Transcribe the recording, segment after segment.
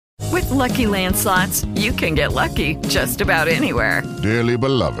Lucky Land Slots, you can get lucky just about anywhere. Dearly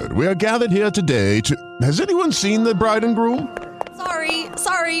beloved, we are gathered here today to... Has anyone seen the bride and groom?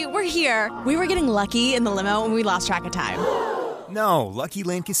 Sorry, we're here. We were getting lucky in the limo and we lost track of time. No, Lucky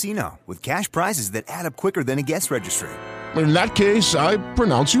Land Casino, with cash prizes that add up quicker than a guest registry. In that case, I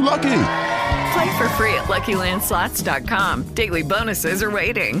pronounce you lucky. Play for free at LuckyLandSlots.com. Daily bonuses are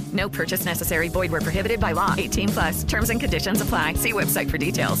waiting. No purchase necessary. Void where prohibited by law. 18+. Terms and conditions apply. See website for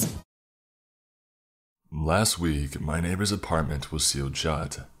details. Last week, my neighbor's apartment was sealed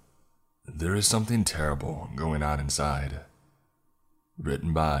shut. There is something terrible going on inside.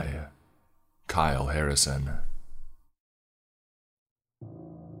 Written by Kyle Harrison.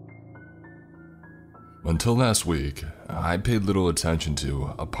 Until last week, I paid little attention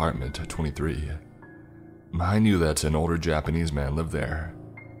to apartment 23. I knew that an older Japanese man lived there.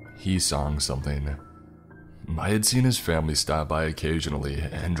 He sang something. I had seen his family stop by occasionally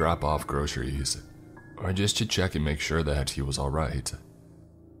and drop off groceries, or just to check and make sure that he was alright.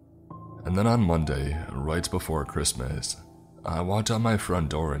 And then on Monday, right before Christmas, I walked out my front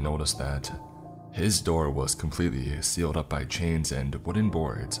door and noticed that his door was completely sealed up by chains and wooden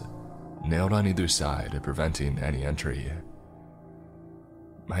boards, nailed on either side, preventing any entry.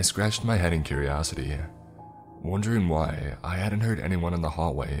 I scratched my head in curiosity, wondering why I hadn't heard anyone in the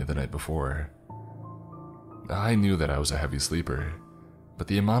hallway the night before. I knew that I was a heavy sleeper, but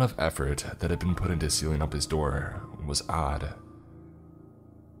the amount of effort that had been put into sealing up his door was odd.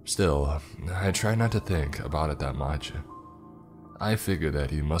 Still, I tried not to think about it that much. I figured that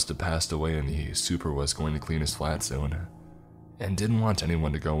he must have passed away and the super was going to clean his flat soon, and didn't want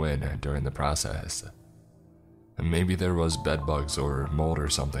anyone to go in during the process. Maybe there was bed bugs or mold or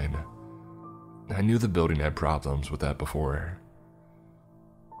something. I knew the building had problems with that before.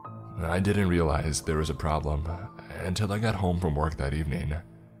 I didn't realize there was a problem until I got home from work that evening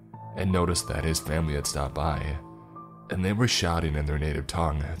and noticed that his family had stopped by, and they were shouting in their native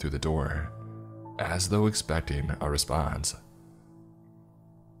tongue through the door, as though expecting a response.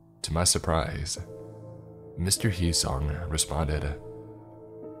 To my surprise, Mr. Heesong responded.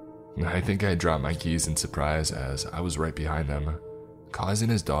 I think I dropped my keys in surprise as I was right behind them, causing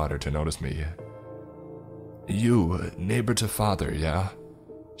his daughter to notice me. "You, neighbor to father, yeah?"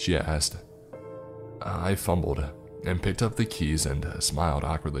 she asked. I fumbled and picked up the keys and smiled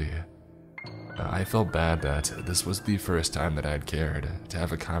awkwardly. I felt bad that this was the first time that I had cared to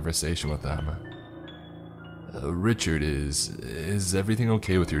have a conversation with them. "Richard, is everything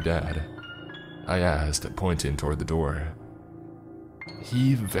okay with your dad?" I asked, pointing toward the door.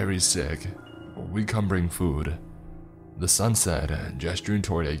 "He very sick. We come bring food," the son said, gesturing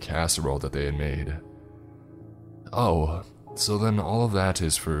toward a casserole that they had made. "Oh, so then all of that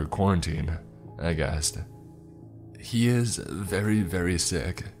is for quarantine," I guessed. "He is very, very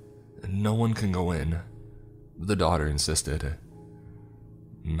sick. No one can go in," the daughter insisted.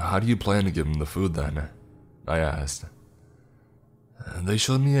 "How do you plan to give him the food then?" I asked. They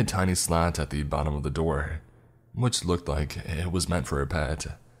showed me a tiny slat at the bottom of the door, which looked like it was meant for a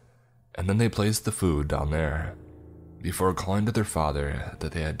pet, and then they placed the food down there, before calling to their father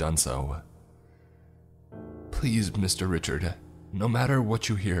that they had done so. "Please, Mr. Richard, no matter what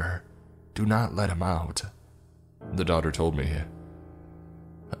you hear, do not let him out," the daughter told me.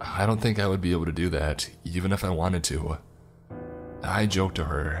 I don't think I would be able to do that, even if I wanted to. I joked to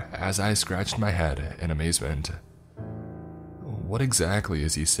her as I scratched my head in amazement. What exactly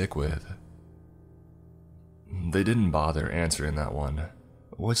is he sick with? They didn't bother answering that one,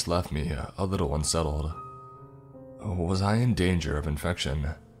 which left me a little unsettled. Was I in danger of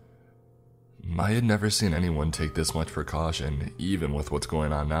infection? I had never seen anyone take this much precaution, even with what's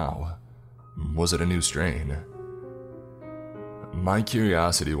going on now. Was it a new strain? My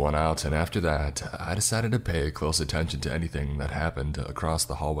curiosity won out, and after that, I decided to pay close attention to anything that happened across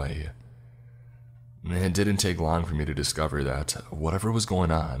the hallway. It didn't take long for me to discover that whatever was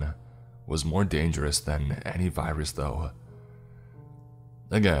going on was more dangerous than any virus, though.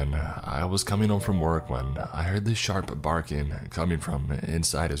 Again, I was coming home from work when I heard this sharp barking coming from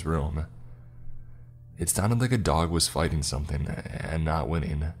inside his room. It sounded like a dog was fighting something and not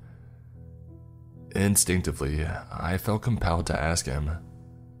winning. Instinctively, I felt compelled to ask him,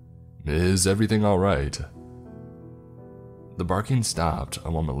 "Is everything all right?" The barking stopped a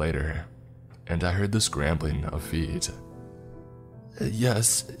moment later, and I heard the scrambling of feet.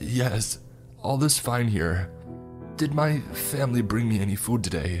 Yes, all is fine here. Did my family bring me any food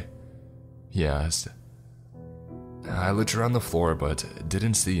today?" he asked. I looked around the floor but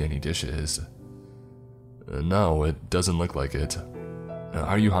didn't see any dishes. "No, it doesn't look like it.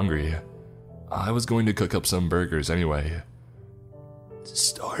 Are you hungry? I was going to cook up some burgers anyway."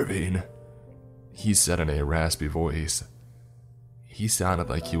 "Starving," he said in a raspy voice. He sounded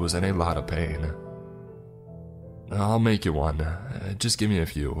like he was in a lot of pain. "I'll make you one. Just give me a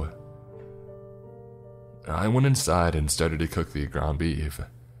few." I went inside and started to cook the ground beef,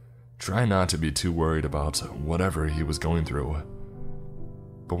 trying not to be too worried about whatever he was going through.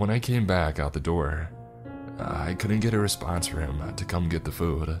 But when I came back out the door, I couldn't get a response from him to come get the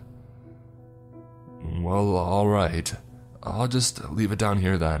food. "Well, alright. I'll just leave it down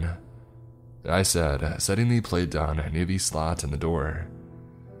here then," I said, setting the plate down near the slot in the door.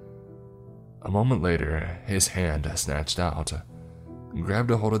 A moment later, his hand snatched out, grabbed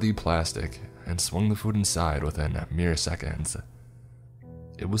a hold of the plastic, and swung the food inside within mere seconds.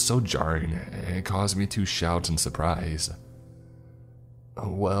 It was so jarring, it caused me to shout in surprise.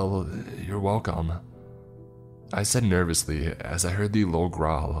 "Well, you're welcome," I said nervously as I heard the low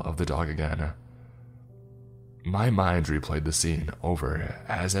growl of the dog again. My mind replayed the scene over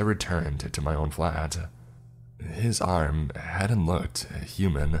as I returned to my own flat. His arm hadn't looked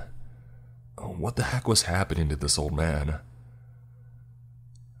human. What the heck was happening to this old man?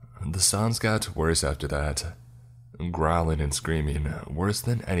 The sounds got worse after that, growling and screaming, worse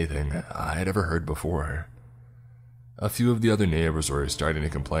than anything I had ever heard before. A few of the other neighbors were starting to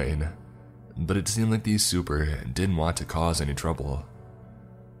complain, but it seemed like the super didn't want to cause any trouble.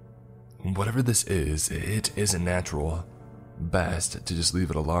 "Whatever this is, it isn't natural. Best to just leave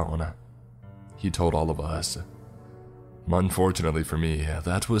it alone," he told all of us. Unfortunately for me,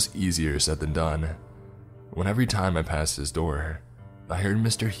 that was easier said than done. When every time I passed his door, I heard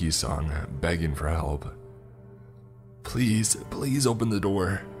Mr. Heesong begging for help. Please open the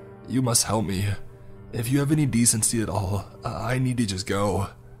door. You must help me. If you have any decency at all, I need to just go,"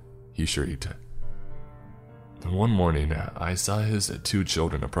 he shrieked. One morning, I saw his 2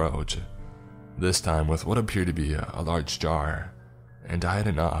 children approach, this time with what appeared to be a large jar, and I had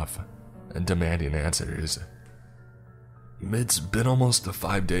enough, demanding answers. "It's been almost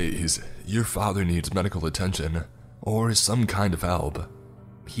 5 days. Your father needs medical attention, or some kind of help.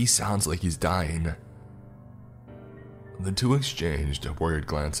 He sounds like he's dying." The 2 exchanged worried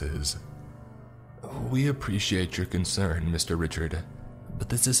glances. "We appreciate your concern, Mr. Richard, but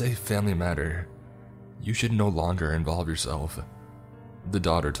this is a family matter. You should no longer involve yourself," the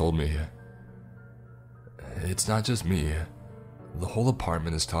daughter told me. "It's not just me. The whole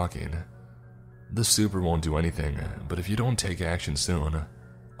apartment is talking. The super won't do anything, but if you don't take action soon,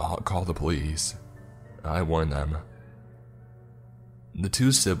 I'll call the police," I warned them. The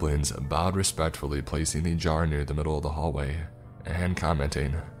 2 siblings bowed respectfully, placing the jar near the middle of the hallway, and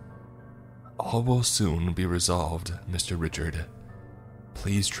commenting, "All will soon be resolved, Mr. Richard.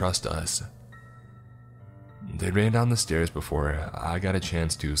 Please trust us." They ran down the stairs before I got a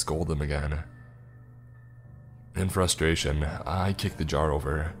chance to scold them again. In frustration, I kicked the jar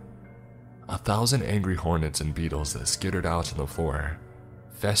over. 1,000 angry hornets and beetles skittered out on the floor,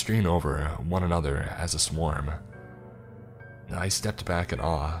 festering over one another as a swarm. I stepped back in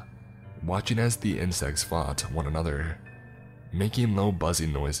awe, watching as the insects fought one another, making low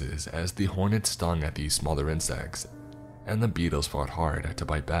buzzing noises as the hornets stung at the smaller insects, and the beetles fought hard to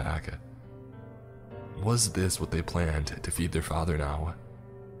bite back. Was this what they planned to feed their father now?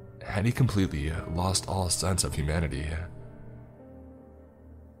 Had he completely lost all sense of humanity?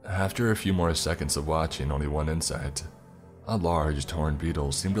 After a few more seconds of watching only one insect, a large torn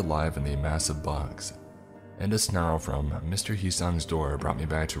beetle seemed alive in the massive bugs, and a snarl from Mr. Heesong's door brought me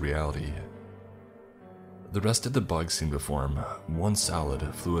back to reality. The rest of the bugs seemed to form one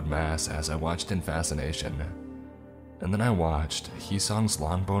solid, fluid mass as I watched in fascination. And then I watched Heesong's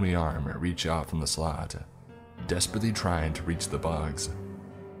long bony arm reach out from the slot, desperately trying to reach the bugs.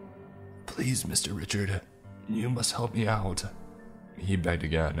 "Please, Mr. Richard, you must help me out," he begged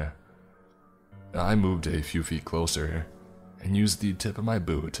again. I moved a few feet closer and used the tip of my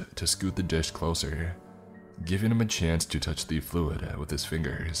boot to scoot the dish closer, giving him a chance to touch the fluid with his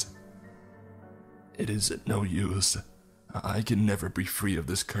fingers. "It is no use. I can never be free of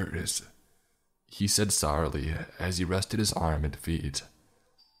this curse," he said sourly as he rested his arm at feet.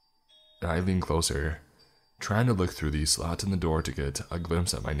 I leaned closer, trying to look through the slot in the door to get a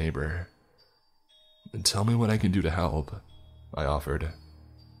glimpse at my neighbor. "Tell me what I can do to help," I offered.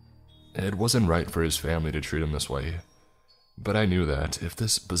 It wasn't right for his family to treat him this way, but I knew that if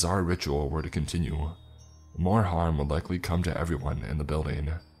this bizarre ritual were to continue, more harm would likely come to everyone in the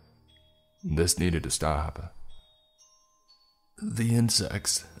building. This needed to stop. "The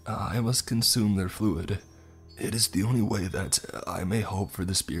insects, I must consume their fluid. It is the only way that I may hope for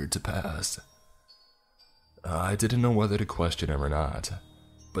the spirit to pass." I didn't know whether to question him or not,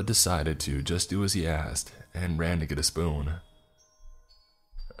 but decided to just do as he asked and ran to get a spoon.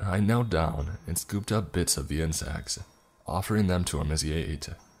 I knelt down and scooped up bits of the insects, offering them to him as he ate.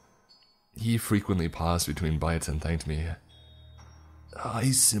 He frequently paused between bites and thanked me.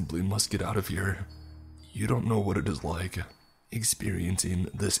 I simply must get out of here. You don't know what it is like, experiencing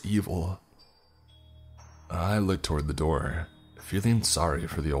this evil. I looked toward the door, feeling sorry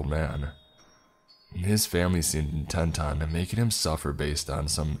for the old man. His family seemed intent on making him suffer based on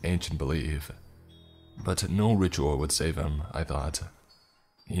some ancient belief. But no ritual would save him, I thought.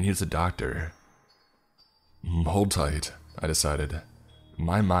 He needs a doctor. Hold tight, I decided.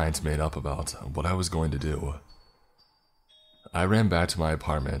 My mind's made up about what I was going to do. I ran back to my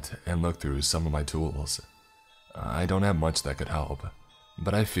apartment and looked through some of my tools. I don't have much that could help,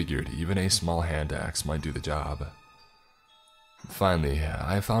 but I figured even a small hand axe might do the job. Finally,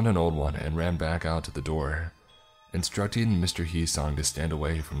 I found an old one and ran back out to the door, instructing Mr. Heesong to stand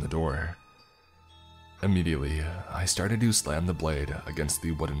away from the door. Immediately, I started to slam the blade against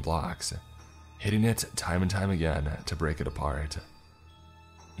the wooden blocks, hitting it time and time again to break it apart.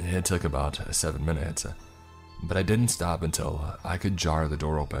 It took about 7 minutes, but I didn't stop until I could jar the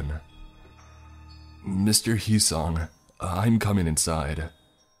door open. Mr. Heesong, I'm coming inside,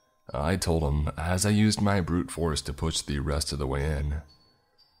 I told him as I used my brute force to push the rest of the way in.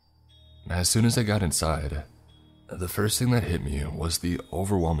 As soon as I got inside, the first thing that hit me was the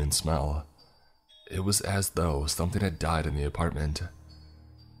overwhelming smell. It was as though something had died in the apartment.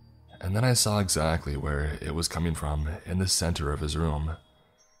 And then I saw exactly where it was coming from in the center of his room.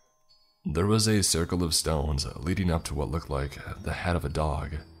 There was a circle of stones leading up to what looked like the head of a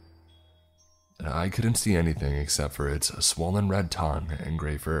dog. I couldn't see anything except for its swollen red tongue and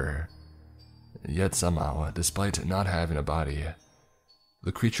gray fur. Yet somehow, despite not having a body,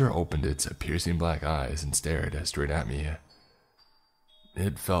 the creature opened its piercing black eyes and stared straight at me.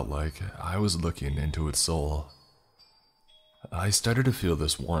 It felt like I was looking into its soul. I started to feel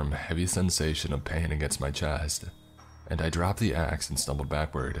this warm, heavy sensation of pain against my chest, and I dropped the axe and stumbled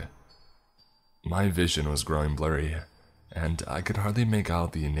backward. My vision was growing blurry, and I could hardly make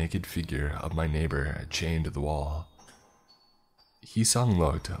out the naked figure of my neighbor chained to the wall. Heesong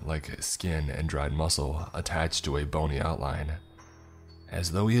looked like skin and dried muscle attached to a bony outline,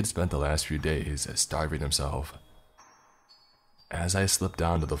 as though he had spent the last few days starving himself. As I slipped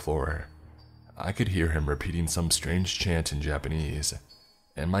down to the floor, I could hear him repeating some strange chant in Japanese,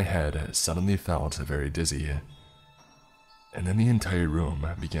 and my head suddenly felt very dizzy. And then the entire room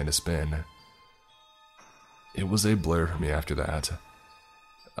began to spin. It was a blur for me after that.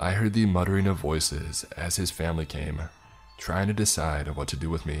 I heard the muttering of voices as his family came, trying to decide what to do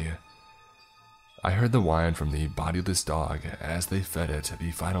with me. I heard the whine from the bodiless dog as they fed it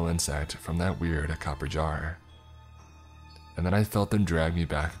the final insect from that weird copper jar. And then I felt them drag me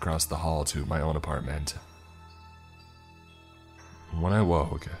back across the hall to my own apartment. When I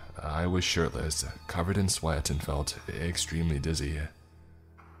woke, I was shirtless, covered in sweat, and felt extremely dizzy.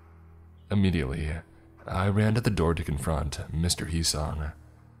 Immediately, I ran to the door to confront Mr. Heesong,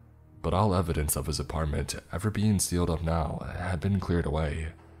 but all evidence of his apartment ever being sealed up now had been cleared away.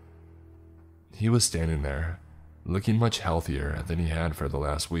 He was standing there, looking much healthier than he had for the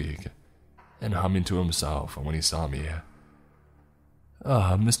last week, and humming to himself when he saw me.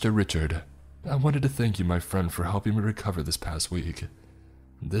 "Ah, Mr. Richard, I wanted to thank you, my friend, for helping me recover this past week.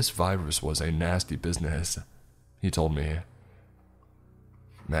 This virus was a nasty business," he told me.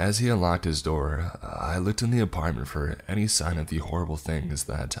 As he unlocked his door, I looked in the apartment for any sign of the horrible things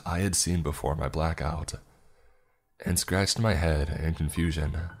that I had seen before my blackout, and scratched my head in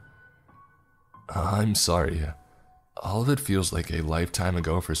confusion. "I'm sorry. All of it feels like a lifetime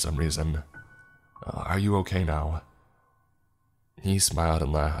ago for some reason. Are you okay now?" He smiled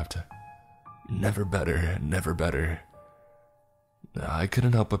and laughed. "Never better, never better." I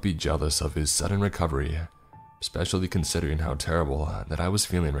couldn't help but be jealous of his sudden recovery, especially considering how terrible that I was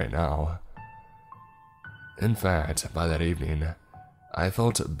feeling right now. In fact, by that evening, I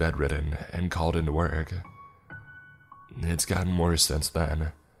felt bedridden and called into work. It's gotten worse since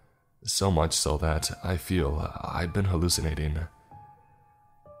then, so much so that I feel I've been hallucinating.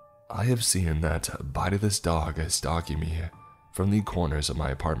 I have seen that bodiless dog stalking me from the corners of my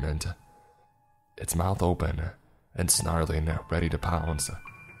apartment, its mouth open and snarling, ready to pounce.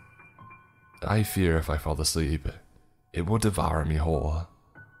 I fear if I fall asleep, it will devour me whole.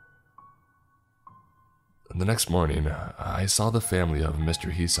 The next morning, I saw the family of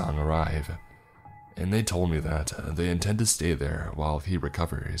Mr. Heesong arrive, and they told me that they intend to stay there while he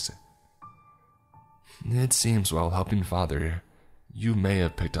recovers. "It seems while helping Father, you may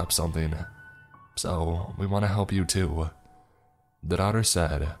have picked up something, so we want to help you too," the daughter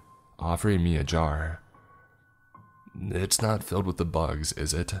said, offering me a jar. It's not filled with the bugs,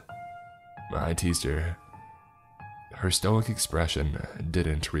 is it? I teased her. Her stoic expression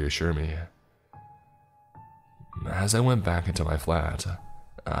didn't reassure me. As I went back into my flat,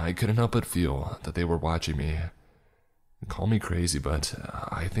 I couldn't help but feel that they were watching me. Call me crazy, but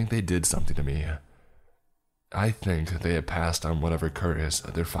I think they did something to me. I think they had passed on whatever curse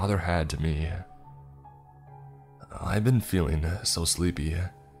their father had to me. I've been feeling so sleepy.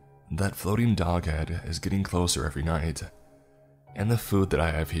 That floating dog head is getting closer every night, and the food that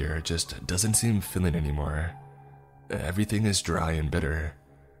I have here just doesn't seem filling anymore. Everything is dry and bitter.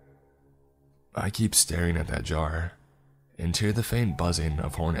 I keep staring at that jar and hear the faint buzzing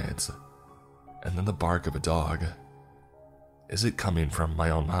of hornets, and then the bark of a dog. Is it coming from my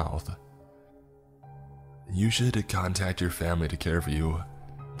own mouth? You should contact your family to care for you,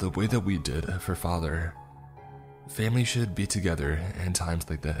 the way that we did for Father. Family should be together in times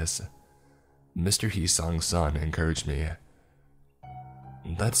like this. Mr. Heesong's son encouraged me.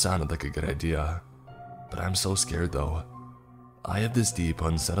 That sounded like a good idea, but I'm so scared though. I have this deep,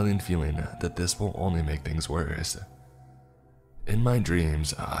 unsettling feeling that this will only make things worse. In my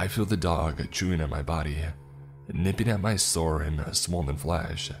dreams, I feel the dog chewing at my body, nipping at my sore and swollen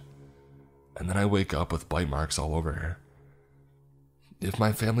flesh, and then I wake up with bite marks all over. If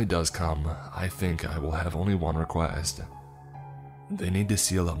my family does come, I think I will have only one request. They need to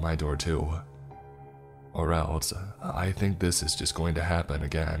seal up my door too. Or else, I think this is just going to happen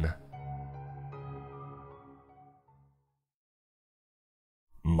again.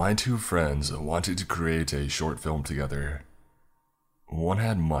 My two friends wanted to create a short film together. One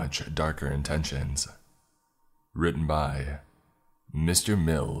had much darker intentions. Written by Mr.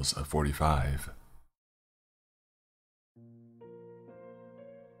 Mills, 45.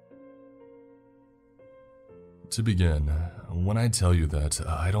 To begin, when I tell you that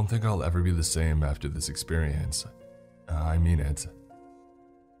I don't think I'll ever be the same after this experience, I mean it.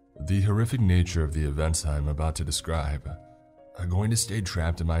 The horrific nature of the events I'm about to describe are going to stay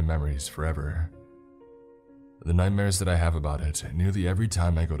trapped in my memories forever. The nightmares that I have about it nearly every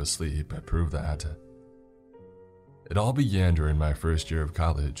time I go to sleep prove that. It all began during my first year of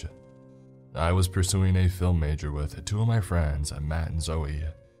college. I was pursuing a film major with two of my friends, Matt and Zoe.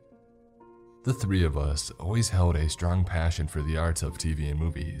 The three of us always held a strong passion for the arts of TV and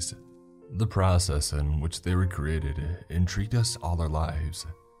movies. The process in which they were created intrigued us all our lives,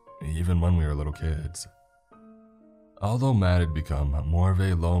 even when we were little kids. Although Matt had become more of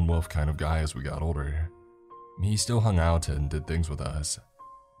a lone wolf kind of guy as we got older, he still hung out and did things with us,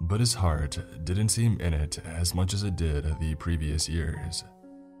 but his heart didn't seem in it as much as it did the previous years.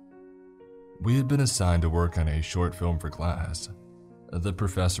 We had been assigned to work on a short film for class. The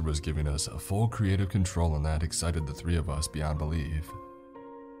professor was giving us full creative control, and that excited the three of us beyond belief.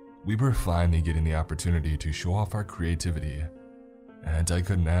 We were finally getting the opportunity to show off our creativity, and I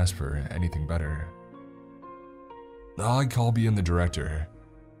couldn't ask for anything better. "I'll call being the director,"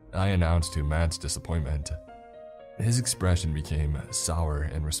 I announced to Matt's disappointment. His expression became sour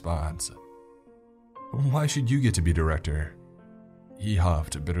in response. "Why should you get to be director?" He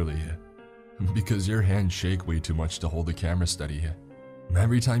huffed bitterly. "Because your hands shake way too much to hold the camera steady.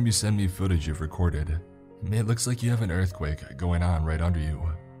 Every time you send me footage you've recorded, it looks like you have an earthquake going on right under you."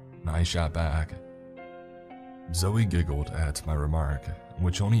 I shot back. Zoe giggled at my remark,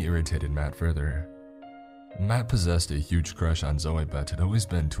 which only irritated Matt further. Matt possessed a huge crush on Zoe, but had always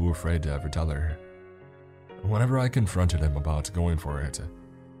been too afraid to ever tell her. Whenever I confronted him about going for it,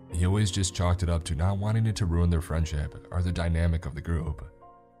 he always just chalked it up to not wanting it to ruin their friendship or the dynamic of the group.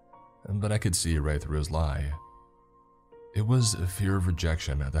 But I could see right through his lie. It was a fear of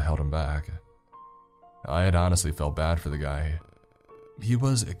rejection that held him back. I had honestly felt bad for the guy. He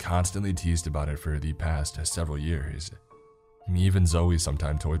was constantly teased about it for the past several years. Even Zoe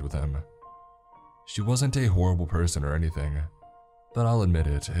sometimes toyed with him. She wasn't a horrible person or anything, but I'll admit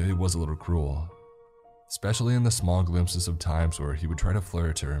it was a little cruel. Especially in the small glimpses of times where he would try to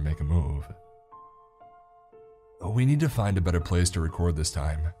flirt her and make a move. "We need to find a better place to record this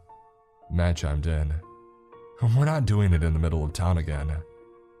time," Matt chimed in. "We're not doing it in the middle of town again."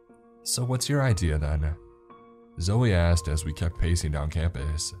 "So what's your idea then?" Zoe asked as we kept pacing down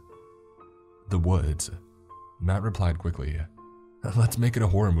campus. "The woods," Matt replied quickly. "Let's make it a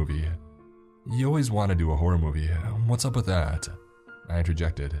horror movie." "You always want to do a horror movie. What's up with that?" I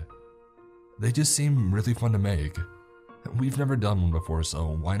interjected. "They just seem really fun to make. We've never done one before, so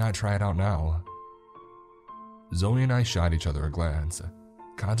why not try it out now?" Zoe and I shot each other a glance,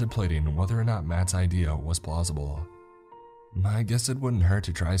 contemplating whether or not Matt's idea was plausible. "I guess it wouldn't hurt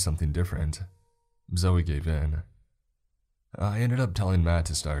to try something different." Zoe gave in. I ended up telling Matt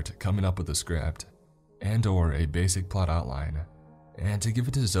to start coming up with a script, and or a basic plot outline, and to give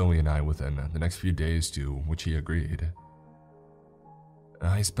it to Zoe and I within the next few days, to which he agreed.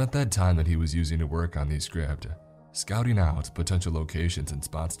 I spent that time that he was using to work on the script, scouting out potential locations and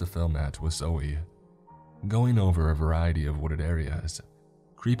spots to film at with Zoe, going over a variety of wooded areas,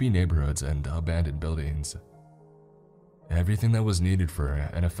 creepy neighborhoods, and abandoned buildings. Everything that was needed for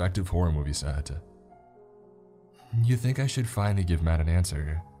an effective horror movie set. "You think I should finally give Matt an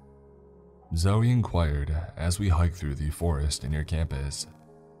answer?" Zoe inquired as we hiked through the forest near campus.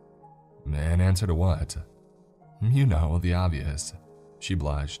 "An answer to what?" "You know, the obvious." She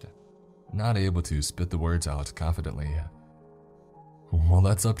blushed, not able to spit the words out confidently. "Well,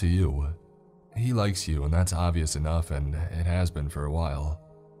 that's up to you. He likes you, and that's obvious enough, and it has been for a while.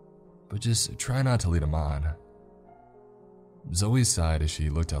 But just try not to lead him on." Zoe sighed as she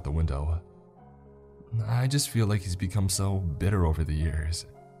looked out the window. "I just feel like he's become so bitter over the years.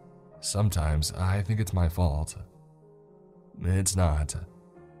 Sometimes I think it's my fault." "It's not.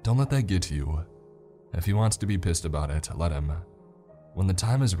 Don't let that get to you. If he wants to be pissed about it, let him. When the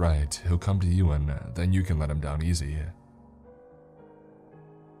time is right, he'll come to you, and then you can let him down easy."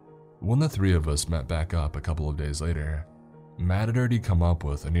 When the three of us met back up a couple of days later, Matt had already come up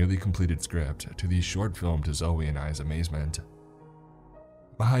with a nearly completed script to the short film, to Zoe and I's amazement.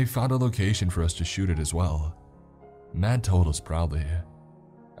 "I found a location for us to shoot it as well," Matt told us proudly,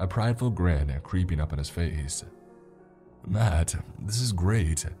 a prideful grin creeping up on his face. "Matt, this is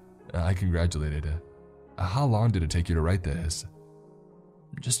great," I congratulated. "How long did it take you to write this?"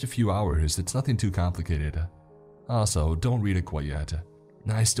 "Just a few hours, it's nothing too complicated. Also, don't read it quite yet.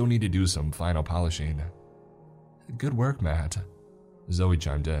 I still need to do some final polishing." "Good work, Matt," Zoe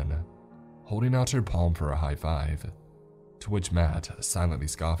chimed in, holding out her palm for a high five, to which Matt silently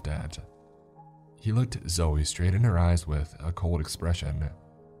scoffed at. He looked Zoe straight in her eyes with a cold expression.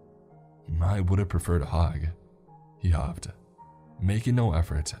 "I would have preferred a hug," he huffed, making no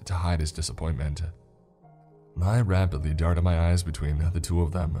effort to hide his disappointment. I rapidly darted my eyes between the two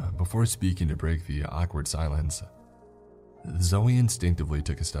of them before speaking to break the awkward silence. Zoe instinctively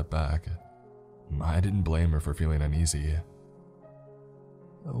took a step back. I didn't blame her for feeling uneasy.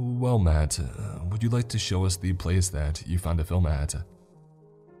 "Well, Matt, would you like to show us the place that you found a film at?"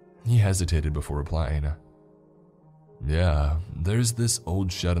 He hesitated before replying. "Yeah, there's this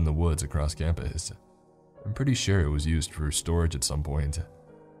old shed in the woods across campus. I'm pretty sure it was used for storage at some point,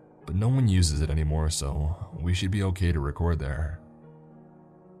 but no one uses it anymore, so we should be okay to record there."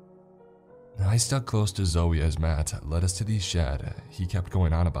 I stuck close to Zoe as Matt led us to the shed he kept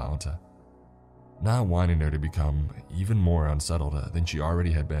going on about, not wanting her to become even more unsettled than she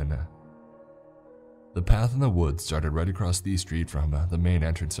already had been. The path in the woods started right across the street from the main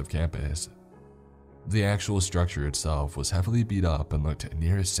entrance of campus. The actual structure itself was heavily beat up and looked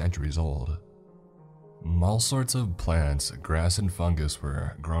near centuries old. All sorts of plants, grass, and fungus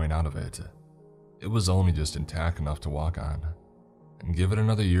were growing out of it. It was only just intact enough to walk on, and give it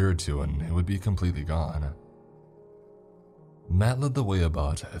another year or two and it would be completely gone. Matt led the way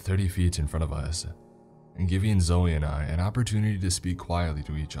about 30 feet in front of us, and giving Zoe and I an opportunity to speak quietly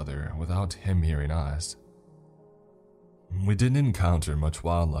to each other without him hearing us. We didn't encounter much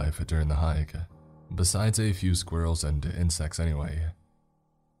wildlife during the hike, besides a few squirrels and insects anyway.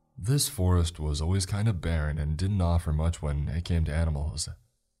 This forest was always kind of barren and didn't offer much when it came to animals.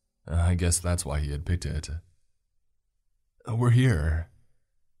 I guess that's why he had picked it. "We're here,"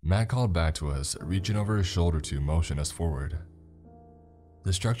 Matt called back to us, reaching over his shoulder to motion us forward.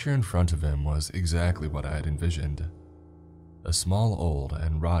 The structure in front of him was exactly what I had envisioned. A small, old,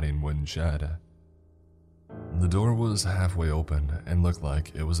 and rotting wooden shed. The door was halfway open and looked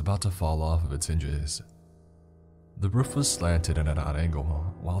like it was about to fall off of its hinges. The roof was slanted at an odd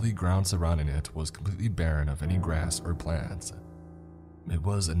angle, while the ground surrounding it was completely barren of any grass or plants. It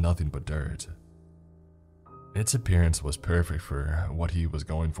was nothing but dirt. Its appearance was perfect for what he was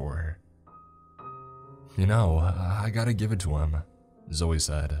going for. "You know, I gotta give it to him," Zoe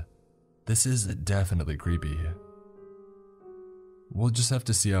said. "This is definitely creepy." "We'll just have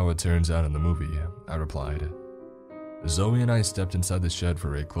to see how it turns out in the movie," I replied. Zoe and I stepped inside the shed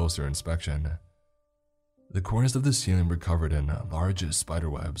for a closer inspection. The corners of the ceiling were covered in large spider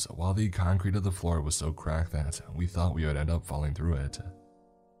webs, while the concrete of the floor was so cracked that we thought we would end up falling through it.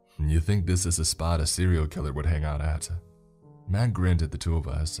 "You think this is a spot a serial killer would hang out at?" Matt grinned at the two of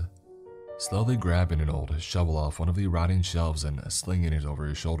us, slowly grabbing an old shovel off one of the rotting shelves and slinging it over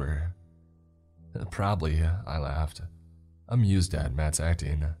his shoulder. "Probably," I laughed, amused at Matt's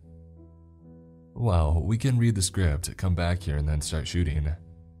acting. "Well, we can read the script, come back here, and then start shooting,"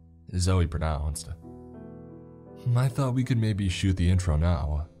 Zoe pronounced. "I thought we could maybe shoot the intro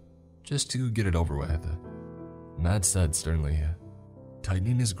now. just to get it over with," Matt said sternly,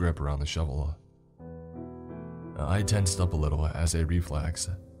 tightening his grip around the shovel. I tensed up a little as a reflex,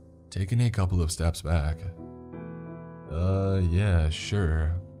 taking a couple of steps back. Yeah,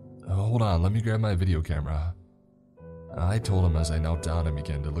 sure. Hold on, let me grab my video camera," I told him as I knelt down and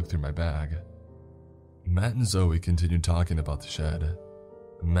began to look through my bag. Matt and Zoe continued talking about the shed.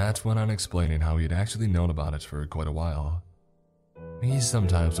 Matt went on explaining how he had actually known about it for quite a while. He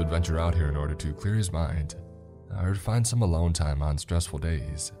sometimes would venture out here in order to clear his mind, or find some alone time on stressful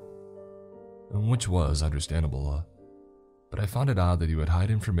days. Which was understandable, but I found it odd that he would hide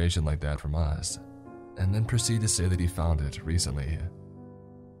information like that from us, and then proceed to say that he found it recently.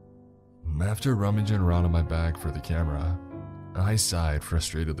 After rummaging around in my bag for the camera, I sighed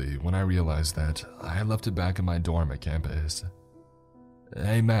frustratedly when I realized that I had left it back in my dorm at campus.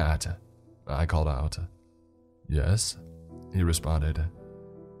 "Hey Matt," I called out. "Yes?" he responded,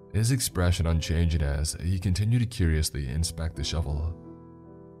 his expression unchanging as he continued to curiously inspect the shovel.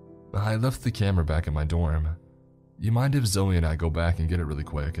 "I left the camera back in my dorm. You mind if Zoe and I go back and get it really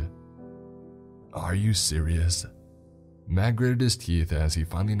quick?" "Are you serious?" Matt gritted his teeth as he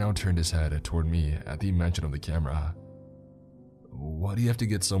finally now turned his head toward me at the mention of the camera. "Why do you have to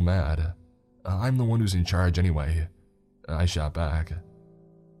get so mad? I'm the one who's in charge anyway," I shot back.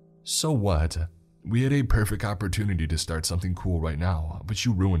 "So what? We had a perfect opportunity to start something cool right now, but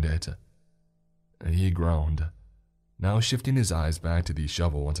you ruined it." He groaned, now shifting his eyes back to the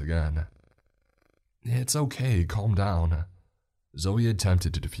shovel once again. "It's okay, calm down." Zoe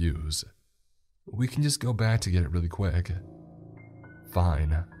attempted to defuse. "We can just go back to get it really quick."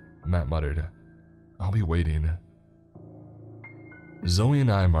 "Fine," Matt muttered. "I'll be waiting." Zoe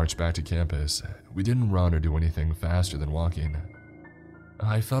and I marched back to campus. We didn't run or do anything faster than walking.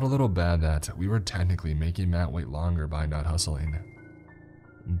 I felt a little bad that we were technically making Matt wait longer by not hustling,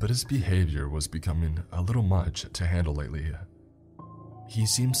 but his behavior was becoming a little much to handle lately. He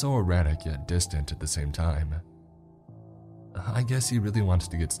seemed so erratic yet distant at the same time. I guess he really wants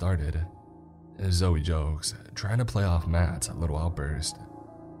to get started, Zoe jokes, trying to play off Matt's little outburst.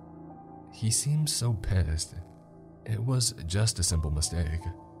 He seems so pissed. It was just a simple mistake.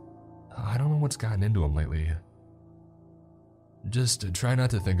 I don't know what's gotten into him lately. "Just try not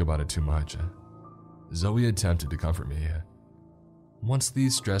to think about it too much." Zoe attempted to comfort me. "Once the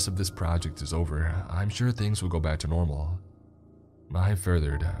stress of this project is over, I'm sure things will go back to normal." I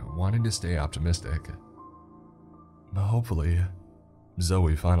furthered, wanting to stay optimistic. "Hopefully,"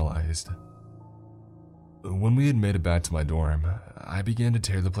 Zoe finalized. When we had made it back to my dorm, I began to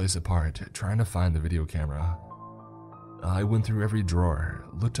tear the place apart, trying to find the video camera. I went through every drawer,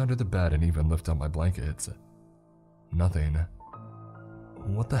 looked under the bed, and even lifted up my blankets. Nothing.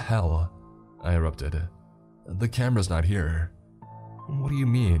 "What the hell?" I erupted. "The camera's not here." "What do you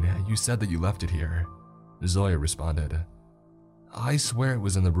mean? You said that you left it here," Zoe responded. "I swear it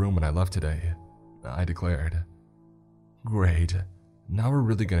was in the room when I left today," I declared. "Great. Now we're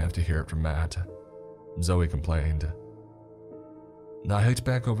really gonna have to hear it from Matt," Zoe complained. I hiked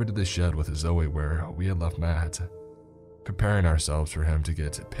back over to the shed with Zoe where we had left Matt, preparing ourselves for him to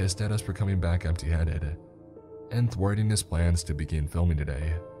get pissed at us for coming back empty-handed and thwarting his plans to begin filming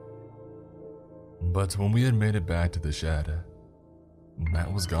today. But when we had made it back to the shed,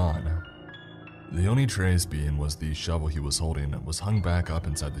 Matt was gone. The only trace being was the shovel he was holding was hung back up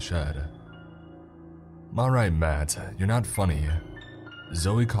inside the shed. "Alright, Matt, you're not funny,"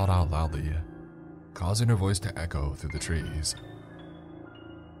 Zoe called out loudly, causing her voice to echo through the trees.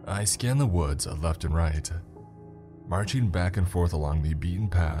 I scanned the woods left and right, marching back and forth along the beaten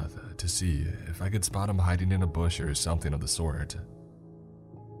path to see if I could spot him hiding in a bush or something of the sort.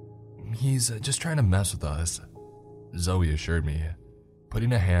 "He's just trying to mess with us," Zoe assured me,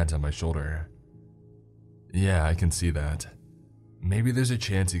 putting a hand on my shoulder. "Yeah, I can see that. Maybe there's a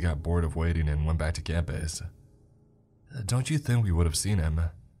chance he got bored of waiting and went back to campus." "Don't you think we would have seen him?"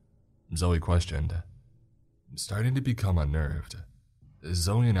 Zoe questioned, starting to become unnerved.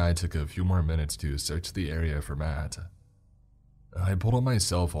 Zoe and I took a few more minutes to search the area for Matt. I pulled up my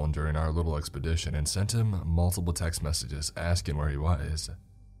cell phone during our little expedition and sent him multiple text messages asking where he was.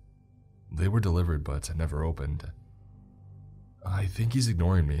 They were delivered but never opened. "I think he's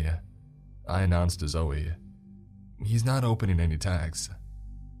ignoring me," I announced to Zoe. "He's not opening any texts."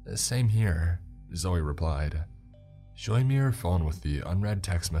 "Same here," Zoe replied, showing me her phone with the unread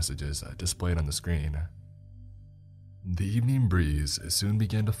text messages displayed on the screen. The evening breeze soon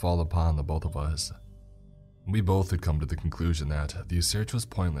began to fall upon the both of us. We both had come to the conclusion that the search was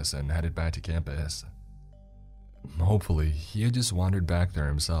pointless and headed back to campus. Hopefully, he had just wandered back there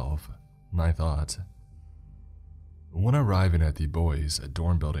himself, I thought. When arriving at the boys'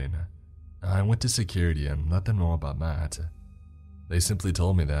 dorm building, I went to security and let them know about Matt. They simply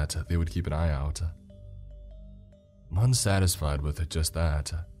told me that they would keep an eye out. Unsatisfied with just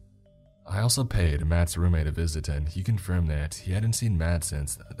that, I also paid Matt's roommate a visit and he confirmed that he hadn't seen Matt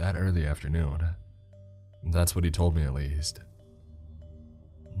since that early afternoon. That's what he told me at least.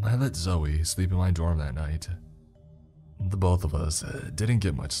 I let Zoe sleep in my dorm that night. The both of us didn't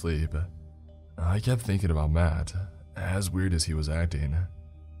get much sleep. I kept thinking about Matt, as weird as he was acting.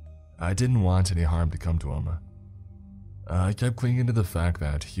 I didn't want any harm to come to him. I kept clinging to the fact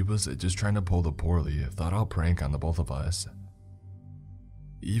that he was just trying to pull the poorly thought-out prank on the both of us.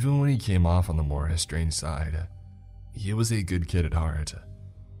 Even when he came off on the more strange side, he was a good kid at heart.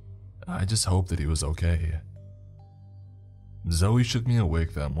 I just hoped that he was okay. Zoe shook me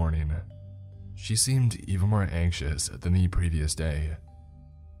awake that morning. She seemed even more anxious than the previous day.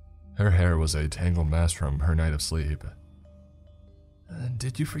 Her hair was a tangled mess from her night of sleep.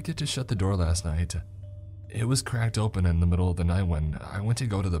 "Did you forget to shut the door last night? It was cracked open in the middle of the night when I went to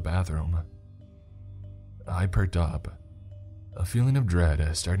go to the bathroom." I perked up, a feeling of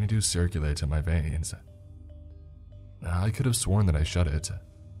dread starting to circulate in my veins. "I could have sworn that I shut it,"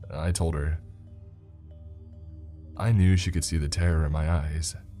 I told her. I knew she could see the terror in my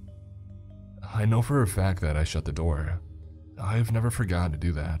eyes. "I know for a fact that I shut the door. I've never forgotten to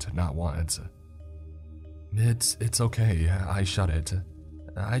do that, not once." It's okay, I shut it.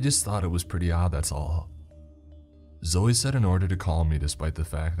 I just thought it was pretty odd, that's all." Zoe said in order to calm me despite the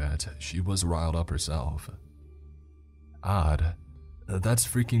fact that she was riled up herself. "Odd? That's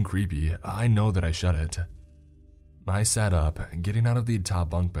freaking creepy. I know that I shut it." I sat up, getting out of the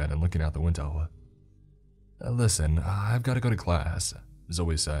top bunk bed and looking out the window. "Listen, I've got to go to class,"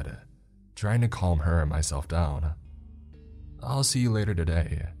 Zoe said, trying to calm her and myself down. "I'll see you later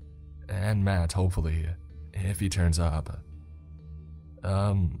today. And Matt, hopefully, if he turns up."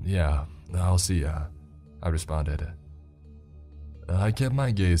 Yeah, I'll see ya," I responded. I kept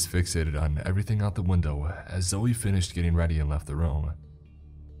my gaze fixated on everything out the window as Zoe finished getting ready and left the room,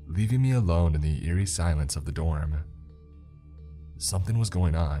 leaving me alone in the eerie silence of the dorm. Something was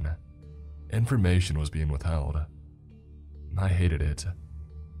going on. Information was being withheld. I hated it.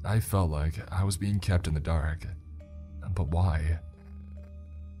 I felt like I was being kept in the dark. But why?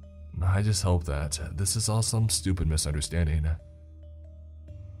 I just hope that this is all some stupid misunderstanding.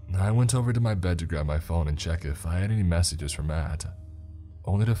 I went over to my bed to grab my phone and check if I had any messages from Matt,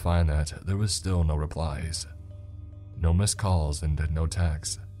 only to find that there was still no replies. No missed calls and no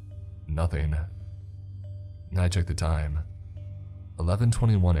texts. Nothing. I checked the time.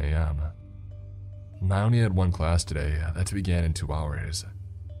 11:21 a.m. I only had one class today that began in 2 hours.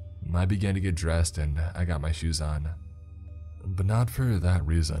 I began to get dressed and I got my shoes on. But not for that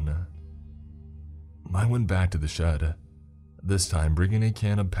reason. I went back to the shed, this time bringing a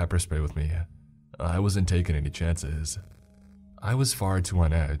can of pepper spray with me. I wasn't taking any chances. I was far too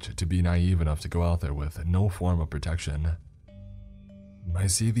on edge to be naive enough to go out there with no form of protection. I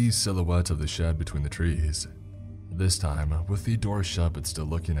see the silhouette of the shed between the trees, this time with the door shut but still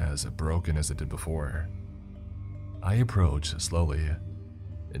looking as broken as it did before. I approach slowly,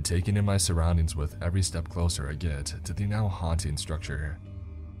 and taking in my surroundings with every step closer I get to the now haunting structure.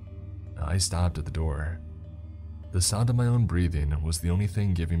 I stopped at the door. The sound of my own breathing was the only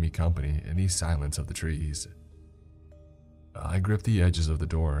thing giving me company in the silence of the trees. I gripped the edges of the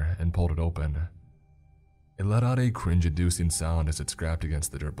door and pulled it open. It let out a cringe-inducing sound as it scraped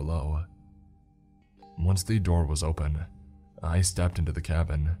against the dirt below. Once the door was open, I stepped into the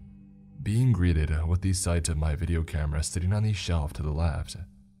cabin, being greeted with the sight of my video camera sitting on the shelf to the left,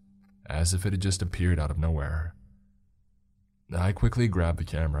 as if it had just appeared out of nowhere. I quickly grabbed the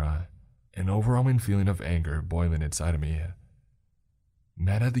camera, an overwhelming feeling of anger boiling inside of me.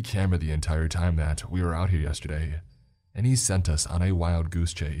 Matt had the camera the entire time that we were out here yesterday, and he sent us on a wild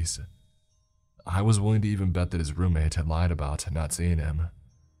goose chase. I was willing to even bet that his roommate had lied about not seeing him.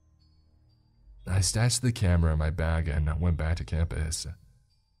 I stashed the camera in my bag and went back to campus.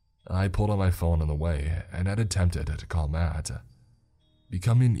 I pulled out my phone on the way and had attempted to call Matt,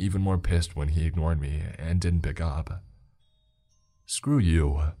 becoming even more pissed when he ignored me and didn't pick up. "Screw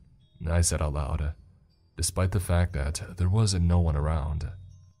you," I said out loud, despite the fact that there was no one around.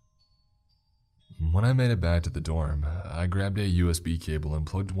 When I made it back to the dorm, I grabbed a USB cable and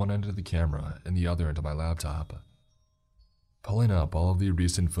plugged one end of the camera and the other into my laptop, pulling up all of the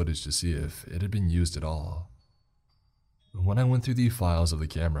recent footage to see if it had been used at all. When I went through the files of the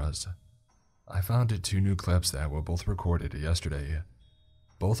cameras, I found 2 new clips that were both recorded yesterday,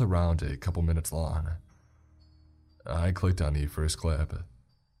 both around a couple minutes long. I clicked on the first clip.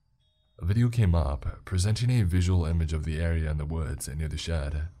 A video came up, presenting a visual image of the area in the woods near the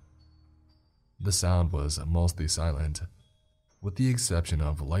shed. The sound was mostly silent, with the exception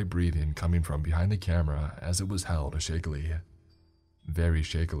of light breathing coming from behind the camera as it was held shakily. Very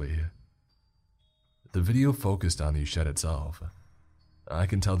shakily. The video focused on the shed itself. I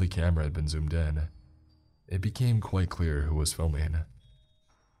can tell the camera had been zoomed in. It became quite clear who was filming.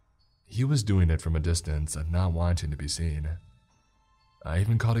 He was doing it from a distance and not wanting to be seen. I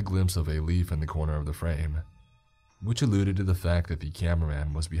even caught a glimpse of a leaf in the corner of the frame, which alluded to the fact that the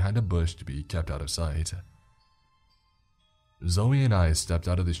cameraman was behind a bush to be kept out of sight. Zoe and I stepped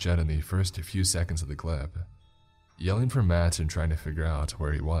out of the shed in the first few seconds of the clip, yelling for Matt and trying to figure out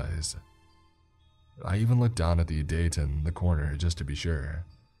where he was. I even looked down at the date in the corner just to be sure.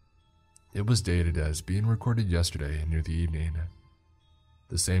 It was dated as being recorded yesterday near the evening,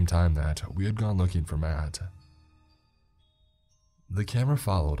 the same time that we had gone looking for Matt. The camera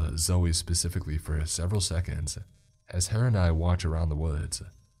followed Zoe specifically for several seconds as her and I walked around the woods,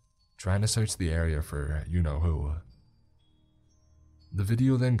 trying to search the area for you-know-who. The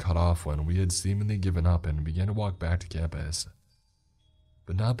video then cut off when we had seemingly given up and began to walk back to campus,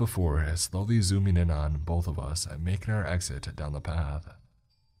 but not before slowly zooming in on both of us and making our exit down the path.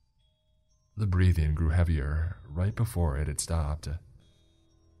 The breathing grew heavier right before it had stopped.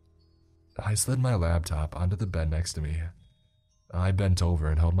 I slid my laptop onto the bed next to me. I bent over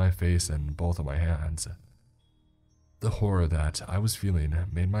and held my face in both of my hands. The horror that I was feeling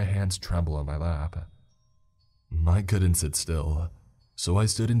made my hands tremble on my lap. I couldn't sit still, so I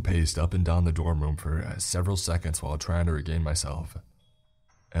stood and paced up and down the dorm room for several seconds while trying to regain myself,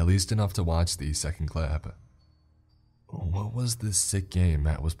 at least enough to watch the second clip. What was this sick game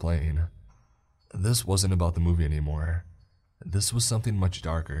Matt was playing? This wasn't about the movie anymore. This was something much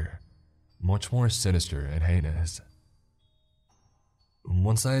darker, much more sinister and heinous.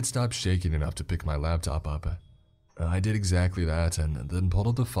 Once I had stopped shaking enough to pick my laptop up, I did exactly that and then pulled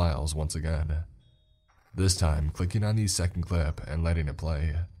up the files once again, this time clicking on the second clip and letting it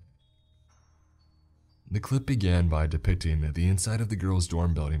play. The clip began by depicting the inside of the girls'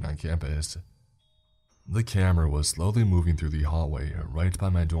 dorm building on campus. The camera was slowly moving through the hallway right by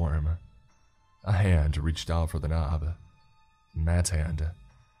my dorm. A hand reached out for the knob. Matt's hand.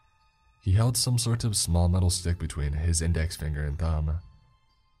 He held some sort of small metal stick between his index finger and thumb.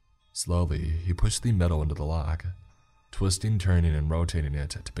 Slowly, he pushed the metal into the lock, twisting, turning, and rotating it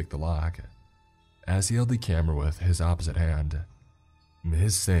to pick the lock, as he held the camera with his opposite hand.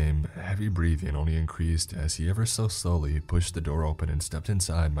 His same heavy breathing only increased as he ever so slowly pushed the door open and stepped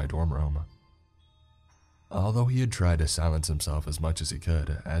inside my dorm room. Although he had tried to silence himself as much as he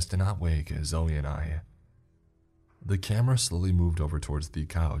could as to not wake Zoe and I, the camera slowly moved over towards the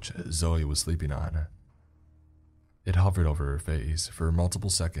couch Zoe was sleeping on. It hovered over her face for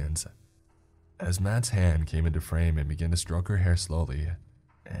multiple seconds as Matt's hand came into frame and began to stroke her hair slowly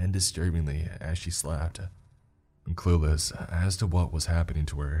and disturbingly as she slept, clueless as to what was happening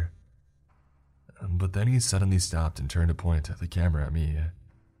to her. But then he suddenly stopped and turned to point the camera at me,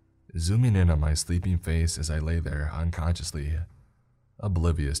 zooming in on my sleeping face as I lay there unconsciously,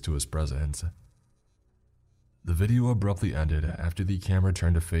 oblivious to his presence. The video abruptly ended after the camera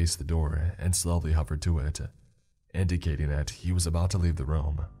turned to face the door and slowly hovered to it, indicating that he was about to leave the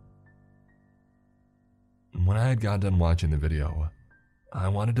room. When I had got done watching the video, I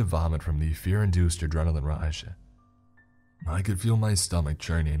wanted to vomit from the fear-induced adrenaline rush. I could feel my stomach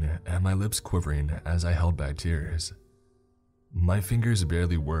churning and my lips quivering as I held back tears. My fingers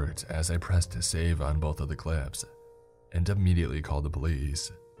barely worked as I pressed save on both of the clips and immediately called the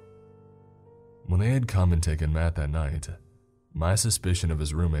police. When they had come and taken Matt that night, my suspicion of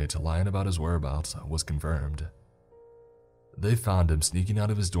his roommate lying about his whereabouts was confirmed. They found him sneaking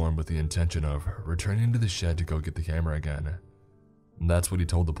out of his dorm with the intention of returning to the shed to go get the camera again. That's what he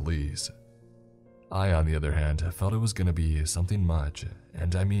told the police. I, on the other hand, felt it was going to be something much,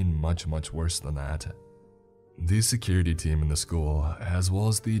 and I mean much, much worse than that. The security team in the school, as well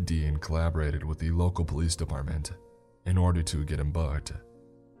as the dean, collaborated with the local police department in order to get him booked.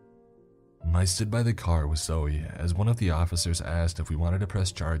 I stood by the car with Zoe as one of the officers asked if we wanted to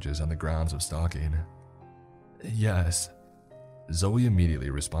press charges on the grounds of stalking. Yes, Zoe immediately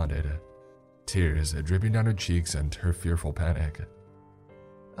responded, tears dripping down her cheeks and her fearful panic.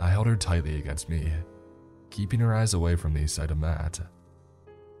 I held her tightly against me, keeping her eyes away from the sight of Matt.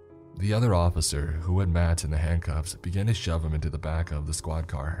 The other officer, who had Matt in the handcuffs, began to shove him into the back of the squad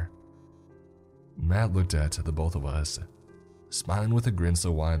car. Matt looked at the both of us, smiling with a grin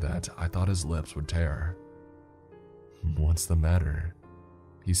so wide that I thought his lips would tear. "What's the matter?"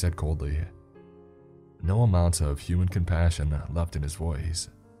 he said coldly. No amount of human compassion left in his voice.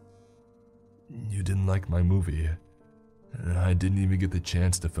 "You didn't like my movie. I didn't even get the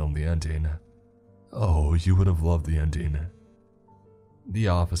chance to film the ending. Oh, you would have loved the ending. The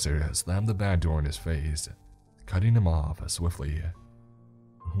officer slammed the back door in his face, cutting him off swiftly.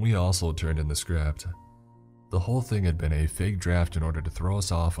 We also turned in the script. The whole thing had been a fake draft in order to throw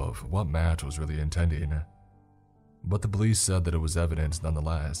us off of what Matt was really intending. But the police said that it was evidence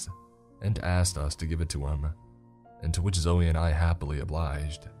nonetheless, and asked us to give it to him, and to which Zoe and I happily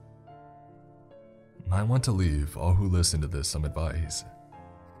obliged. I want to leave all who listen to this some advice.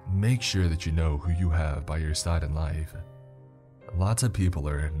 Make sure that you know who you have by your side in life. Lots of people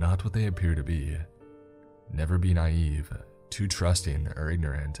are not what they appear to be. Never be naive, too trusting, or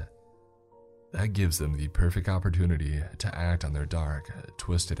ignorant. That gives them the perfect opportunity to act on their dark,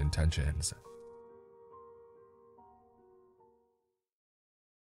 twisted intentions.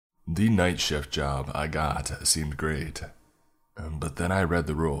 The night shift job I got seemed great, but then I read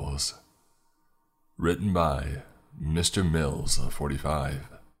the rules. Written by Mr. Mills, 45.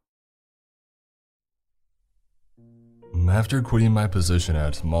 After quitting my position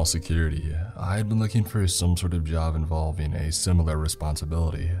at mall security, I had been looking for some sort of job involving a similar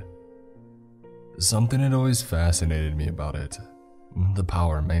responsibility. Something had always fascinated me about it, the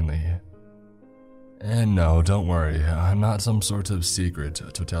power mainly. And no, don't worry, I'm not some sort of secret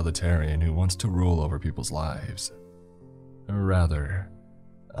totalitarian who wants to rule over people's lives. Rather,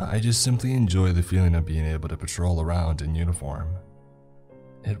 I just simply enjoy the feeling of being able to patrol around in uniform.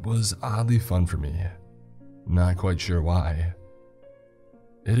 It was oddly fun for me, not quite sure why.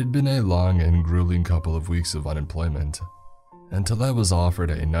 It had been a long and grueling couple of weeks of unemployment, until I was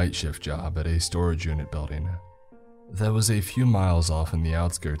offered a night shift job at a storage unit building that was a few miles off in the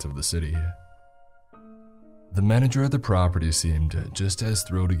outskirts of the city. The manager of the property seemed just as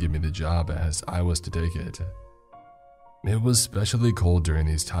thrilled to give me the job as I was to take it. It was especially cold during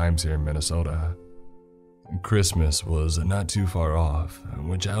these times here in Minnesota. Christmas was not too far off,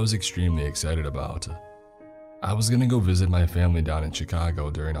 which I was extremely excited about. I was going to go visit my family down in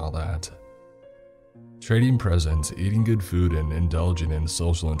Chicago during all that. Trading presents, eating good food, and indulging in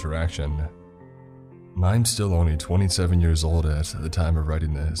social interaction. I'm still only 27 years old at the time of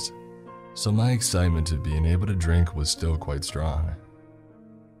writing this, so my excitement of being able to drink was still quite strong.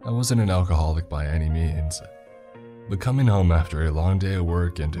 I wasn't an alcoholic by any means, but coming home after a long day of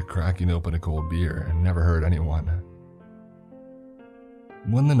work and cracking open a cold beer never hurt anyone.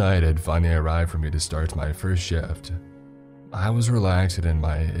 When the night had finally arrived for me to start my first shift, I was relaxed in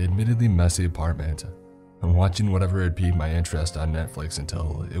my admittedly messy apartment and watching whatever had piqued my interest on Netflix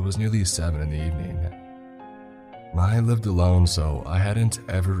until it was nearly 7 in the evening. I lived alone, so I hadn't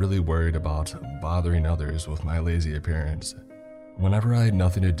ever really worried about bothering others with my lazy appearance whenever I had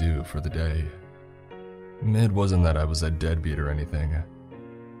nothing to do for the day. It wasn't that I was a deadbeat or anything.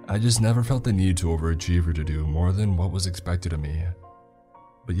 I just never felt the need to overachieve or to do more than what was expected of me.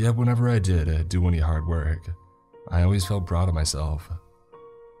 But yet whenever I did do any hard work, I always felt proud of myself.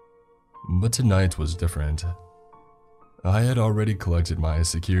 But tonight was different. I had already collected my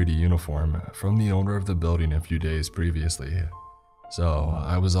security uniform from the owner of the building a few days previously, so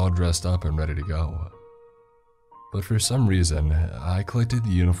I was all dressed up and ready to go. But for some reason, I collected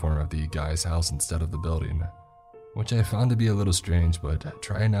the uniform of the guy's house instead of the building, which I found to be a little strange, but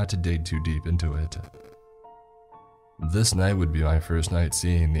try not to dig too deep into it. This night would be my first night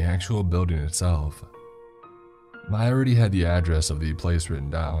seeing the actual building itself. I already had the address of the place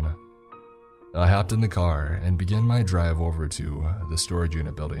written down. I hopped in the car and began my drive over to the storage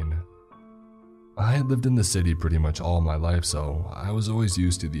unit building. I had lived in the city pretty much all my life, so I was always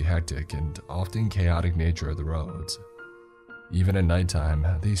used to the hectic and often chaotic nature of the roads. Even at nighttime,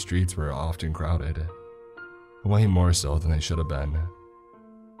 these streets were often crowded, way more so than they should have been.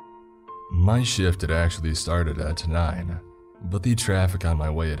 My shift had actually started at 9, but the traffic on my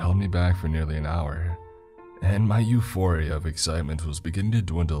way had held me back for nearly an hour, and my euphoria of excitement was beginning to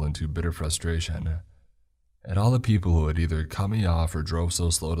dwindle into bitter frustration at all the people who had either cut me off or drove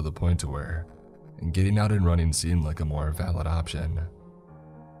so slow to the point to where getting out and running seemed like a more valid option.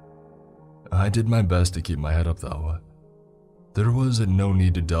 I did my best to keep my head up though. There was no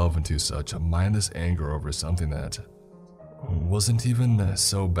need to delve into such a mindless anger over something that wasn't even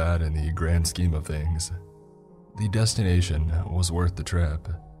so bad in the grand scheme of things. The destination was worth the trip.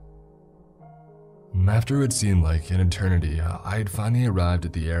 After it seemed like an eternity, I had finally arrived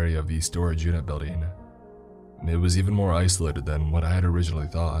at the area of the storage unit building. It was even more isolated than what I had originally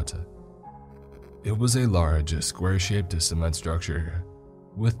thought. It was a large, square-shaped cement structure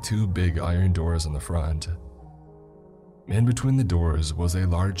with 2 big iron doors on the front. In between the doors was a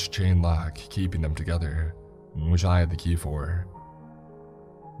large chain lock keeping them together, which I had the key for.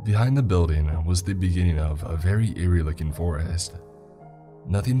 Behind the building was the beginning of a very eerie-looking forest.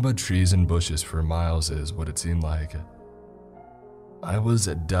 Nothing but trees and bushes for miles is what it seemed like. I was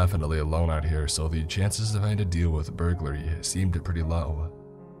definitely alone out here, so the chances of having to deal with burglary seemed pretty low.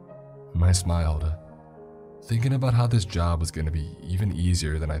 I smiled, thinking about how this job was going to be even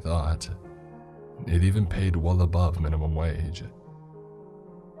easier than I thought. It even paid well above minimum wage.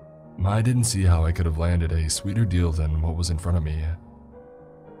 I didn't see how I could have landed a sweeter deal than what was in front of me.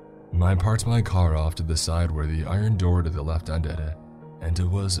 I parked my car off to the side where the iron door to the left ended, and it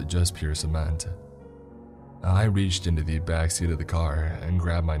was just pure cement. I reached into the back seat of the car and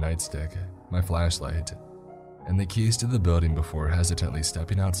grabbed my nightstick, my flashlight, and the keys to the building before hesitantly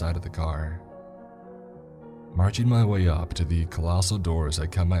stepping outside of the car. Marching my way up to the colossal doors, I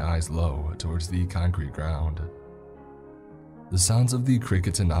kept my eyes low towards the concrete ground. The sounds of the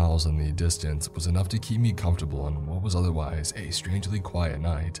crickets and owls in the distance was enough to keep me comfortable on what was otherwise a strangely quiet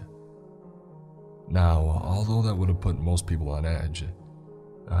night. Now, although that would have put most people on edge,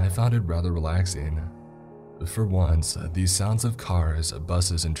 I found it rather relaxing. For once, these sounds of cars,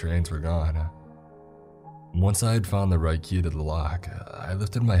 buses, and trains were gone. Once I had found the right key to the lock, I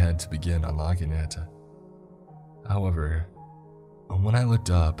lifted my head to begin unlocking it. However, when I looked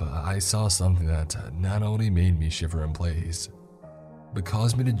up, I saw something that not only made me shiver in place, but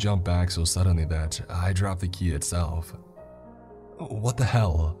caused me to jump back so suddenly that I dropped the key itself. "What the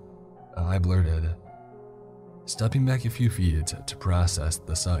hell?" I blurted, stepping back a few feet to process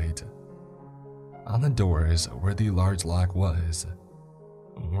the sight. On the doors, where the large lock was,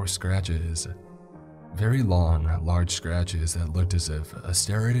 were scratches. Very long, large scratches that looked as if a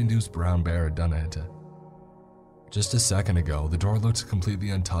steroid-induced brown bear had done it. Just a second ago, the door looked completely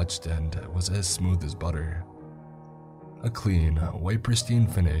untouched and was as smooth as butter. A clean, white pristine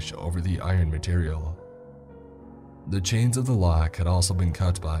finish over the iron material. The chains of the lock had also been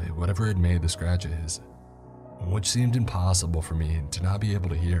cut by whatever had made the scratches, which seemed impossible for me to not be able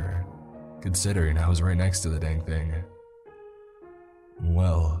to hear, considering I was right next to the dang thing.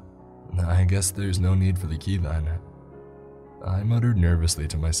 Well, I guess there's no need for the key then, I muttered nervously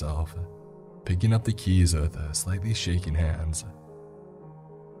to myself, picking up the keys with slightly shaking hands.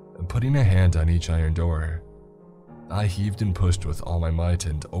 Putting a hand on each iron door, I heaved and pushed with all my might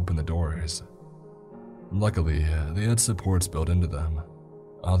and opened the doors. Luckily, they had supports built into them.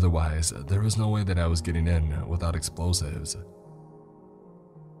 Otherwise, there was no way that I was getting in without explosives.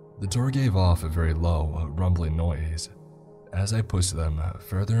 The door gave off a very low, rumbling noise as I pushed them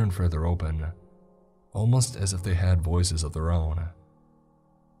further and further open, almost as if they had voices of their own.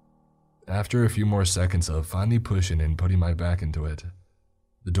 After a few more seconds of finally pushing and putting my back into it,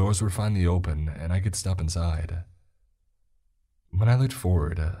 the doors were finally open and I could step inside. When I looked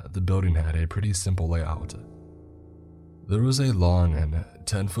forward, the building had a pretty simple layout. There was a long and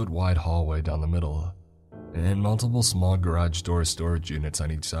 10-foot wide hallway down the middle, and multiple small garage door storage units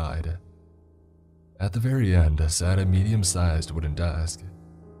on each side. At the very end sat a medium-sized wooden desk,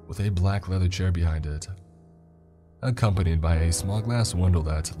 with a black leather chair behind it, accompanied by a small glass window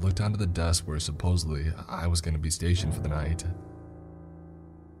that looked onto the desk where supposedly I was going to be stationed for the night.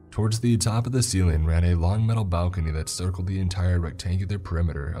 Towards the top of the ceiling ran a long metal balcony that circled the entire rectangular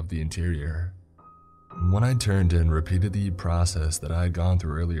perimeter of the interior. When I turned and repeated the process that I had gone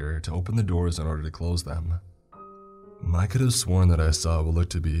through earlier to open the doors in order to close them, I could have sworn that I saw what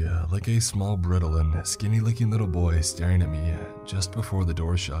looked to be like a small, brittle, and skinny-looking little boy staring at me just before the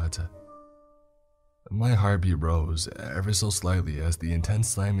door shut. My heartbeat rose ever so slightly as the intense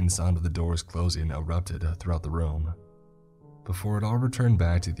slamming sound of the doors closing erupted throughout the room, before it all returned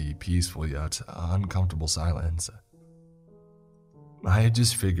back to the peaceful yet uncomfortable silence. I had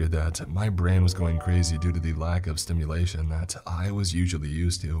just figured that my brain was going crazy due to the lack of stimulation that I was usually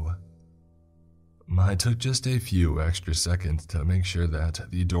used to. I took just a few extra seconds to make sure that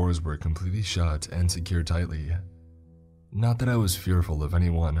the doors were completely shut and secured tightly. Not that I was fearful of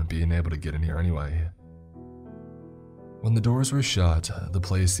anyone being able to get in here anyway. When the doors were shut, the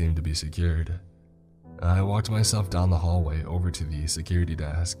place seemed to be secured. I walked myself down the hallway over to the security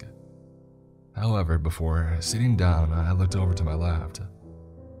desk. However, before sitting down, I looked over to my left.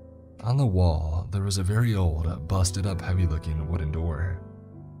 On the wall, there was a very old, busted-up, heavy-looking wooden door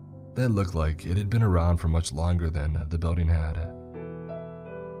that looked like it had been around for much longer than the building had.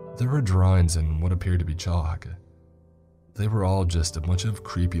 There were drawings in what appeared to be chalk. They were all just a bunch of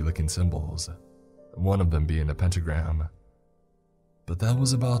creepy-looking symbols, one of them being a pentagram. But that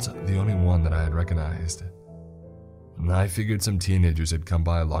was about the only one that I had recognized. I figured some teenagers had come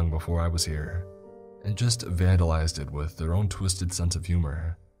by long before I was here and just vandalized it with their own twisted sense of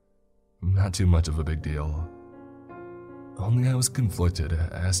humor. Not too much of a big deal. Only I was conflicted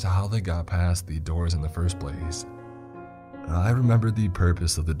as to how they got past the doors in the first place. I remembered the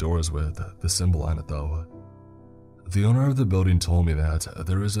purpose of the doors with the symbol on it though. The owner of the building told me that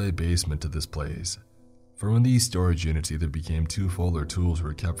there is a basement to this place, for when these storage units either became too full or tools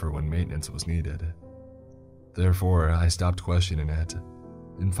were kept for when maintenance was needed. Therefore, I stopped questioning it,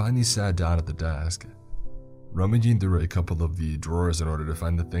 and finally sat down at the desk, rummaging through a couple of the drawers in order to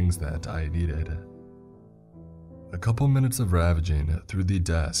find the things that I needed. A couple minutes of ravaging through the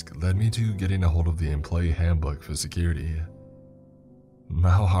desk led me to getting a hold of the employee handbook for security.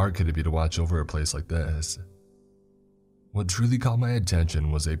 How hard could it be to watch over a place like this? What truly caught my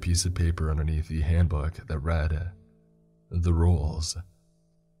attention was a piece of paper underneath the handbook that read, "The rules,"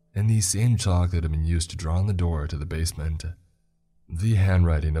 in the same chalk that had been used to draw on the door to the basement. The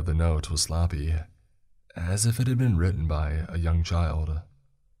handwriting of the note was sloppy, as if it had been written by a young child.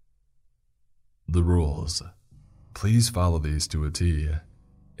 "The rules. Please follow these to a T.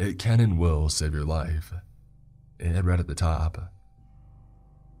 It can and will save your life," it read at the top.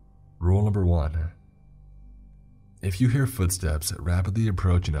 Rule number 1. If you hear footsteps rapidly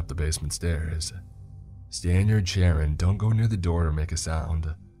approaching up the basement stairs, stay in your chair and don't go near the door or make a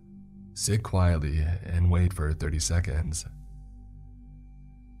sound. Sit quietly and wait for 30 seconds.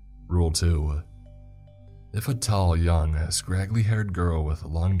 Rule 2. If a tall, young, scraggly-haired girl with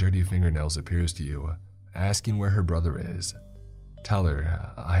long, dirty fingernails appears to you, asking where her brother is, tell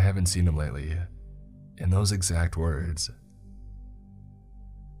her, "I haven't seen him lately," in those exact words.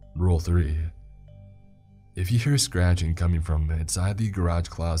 Rule 3. If you hear scratching coming from inside the garage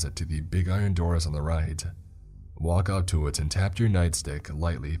closet to the big iron doors on the right, walk up to it and tap your nightstick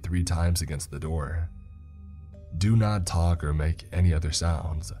lightly 3 times against the door. Do not talk or make any other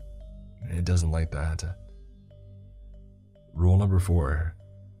sounds. It doesn't like that. Rule number 4.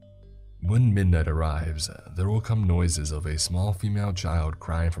 When midnight arrives, there will come noises of a small female child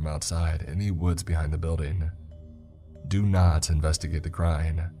crying from outside in the woods behind the building. Do not investigate the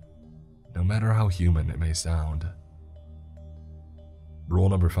crying, no matter how human it may sound. Rule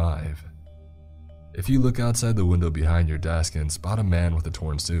number 5. If you look outside the window behind your desk and spot a man with a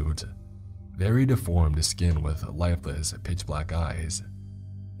torn suit, very deformed skin with lifeless, pitch-black eyes,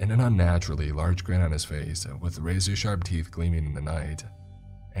 and an unnaturally large grin on his face with razor-sharp teeth gleaming in the night,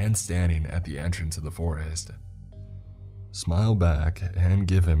 and standing at the entrance of the forest, smile back and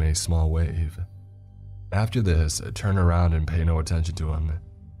give him a small wave. After this, turn around and pay no attention to him,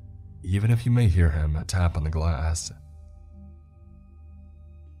 even if you may hear him tap on the glass.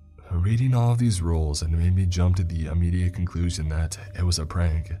 Reading all of these rules made me jump to the immediate conclusion that it was a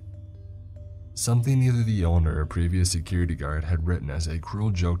prank. Something either the owner or previous security guard had written as a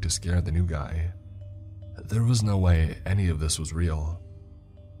cruel joke to scare the new guy. There was no way any of this was real.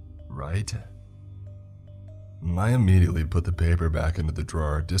 Right? I immediately put the paper back into the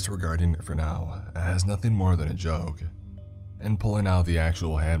drawer, disregarding it for now as nothing more than a joke, and pulling out the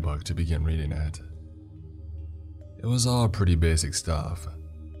actual handbook to begin reading it. It was all pretty basic stuff.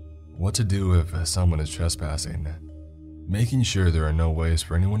 What to do if someone is trespassing, making sure there are no ways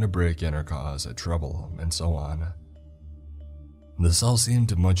for anyone to break in or cause trouble, and so on. This all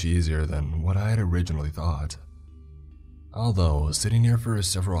seemed much easier than what I had originally thought. Although sitting here for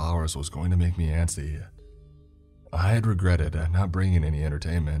several hours was going to make me antsy, I had regretted not bringing any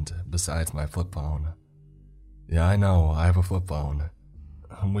entertainment besides my flip phone. Yeah, I know, I have a flip phone,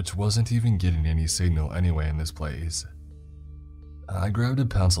 which wasn't even getting any signal anyway in this place. I grabbed a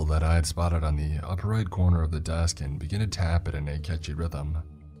pencil that I had spotted on the upper right corner of the desk and began to tap it in a catchy rhythm,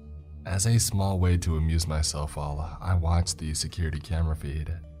 as a small way to amuse myself while I watched the security camera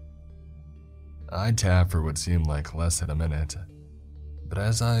feed. I tapped for what seemed like less than a minute, but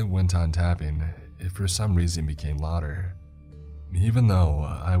as I went on tapping, it for some reason became louder, even though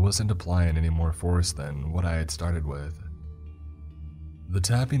I wasn't applying any more force than what I had started with. The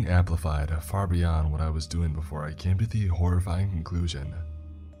tapping amplified far beyond what I was doing before I came to the horrifying conclusion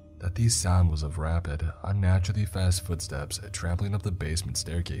that the sound was of rapid, unnaturally fast footsteps trampling up the basement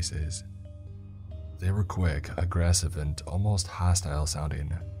staircases. They were quick, aggressive, and almost hostile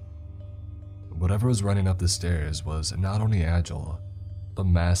sounding. Whatever was running up the stairs was not only agile, but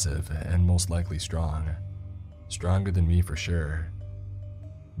massive and most likely strong. Stronger than me for sure.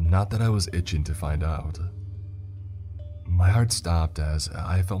 Not that I was itching to find out. My heart stopped as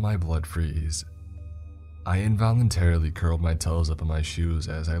I felt my blood freeze. I involuntarily curled my toes up in my shoes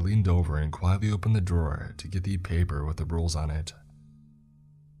as I leaned over and quietly opened the drawer to get the paper with the rules on it.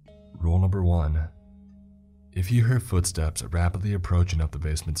 Rule number 1. If you hear footsteps rapidly approaching up the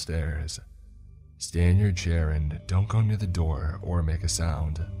basement stairs, stay in your chair and don't go near the door or make a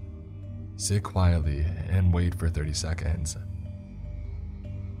sound. Sit quietly and wait for 30 seconds.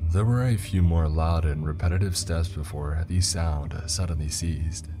 There were a few more loud and repetitive steps before the sound suddenly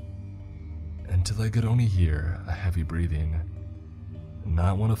ceased, until I could only hear a heavy breathing.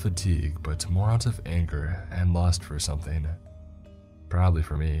 Not one of fatigue, but more out of anger and lust for something. Probably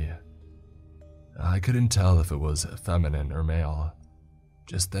for me. I couldn't tell if it was feminine or male,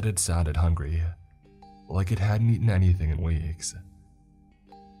 just that it sounded hungry, like it hadn't eaten anything in weeks.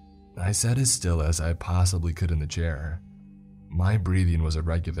 I sat as still as I possibly could in the chair. My breathing was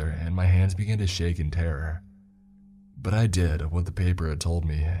irregular and my hands began to shake in terror. But I did what the paper had told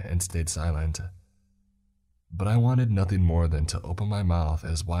me and stayed silent. But I wanted nothing more than to open my mouth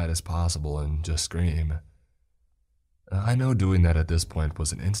as wide as possible and just scream. I know doing that at this point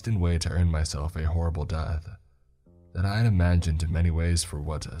was an instant way to earn myself a horrible death that I had imagined in many ways for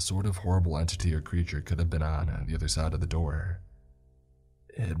what sort of horrible entity or creature could have been on the other side of the door.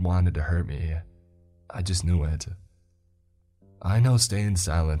 It wanted to hurt me. I just knew it. I know staying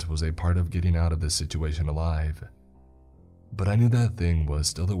silent was a part of getting out of this situation alive, but I knew that thing was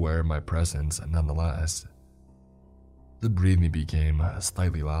still aware of my presence nonetheless. The breathing became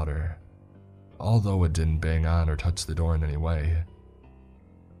slightly louder, although it didn't bang on or touch the door in any way.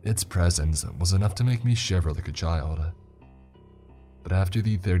 Its presence was enough to make me shiver like a child. But after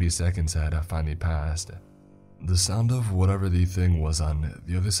the 30 seconds had finally passed, the sound of whatever the thing was on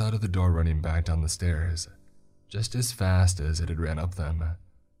the other side of the door running back down the stairs, just as fast as it had ran up them,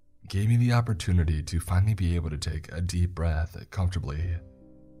 gave me the opportunity to finally be able to take a deep breath comfortably.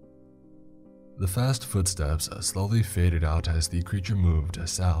 The fast footsteps slowly faded out as the creature moved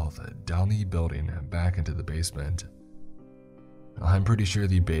south down the building back into the basement. I'm pretty sure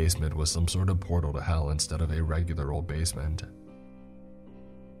the basement was some sort of portal to hell instead of a regular old basement.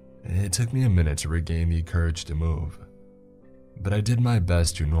 It took me a minute to regain the courage to move, but I did my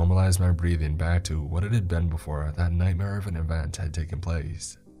best to normalize my breathing back to what it had been before that nightmare of an event had taken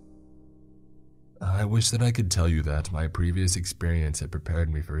place. I wish that I could tell you that my previous experience had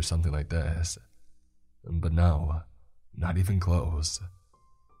prepared me for something like this, but no, not even close.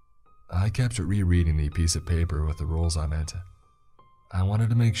 I kept rereading the piece of paper with the rules on it. I wanted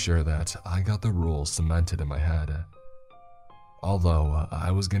to make sure that I got the rules cemented in my head, although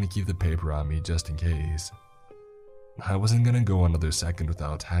I was going to keep the paper on me just in case. I wasn't going to go another second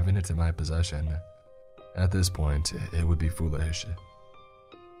without having it in my possession. At this point, it would be foolish.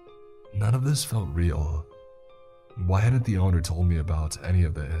 None of this felt real. Why hadn't the owner told me about any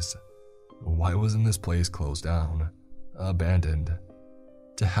of this? Why wasn't this place closed down, abandoned?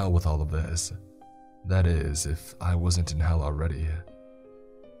 To hell with all of this. That is, if I wasn't in hell already.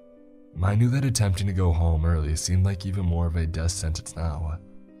 I knew that attempting to go home early seemed like even more of a death sentence now.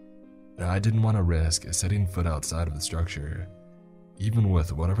 I didn't want to risk setting foot outside of the structure, even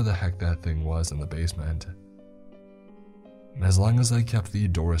with whatever the heck that thing was in the basement. As long as I kept the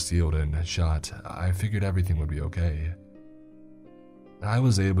door sealed and shut, I figured everything would be okay. I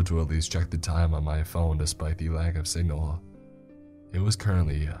was able to at least check the time on my phone despite the lack of signal. It was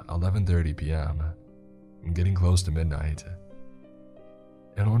currently 11:30 p.m., getting close to midnight.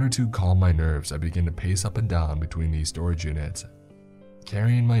 In order to calm my nerves, I began to pace up and down between the storage units,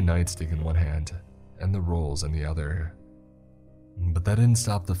 carrying my nightstick in one hand and the rolls in the other. But that didn't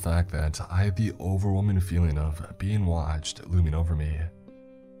stop the fact that I had the overwhelming feeling of being watched looming over me.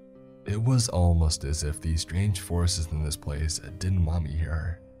 It was almost as if the strange forces in this place didn't want me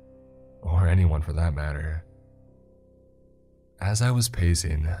here, or anyone for that matter. As I was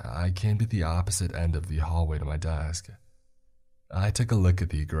pacing, I came to the opposite end of the hallway to my desk. I took a look at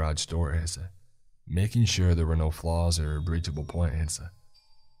the garage doors, making sure there were no flaws or breachable points.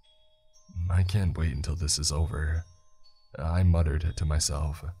 I can't wait until this is over, I muttered to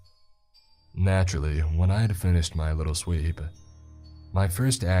myself. Naturally, when I had finished my little sweep, my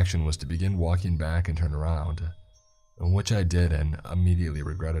first action was to begin walking back and turn around, which I did and immediately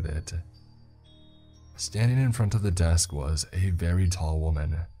regretted it. Standing in front of the desk was a very tall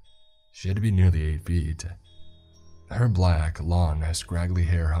woman. She had to be nearly 8 feet. Her black, long, scraggly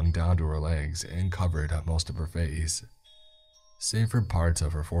hair hung down to her legs and covered most of her face, save for parts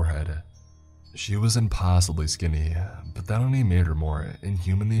of her forehead. She was impossibly skinny, but that only made her more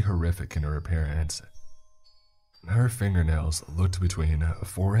inhumanly horrific in her appearance. Her fingernails looked between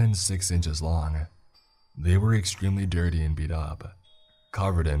 4 and 6 inches long. They were extremely dirty and beat up,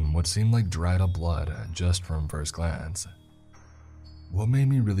 covered in what seemed like dried up blood just from first glance. What made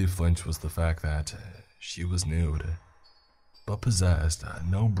me really flinch was the fact that she was nude, but possessed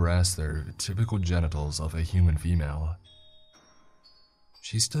no breasts or typical genitals of a human female.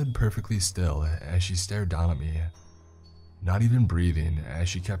 She stood perfectly still as she stared down at me, not even breathing as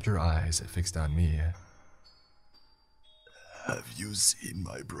she kept her eyes fixed on me. Have you seen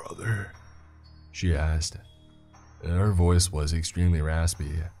my brother? She asked. Her voice was extremely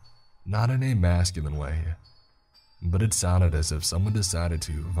raspy, not in a masculine way, but it sounded as if someone decided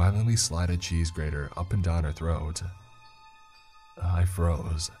to violently slide a cheese grater up and down her throat. I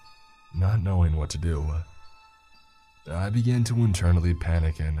froze, not knowing what to do. I began to internally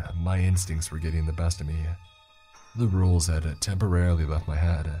panic and my instincts were getting the best of me. The rules had temporarily left my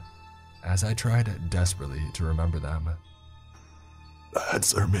head, as I tried desperately to remember them.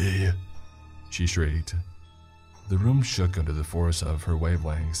 Answer me, she shrieked. The room shook under the force of her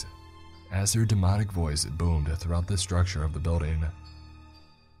wavelengths, as her demonic voice boomed throughout the structure of the building.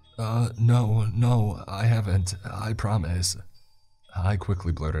 No, I haven't, I promise. I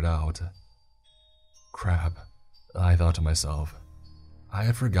quickly blurted out. Crap, I thought to myself. I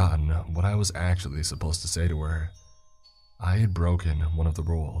had forgotten what I was actually supposed to say to her. I had broken one of the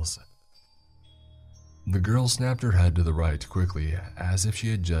rules. The girl snapped her head to the right quickly, as if she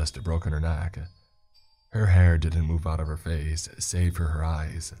had just broken her neck. Her hair didn't move out of her face, save for her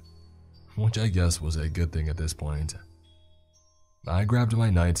eyes, which I guess was a good thing at this point. I grabbed my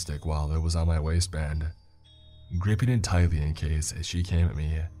nightstick while it was on my waistband, gripping it tightly in case she came at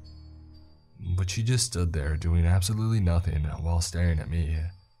me. But she just stood there doing absolutely nothing while staring at me.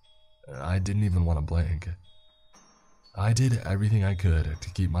 I didn't even want to blink. I did everything I could to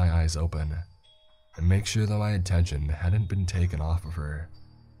keep my eyes open and make sure that my attention hadn't been taken off of her,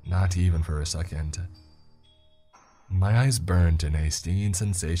 not even for a second. My eyes burned and a stinging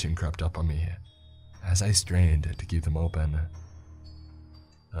sensation crept up on me as I strained to keep them open.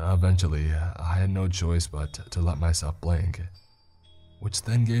 Eventually, I had no choice but to let myself blink, which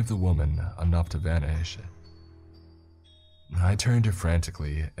then gave the woman enough to vanish. I turned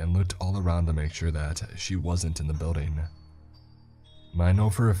frantically and looked all around to make sure that she wasn't in the building. I know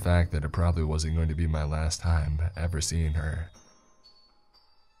for a fact that it probably wasn't going to be my last time ever seeing her.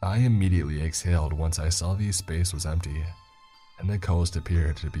 I immediately exhaled once I saw the space was empty and the coast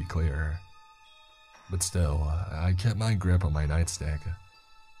appeared to be clear. But still, I kept my grip on my nightstick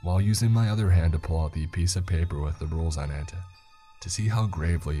while using my other hand to pull out the piece of paper with the rules on it to see how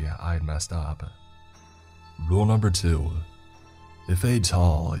gravely I had messed up. Rule number 2. If a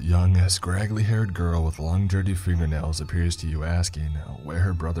tall, young, scraggly-haired girl with long, dirty fingernails appears to you asking where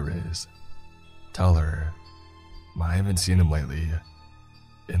her brother is, tell her, I haven't seen him lately,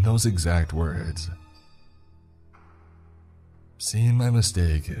 in those exact words. Seeing my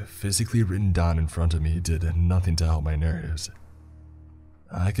mistake physically written down in front of me did nothing to help my nerves.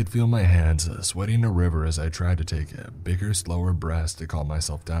 I could feel my hands sweating a river as I tried to take bigger, slower breaths to calm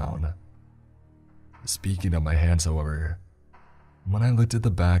myself down. Speaking of my hands, however, when I looked at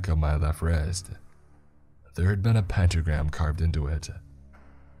the back of my left wrist, there had been a pentagram carved into it.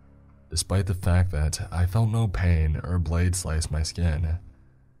 Despite the fact that I felt no pain or blade slice my skin,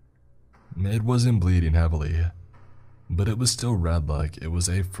 it wasn't bleeding heavily, but it was still red like it was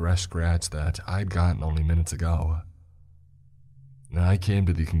a fresh scratch that I'd gotten only minutes ago. I came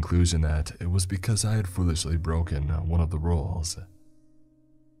to the conclusion that it was because I had foolishly broken one of the rules.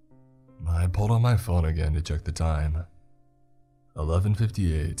 I pulled out my phone again to check the time.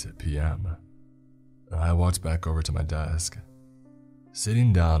 11:58 p.m. I walked back over to my desk,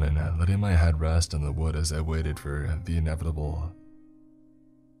 sitting down and letting my head rest on the wood as I waited for the inevitable.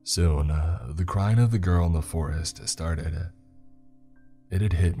 Soon, the crying of the girl in the forest started. It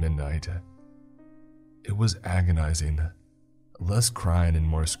had hit midnight. It was agonizing, less crying and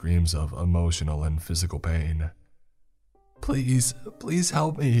more screams of emotional and physical pain. Please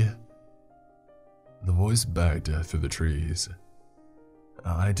help me. The voice begged through the trees.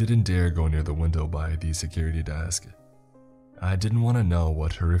 I didn't dare go near the window by the security desk. I didn't want to know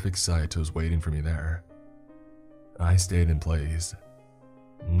what horrific sight was waiting for me there. I stayed in place.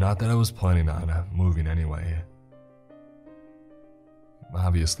 Not that I was planning on moving anyway.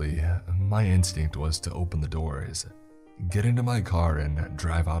 Obviously, my instinct was to open the doors, get into my car and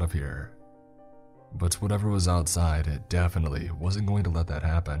drive out of here. But whatever was outside definitely wasn't going to let that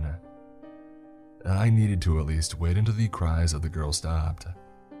happen. I needed to at least wait until the cries of the girl stopped.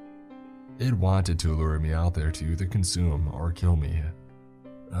 It wanted to lure me out there to either consume or kill me,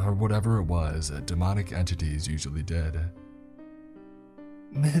 or whatever it was demonic entities usually did.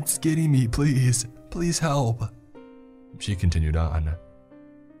 It's getting me, please help, she continued on.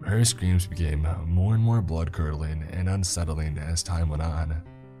 Her screams became more and more blood-curdling and unsettling as time went on.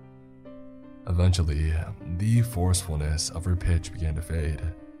 Eventually, the forcefulness of her pitch began to fade.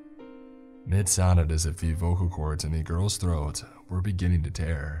 It sounded as if the vocal cords in the girl's throat were beginning to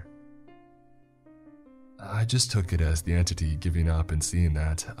tear. I just took it as the entity giving up and seeing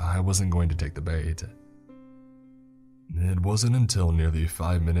that I wasn't going to take the bait. It wasn't until nearly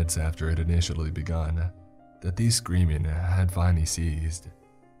 5 minutes after it initially begun that the screaming had finally ceased.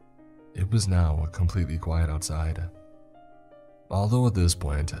 It was now completely quiet outside. Although at this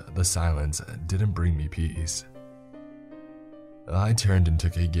point, the silence didn't bring me peace. I turned and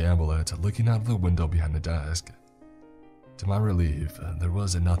took a gamble at looking out of the window behind the desk. To my relief, there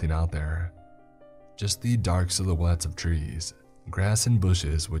was nothing out there, just the dark silhouettes of trees, grass and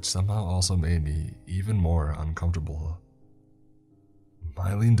bushes, which somehow also made me even more uncomfortable.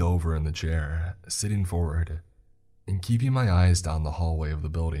 I leaned over in the chair, sitting forward, and keeping my eyes down the hallway of the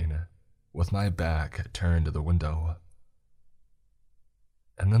building, with my back turned to the window.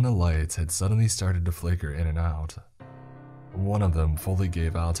 And then the lights had suddenly started to flicker in and out. One of them fully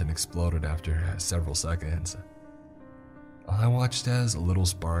gave out and exploded after several seconds. I watched as little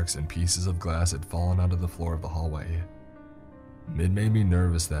sparks and pieces of glass had fallen onto the floor of the hallway. It made me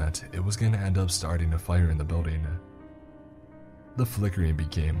nervous that it was going to end up starting a fire in the building. The flickering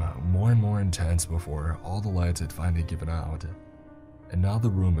became more and more intense before all the lights had finally given out, and now the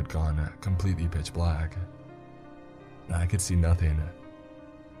room had gone completely pitch black. I could see nothing,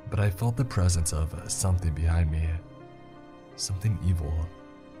 but I felt the presence of something behind me. Something evil.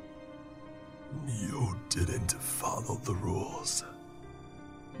 "You didn't follow the rules,"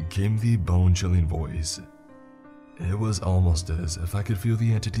 came the bone-chilling voice. It was almost as if I could feel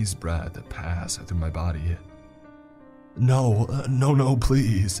the entity's breath pass through my body. No,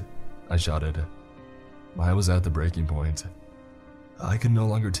 please," I shouted. I was at the breaking point. I could no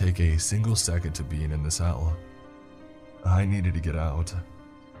longer take a single second to being in the cell. I needed to get out.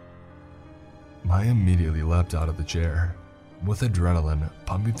 I immediately leapt out of the chair. With adrenaline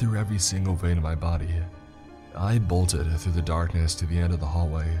pumping through every single vein of my body, I bolted through the darkness to the end of the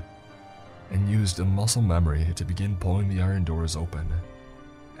hallway and used a muscle memory to begin pulling the iron doors open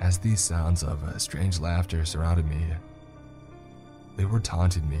as these sounds of strange laughter surrounded me. They were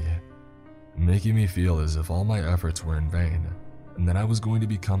taunting me, making me feel as if all my efforts were in vain and that I was going to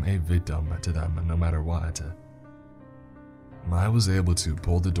become a victim to them no matter what. I was able to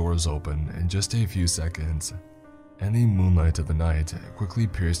pull the doors open in just a few seconds, and the moonlight of the night quickly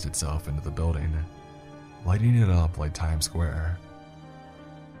pierced itself into the building, lighting it up like Times Square.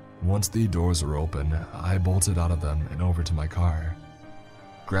 Once the doors were open, I bolted out of them and over to my car,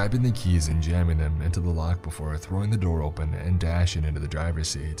 grabbing the keys and jamming them into the lock before throwing the door open and dashing into the driver's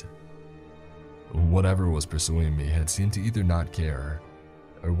seat. Whatever was pursuing me had seemed to either not care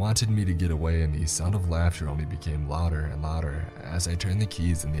or wanted me to get away, and the sound of laughter only became louder and louder as I turned the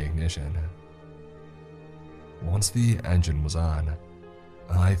keys in the ignition. Once the engine was on,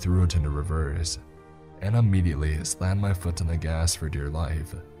 I threw it into reverse and immediately slammed my foot on the gas for dear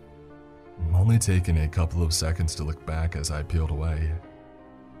life, only taking a couple of seconds to look back as I peeled away.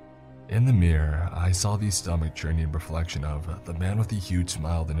 In the mirror, I saw the stomach-churning reflection of the man with the huge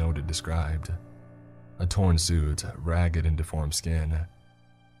smile the note had described. A torn suit, ragged and deformed skin.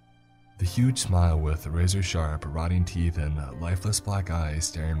 The huge smile with razor-sharp, rotting teeth and lifeless black eyes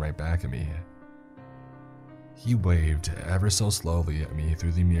staring right back at me. He waved ever so slowly at me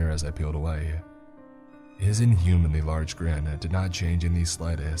through the mirror as I peeled away. His inhumanly large grin did not change in the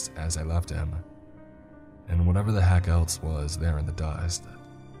slightest as I left him, and whatever the heck else was there in the dust.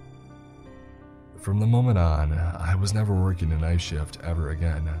 From the moment on, I was never working a night shift ever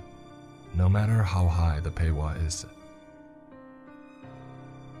again, no matter how high the pay was.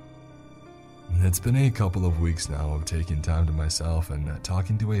 It's been a couple of weeks now of taking time to myself and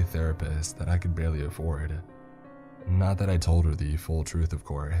talking to a therapist that I could barely afford. Not that I told her the full truth, of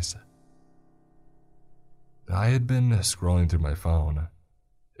course. I had been scrolling through my phone,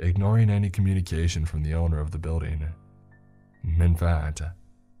 ignoring any communication from the owner of the building. In fact,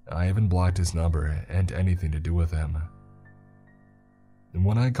 I even blocked his number and anything to do with him.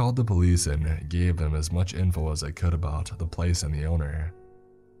 When I called the police and gave them as much info as I could about the place and the owner,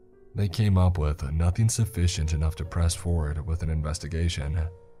 they came up with nothing sufficient enough to press forward with an investigation.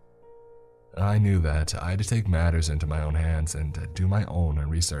 I knew that I had to take matters into my own hands and do my own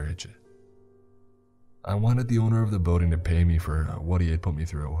research. I wanted the owner of the building to pay me for what he had put me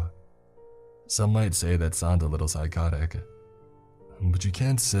through. Some might say that sounds a little psychotic, but you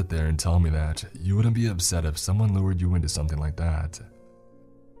can't sit there and tell me that you wouldn't be upset if someone lured you into something like that.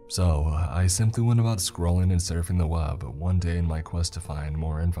 So I simply went about scrolling and surfing the web one day in my quest to find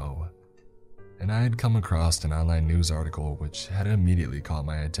more info, and I had come across an online news article which had immediately caught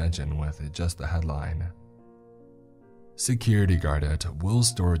my attention with just the headline. Security guard at Will's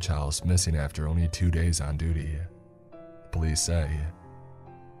storage house missing after only 2 days on duty, police say.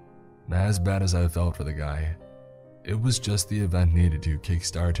 As bad as I felt for the guy, it was just the event needed to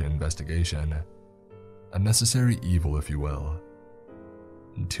kickstart an investigation. A necessary evil, if you will.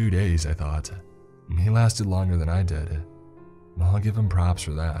 2 days, I thought. He lasted longer than I did. I'll give him props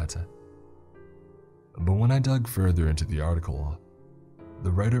for that. But when I dug further into the article,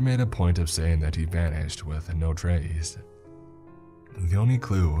 the writer made a point of saying that he vanished with no trace. The only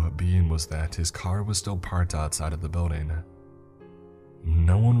clue being was that his car was still parked outside of the building.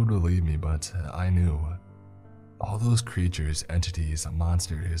 No one would believe me, but I knew. All those creatures, entities,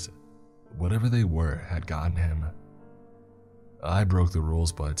 monsters, whatever they were, had gotten him. I broke the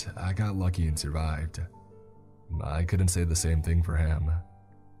rules, but I got lucky and survived. I couldn't say the same thing for him.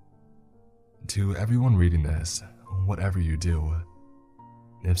 To everyone reading this, whatever you do,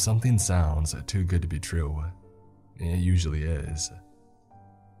 if something sounds too good to be true, it usually is.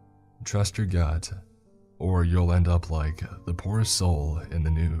 Trust your gut, or you'll end up like the poorest soul in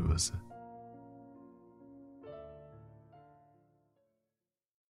the news.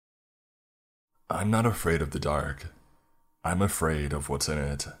 I'm not afraid of the dark. I'm afraid of what's in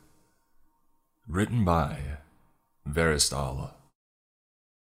it. Written by Veristal.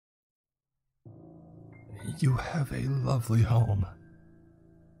 You have a lovely home.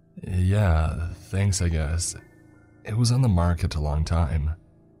 Yeah, thanks, I guess. It was on the market a long time.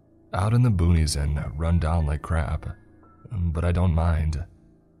 Out in the boonies and run down like crap. But I don't mind.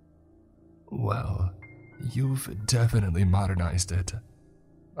 Well, you've definitely modernized it.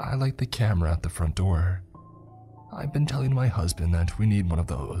 I like the camera at the front door. I've been telling my husband that we need one of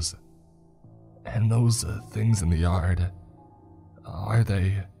those. And those things in the yard, are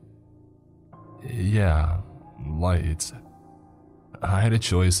they? Yeah, lights. I had a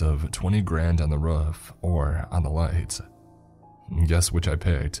choice of 20 grand on the roof or on the lights. Guess which I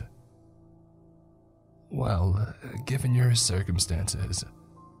picked? Well, given your circumstances,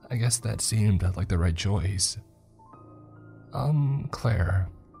 I guess that seemed like the right choice. Claire,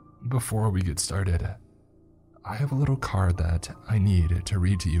 before we get started, I have a little card that I need to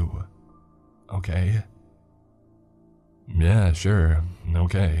read to you. Okay? Yeah, sure.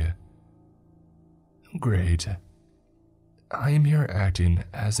 Okay. Great. I am here acting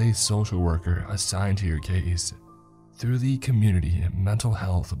as a social worker assigned to your case through the Community Mental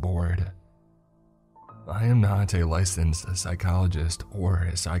Health Board. I am not a licensed psychologist or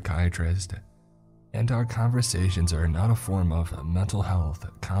a psychiatrist, and our conversations are not a form of mental health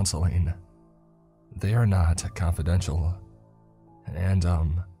counseling. They are not confidential, and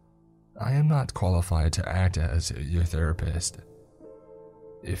I am not qualified to act as your therapist.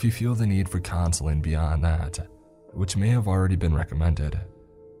 If you feel the need for counseling beyond that, which may have already been recommended,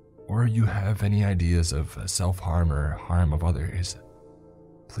 or you have any ideas of self-harm or harm of others,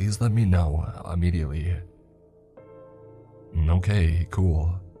 please let me know immediately. Okay,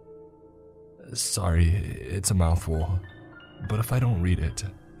 cool. Sorry, it's a mouthful, but if I don't read it,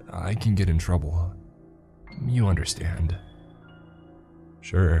 I can get in trouble. You understand.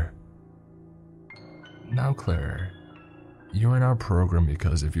 Sure. Now, Claire, you're in our program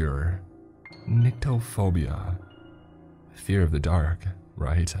because of your nyctophobia, fear of the dark,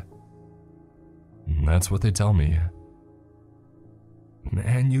 right? That's what they tell me.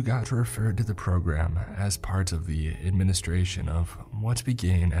 And you got referred to the program as part of the administration of what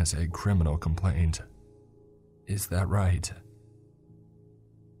began as a criminal complaint. Is that right?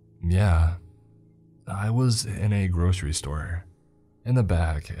 Yeah. I was in a grocery store, in the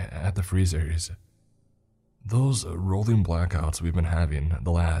back, at the freezers. Those rolling blackouts we've been having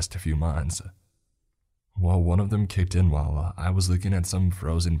the last few months. Well, one of them kicked in while I was looking at some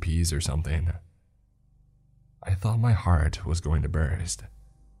frozen peas or something. I thought my heart was going to burst.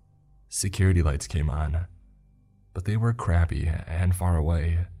 Security lights came on, but they were crappy and far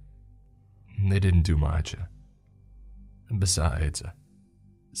away. They didn't do much. Besides,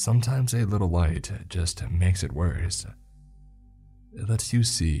 sometimes a little light just makes it worse. It lets you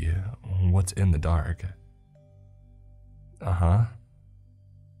see what's in the dark. Uh-huh.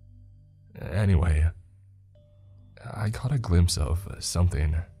 Anyway, I caught a glimpse of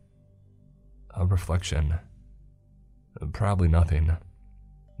something. A reflection. Probably nothing.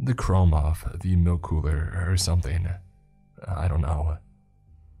 The chrome off the milk cooler or something. I don't know.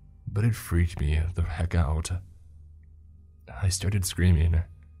 But it freaked me the heck out. I started screaming,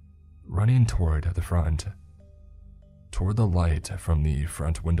 running toward the front, toward the light from the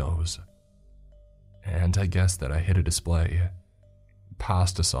front windows. And I guess that I hit a display.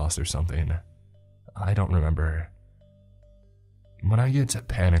 Pasta sauce or something. I don't remember. When I get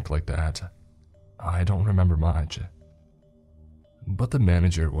panicked like that, I don't remember much. But the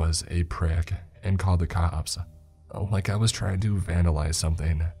manager was a prick and called the cops, like I was trying to vandalize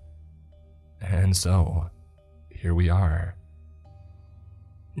something. And so, here we are.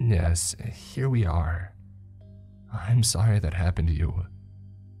 Yes, here we are, I'm sorry that happened to you.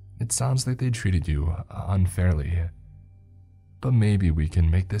 It sounds like they treated you unfairly. But maybe we can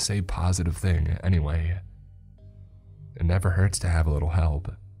make this a positive thing anyway. It never hurts to have a little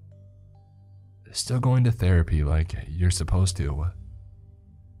help. Still going to therapy like you're supposed to.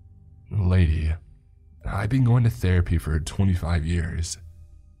 Lady, I've been going to therapy for 25 years.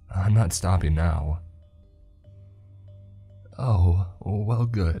 I'm not stopping now. Oh, well,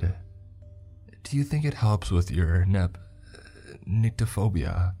 good. Do you think it helps with your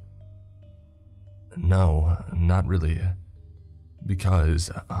nyctophobia? No, not really.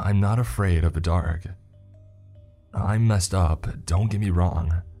 Because I'm not afraid of the dark. I'm messed up, don't get me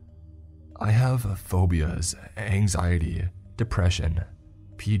wrong. I have phobias, anxiety, depression,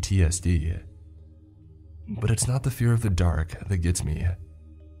 PTSD. But it's not the fear of the dark that gets me.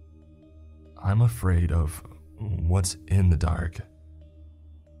 I'm afraid of what's in the dark.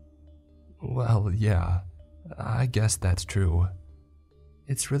 Well, yeah, I guess that's true.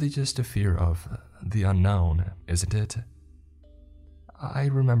 It's really just a fear of the unknown, isn't it? I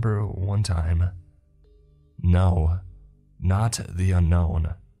remember one time. No, not the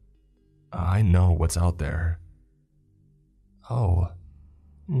unknown. I know what's out there. Oh,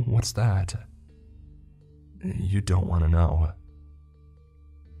 what's that? You don't want to know.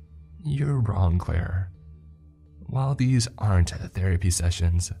 You're wrong, Claire. While these aren't therapy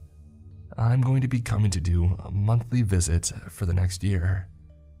sessions, I'm going to be coming to do monthly visits for the next year.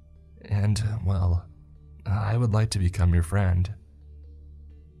 And, well, I would like to become your friend.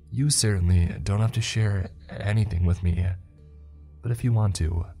 You certainly don't have to share anything with me, but if you want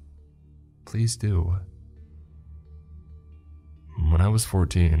to, please do. When I was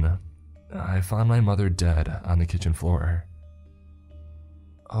 14, I found my mother dead on the kitchen floor.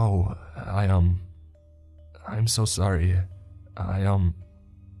 Oh, I'm so sorry.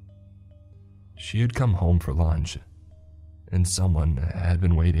 She had come home for lunch, and someone had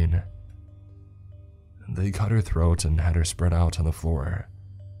been waiting. They cut her throat and had her spread out on the floor,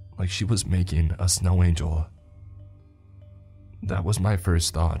 like she was making a snow angel. That was my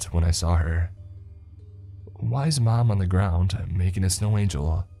first thought when I saw her. Why is Mom on the ground making a snow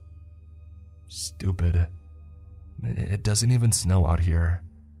angel? Stupid. It doesn't even snow out here.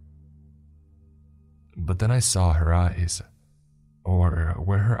 But then I saw her eyes, or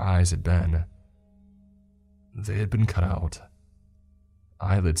where her eyes had been. They had been cut out.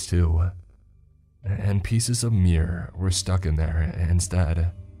 Eyelids too. And pieces of mirror were stuck in there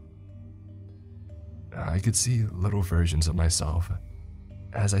instead. I could see little versions of myself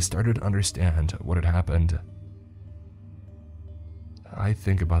as I started to understand what had happened. I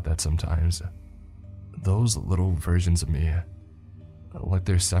think about that sometimes. Those little versions of me, like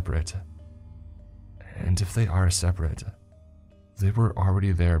they're separate. And if they are separate, they were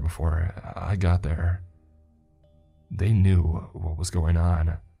already there before I got there. They knew what was going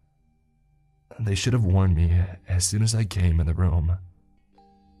on. They should have warned me as soon as I came in the room.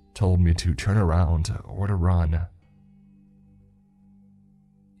 Told me to turn around or to run.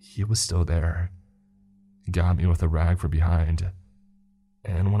 He was still there. Got me with a rag from behind.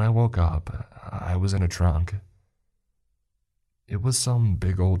 And when I woke up, I was in a trunk. It was some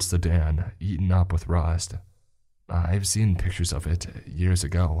big old sedan eaten up with rust. I've seen pictures of it years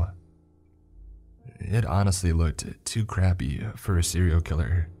ago. It honestly looked too crappy for a serial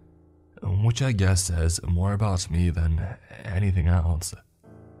killer, which I guess says more about me than anything else.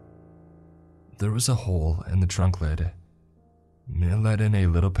 There was a hole in the trunk lid. It let in a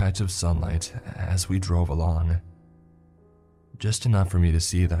little patch of sunlight as we drove along. Just enough for me to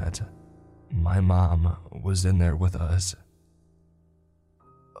see that my mom was in there with us.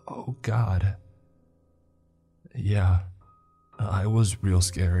 Oh God. Yeah, I was real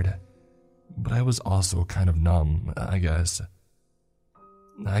scared, but I was also kind of numb, I guess.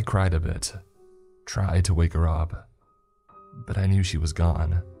 I cried a bit, tried to wake her up, but I knew she was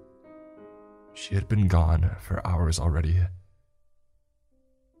gone. She had been gone for hours already.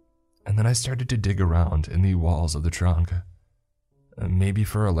 And then I started to dig around in the walls of the trunk, maybe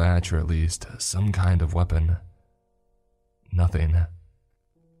for a latch or at least some kind of weapon. Nothing.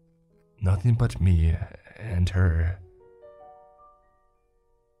 Nothing but me and her.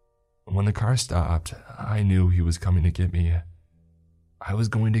 When the car stopped, I knew he was coming to get me. I was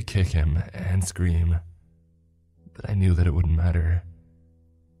going to kick him and scream, but I knew that it wouldn't matter.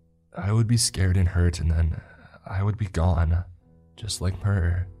 I would be scared and hurt, and then I would be gone, just like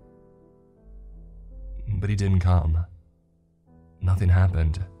her. But he didn't come. Nothing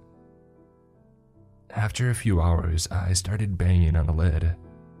happened. After a few hours, I started banging on the lid,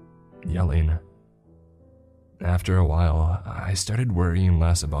 yelling. After a while, I started worrying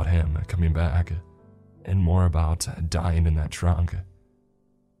less about him coming back, and more about dying in that trunk.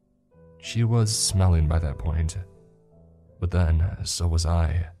 She was smelling by that point, but then so was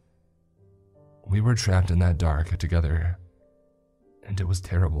I. We were trapped in that dark together, and it was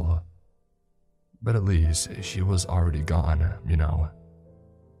terrible. But at least she was already gone, you know.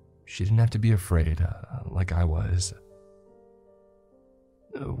 She didn't have to be afraid like I was.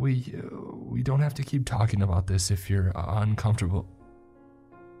 We don't have to keep talking about this if you're uncomfortable.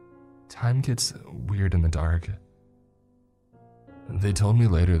 Time gets weird in the dark. They told me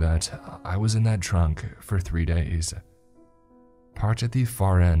later that I was in that trunk for 3 days, parked at the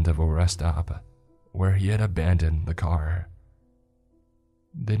far end of a rest stop where he had abandoned the car.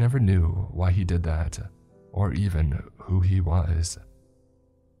 They never knew why he did that, or even who he was.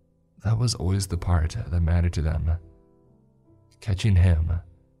 That was always the part that mattered to them. Catching him,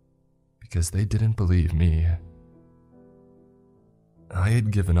 because they didn't believe me. I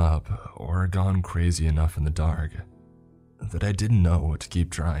had given up or gone crazy enough in the dark that I didn't know what to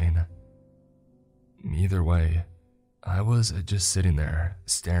keep trying. Either way, I was just sitting there,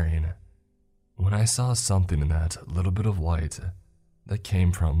 staring, when I saw something in that little bit of light that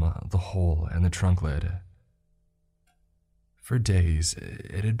came from the hole in the trunk lid. For days,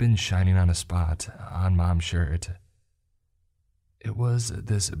 it had been shining on a spot on Mom's shirt. It was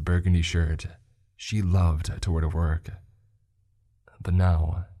this burgundy shirt she loved to wear to work. But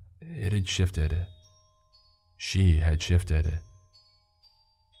now, it had shifted. She had shifted.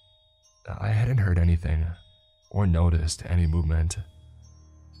 I hadn't heard anything or noticed any movement.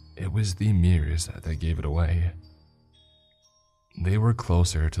 It was the mirrors that gave it away. They were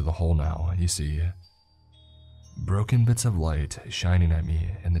closer to the hole now, you see. Broken bits of light shining at me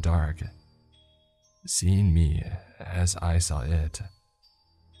in the dark, seeing me as I saw it.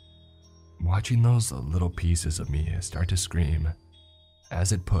 Watching those little pieces of me start to scream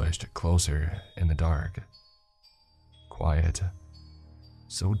as it pushed closer in the dark. Quiet.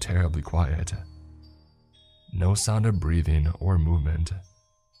 So terribly quiet. No sound of breathing or movement.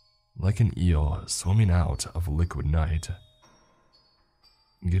 Like an eel swimming out of liquid night.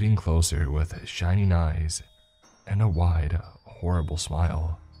 Getting closer with shining eyes and a wide, horrible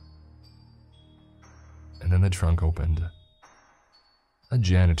smile. And then the trunk opened. A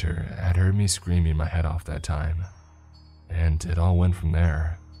janitor had heard me screaming my head off that time, and it all went from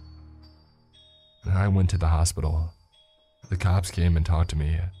there. I went to the hospital. The cops came and talked to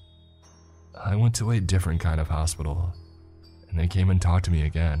me. I went to a different kind of hospital, and they came and talked to me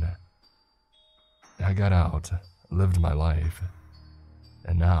again. I got out, lived my life,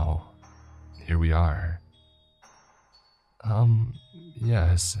 and now, here we are.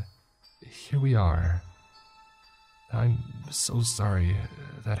 Yes, here we are. I'm so sorry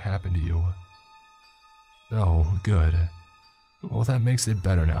that happened to you. Oh, good. Well, that makes it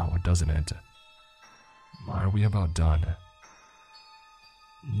better now, doesn't it? Are we about done?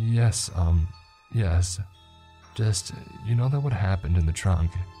 Yes. Just, you know that what happened in the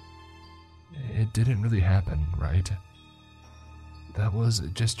trunk? It didn't really happen, right? That was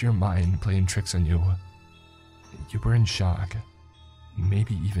just your mind playing tricks on you. You were in shock,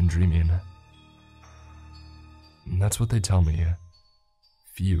 maybe even dreaming. That's what they tell me.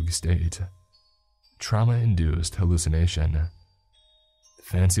 Fugue state. Trauma-induced hallucination.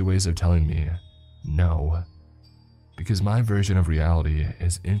 Fancy ways of telling me no, because my version of reality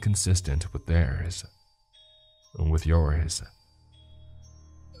is inconsistent with theirs, with yours.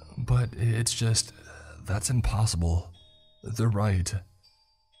 But it's just, that's impossible. They're right.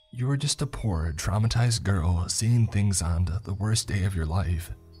 You were just a poor, traumatized girl seeing things on the worst day of your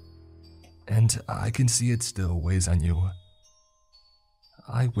life. And I can see it still weighs on you.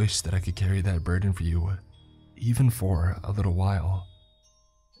 I wish that I could carry that burden for you, even for a little while.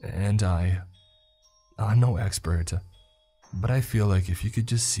 And I'm no expert, but I feel like if you could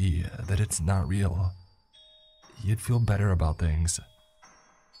just see that it's not real, you'd feel better about things.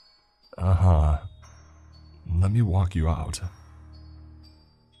 Let me walk you out.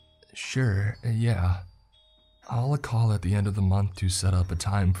 Sure, yeah. I'll call at the end of the month to set up a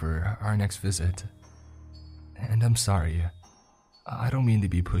time for our next visit. And I'm sorry. I don't mean to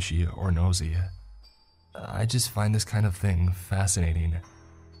be pushy or nosy. I just find this kind of thing fascinating.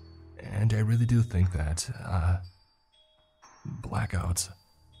 And I really do think that, blackouts.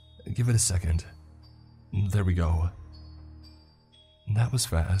 Give it a second. There we go. That was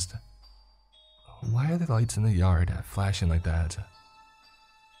fast. Why are the lights in the yard flashing like that?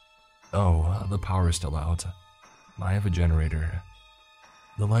 Oh, the power is still out. I have a generator.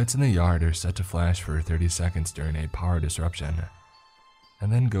 The lights in the yard are set to flash for 30 seconds during a power disruption,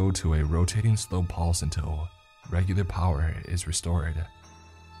 and then go to a rotating slow pulse until regular power is restored.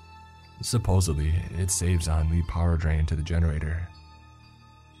 Supposedly, it saves on the power drain to the generator.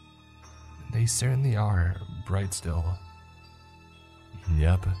 They certainly are bright still.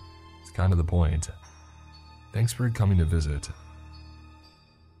 Yep, it's kind of the point. Thanks for coming to visit.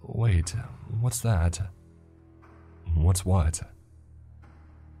 Wait, what's that? What's what?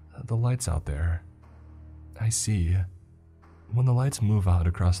 The lights out there. I see. When the lights move out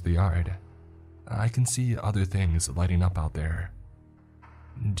across the yard, I can see other things lighting up out there.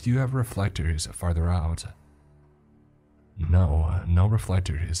 Do you have reflectors farther out? No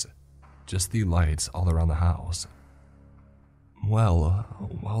reflectors. Just the lights all around the house.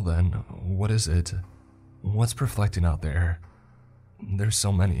 Well then, what is it? What's reflecting out there? There's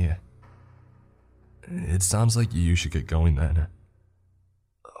so many. It sounds like you should get going then.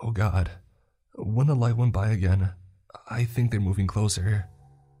 Oh God, when the light went by again, I think they're moving closer.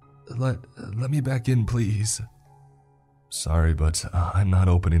 Let me back in, please. Sorry, but I'm not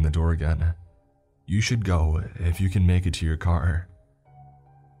opening the door again. You should go if you can make it to your car.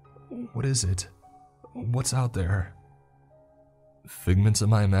 What is it? What's out there? Figments of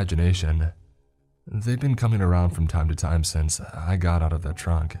my imagination. They've been coming around from time to time since I got out of that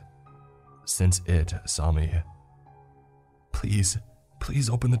trunk. Since it saw me. Please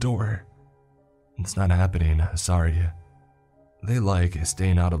open the door. It's not happening, sorry. They like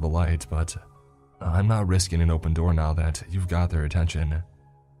staying out of the light, but I'm not risking an open door now that you've got their attention.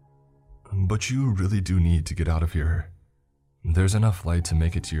 But you really do need to get out of here. There's enough light to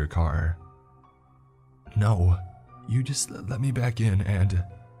make it to your car. No, you just let me back in and...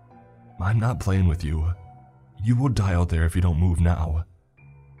 I'm not playing with you. You will die out there if you don't move now.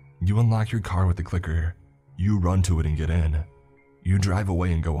 You unlock your car with the clicker. You run to it and get in. You drive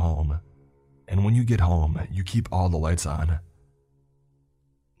away and go home. And when you get home, you keep all the lights on.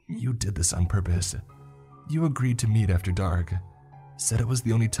 You did this on purpose. You agreed to meet after dark. Said it was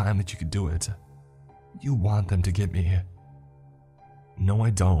the only time that you could do it. You want them to get me. No, I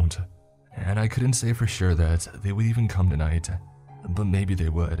don't. And I couldn't say for sure that they would even come tonight. But maybe they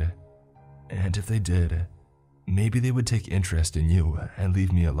would. And if they did, maybe they would take interest in you and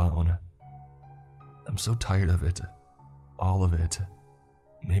leave me alone. I'm so tired of it. All of it.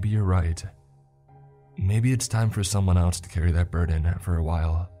 Maybe you're right. Maybe it's time for someone else to carry that burden for a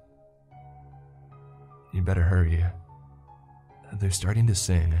while. You better hurry. They're starting to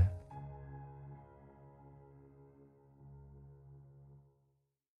sing.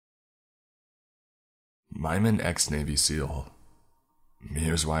 I'm an ex-Navy SEAL.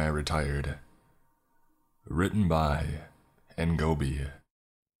 Here's why I retired. Written by Ngobi.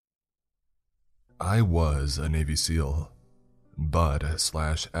 I was a Navy SEAL, Bud/S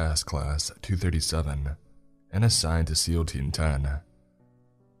Class 237, and assigned to SEAL Team 10.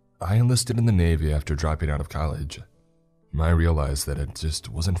 I enlisted in the Navy after dropping out of college. I realized that it just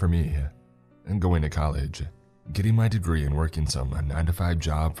wasn't for me, and going to college, getting my degree and working some 9-to-5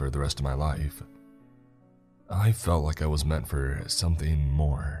 job for the rest of my life. I felt like I was meant for something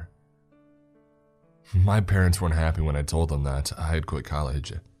more. My parents weren't happy when I told them that I had quit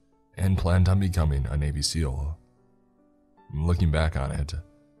college and planned on becoming a Navy SEAL. Looking back on it,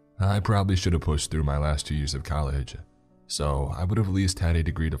 I probably should have pushed through my last 2 years of college, so I would have at least had a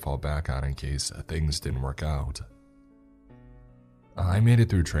degree to fall back on in case things didn't work out. I made it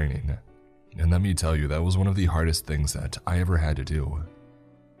through training, and let me tell you, that was one of the hardest things that I ever had to do.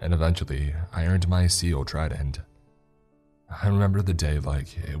 And eventually, I earned my SEAL Trident. I remember the day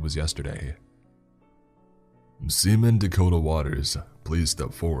like it was yesterday. Seaman Dakota Waters, please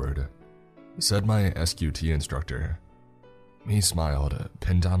step forward, said my SQT instructor. He smiled,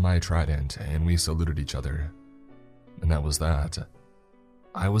 pinned on my trident, and we saluted each other. And that was that.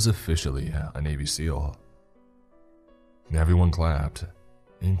 I was officially a Navy SEAL. Everyone clapped,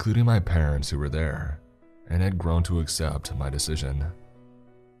 including my parents who were there, and had grown to accept my decision.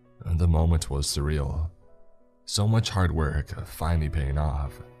 The moment was surreal. So much hard work finally paying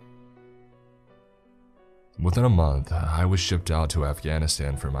off. Within a month, I was shipped out to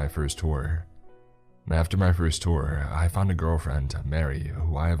Afghanistan for my first tour. After my first tour, I found a girlfriend, Mary,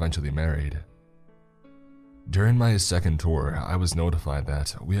 who I eventually married. During my second tour, I was notified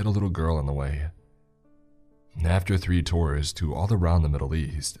that we had a little girl on the way. After 3 tours to all around the Middle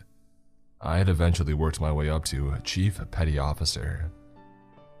East, I had eventually worked my way up to Chief Petty Officer.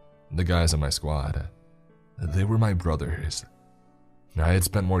 The guys on my squad, they were my brothers. I had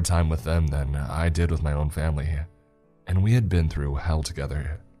spent more time with them than I did with my own family, and we had been through hell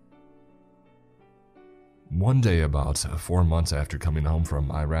together. One day, about 4 months after coming home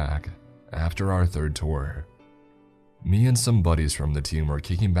from Iraq, after our 3rd tour, me and some buddies from the team were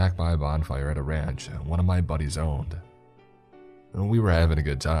kicking back by a bonfire at a ranch one of my buddies owned. We were having a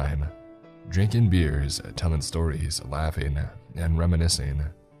good time, drinking beers, telling stories, laughing, and reminiscing.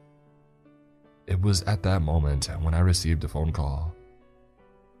 It was at that moment when I received a phone call.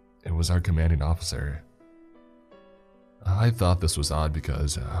 It was our commanding officer. I thought this was odd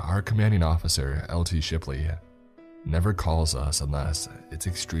because our commanding officer, LT Shipley, never calls us unless it's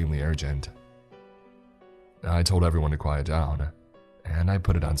extremely urgent. I told everyone to quiet down, and I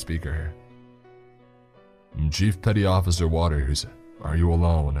put it on speaker. "Chief Petty Officer Waters, are you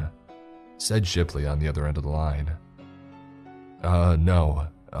alone?" said Shipley on the other end of the line. No,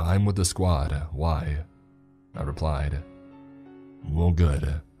 I'm with the squad. Why?" I replied. "Well,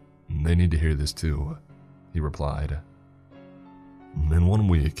 good. They need to hear this too," he replied. "In 1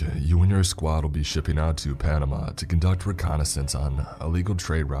 week, you and your squad will be shipping out to Panama to conduct reconnaissance on illegal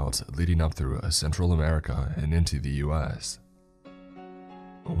trade routes leading up through Central America and into the U.S.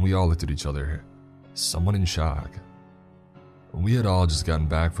 We all looked at each other, somewhat in shock. We had all just gotten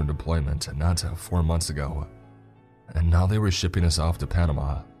back from deployment not 4 months ago, and now they were shipping us off to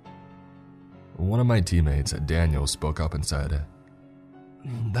Panama. One of my teammates, Daniel, spoke up and said,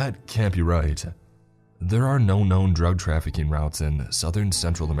 "That can't be right. There are no known drug trafficking routes in southern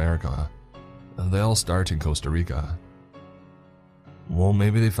Central America. They all start in Costa Rica." "Well,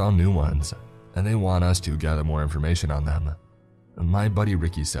 maybe they found new ones, and they want us to gather more information on them," my buddy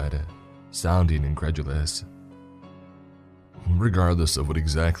Ricky said, sounding incredulous. "Regardless of what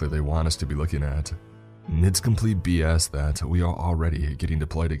exactly they want us to be looking at, it's complete BS that we are already getting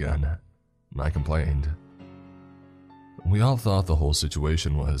deployed again," I complained. We all thought the whole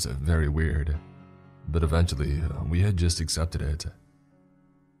situation was very weird, but eventually we had just accepted it.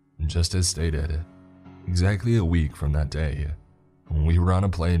 Just as stated, exactly a week from that day, we were on a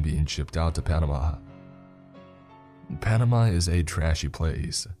plane being shipped out to Panama. Panama is a trashy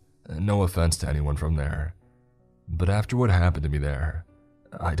place, no offense to anyone from there, but after what happened to me there,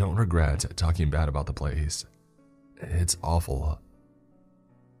 I don't regret talking bad about the place. It's awful.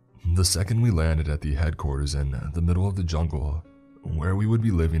 The second we landed at the headquarters in the middle of the jungle, where we would be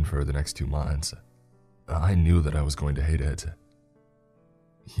living for the next 2 months, I knew that I was going to hate it.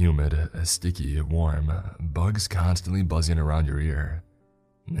 Humid, sticky, warm, bugs constantly buzzing around your ear.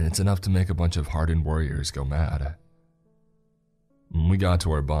 It's enough to make a bunch of hardened warriors go mad. We got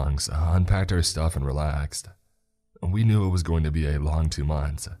to our bunks, unpacked our stuff, and relaxed. We knew it was going to be a long 2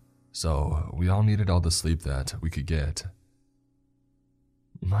 months, so we all needed all the sleep that we could get.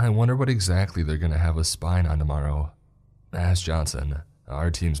 "I wonder what exactly they're going to have us spying on tomorrow," asked Johnson, our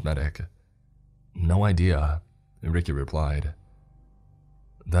team's medic. "No idea," Ricky replied.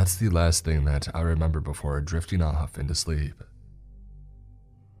 That's the last thing that I remember before drifting off into sleep.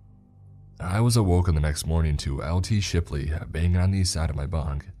 I was awoken the next morning to LT Shipley banging on the side of my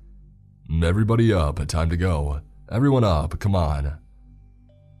bunk. "Everybody up, time to go. Everyone up, come on."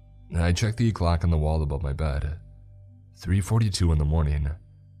 I checked the clock on the wall above my bed. 3:42 in the morning.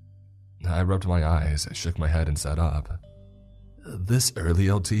 I rubbed my eyes, shook my head, and sat up. "This early,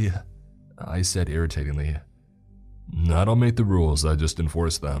 LT?" I said irritatingly. "I don't make the rules, I just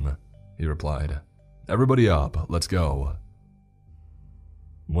enforce them," he replied. "Everybody up, let's go."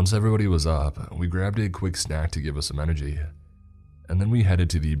 Once everybody was up, we grabbed a quick snack to give us some energy, and then we headed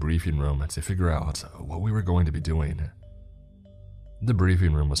to the briefing room to figure out what we were going to be doing. The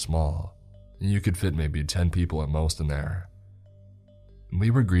briefing room was small. You could fit maybe 10 people at most in there. We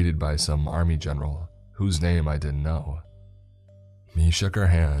were greeted by some army general, whose name I didn't know. He shook our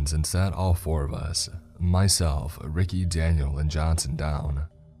hands and sat all 4 of us, myself, Ricky, Daniel, and Johnson, down.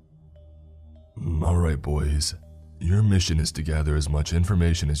 "All right, boys. Your mission is to gather as much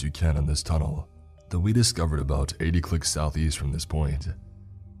information as you can on this tunnel that we discovered about 80 clicks southeast from this point.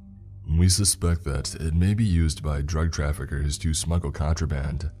 We suspect that it may be used by drug traffickers to smuggle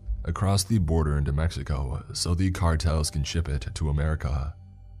contraband across the border into Mexico so the cartels can ship it to America.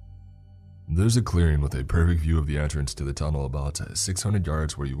 There's a clearing with a perfect view of the entrance to the tunnel about 600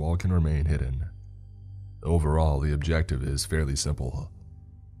 yards where you all can remain hidden. Overall, the objective is fairly simple.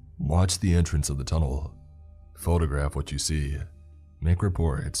 Watch the entrance of the tunnel, photograph what you see, make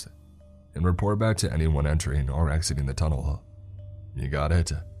reports, and report back to anyone entering or exiting the tunnel. You got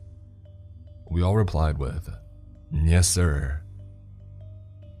it?" We all replied with, "Yes, sir."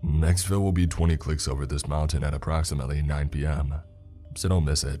 "Exfil will be 20 clicks over this mountain at approximately 9 p.m., so don't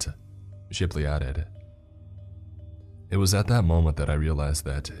miss it," Shipley added. It was at that moment that I realized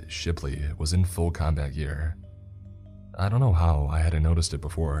that Shipley was in full combat gear. I don't know how I hadn't noticed it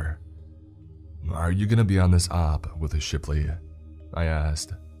before. "Are you going to be on this op with a Shipley?" I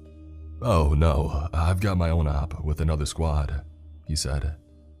asked. "Oh, no, I've got my own op with another squad," he said.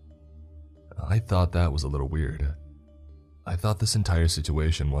 I thought that was a little weird. I thought this entire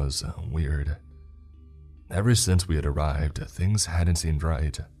situation was weird. Ever since we had arrived, things hadn't seemed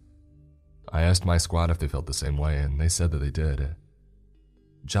right. I asked my squad if they felt the same way, and they said that they did.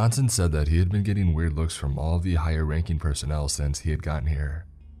 Johnson said that he had been getting weird looks from all of the higher-ranking personnel since he had gotten here.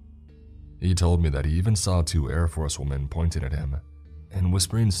 He told me that he even saw 2 Air Force women pointing at him and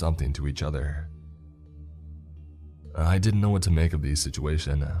whispering something to each other. I didn't know what to make of the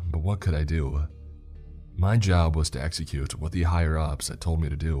situation, but what could I do? My job was to execute what the higher-ups had told me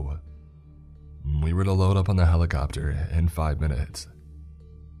to do. We were to load up on the helicopter in 5 minutes.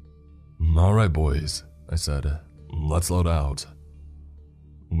 "All right, boys," I said, "let's load out."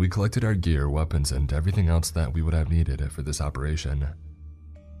 We collected our gear, weapons, and everything else that we would have needed for this operation.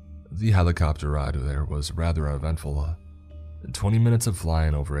 The helicopter ride there was rather eventful. 20 minutes of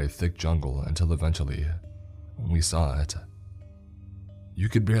flying over a thick jungle until eventually we saw it. You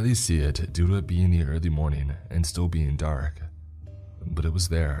could barely see it due to it being the early morning and still being dark, but it was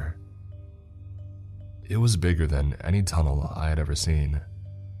there. It was bigger than any tunnel I had ever seen.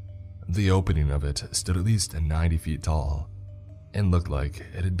 The opening of it stood at least 90 feet tall and looked like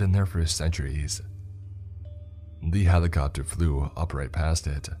it had been there for centuries. The helicopter flew up right past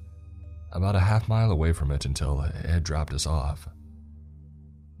it, about a half-mile away from it until it had dropped us off.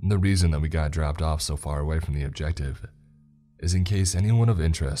 The reason that we got dropped off so far away from the objective is in case anyone of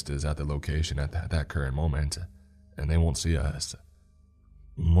interest is at the location at that current moment, and they won't see us.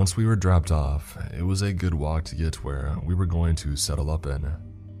 Once we were dropped off, it was a good walk to get where we were going to settle up in.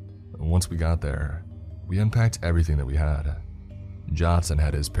 Once we got there, we unpacked everything that we had. Johnson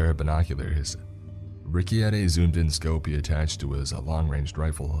had his pair of binoculars. Ricky had a zoomed-in scope he attached to his long-range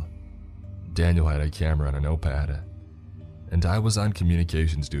rifle. Daniel had a camera and a notepad. And I was on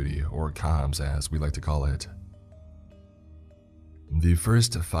communications duty, or comms as we like to call it. The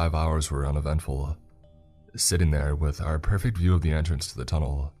first 5 hours were uneventful, sitting there with our perfect view of the entrance to the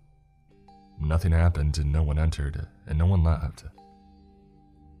tunnel. Nothing happened and no one entered, and no one left.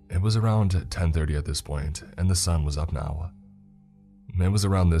 It was around 10:30 at this point, and the sun was up now. It was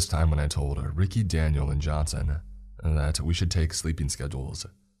around this time when I told Ricky, Daniel, and Johnson that we should take sleeping schedules.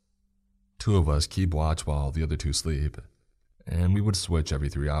 2 of us keep watch while the other 2 sleep, and we would switch every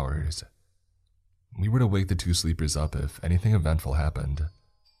 3 hours. We were to wake the 2 sleepers up if anything eventful happened.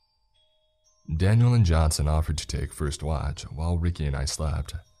 Daniel and Johnson offered to take first watch while Ricky and I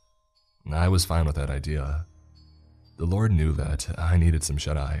slept. I was fine with that idea. The Lord knew that I needed some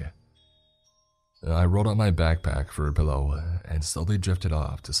shut-eye. I rolled up my backpack for a pillow and slowly drifted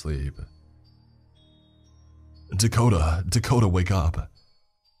off to sleep. Dakota, wake up.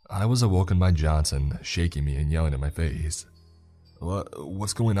 I was awoken by Johnson shaking me and yelling in my face.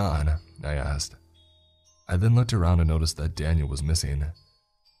 What's going on? I asked. I then looked around and noticed that Daniel was missing.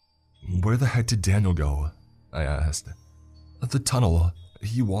 Where the heck did Daniel go? I asked. The tunnel.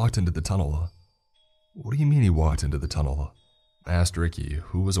 He walked into the tunnel. What do you mean he walked into the tunnel? I asked Ricky,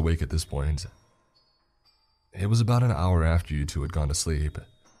 who was awake at this point. It was about an hour after you 2 had gone to sleep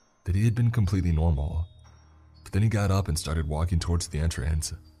that he had been completely normal. But then he got up and started walking towards the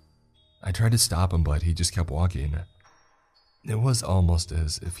entrance. I tried to stop him, but he just kept walking. It was almost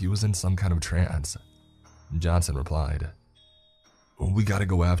as if he was in some kind of trance. Johnson replied. We gotta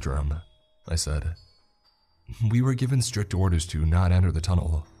go after him, I said. We were given strict orders to not enter the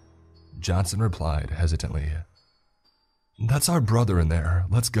tunnel. Johnson replied hesitantly. That's our brother in there,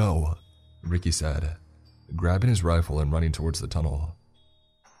 let's go, Ricky said, grabbing his rifle and running towards the tunnel.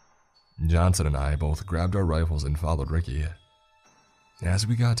 Johnson and I both grabbed our rifles and followed Ricky. As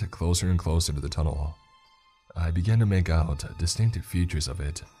we got closer and closer to the tunnel, I began to make out distinct features of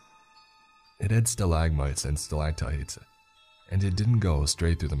it. It had stalagmites and stalactites, and it didn't go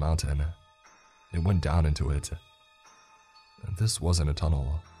straight through the mountain. It went down into it. This wasn't a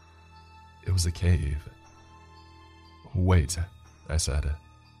tunnel. It was a cave. Wait, I said.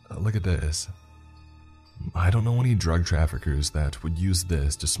 Look at this. I don't know any drug traffickers that would use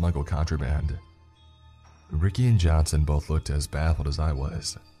this to smuggle contraband. Ricky and Johnson both looked as baffled as I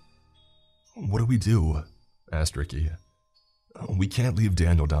was. What do we do? Asked Ricky. We can't leave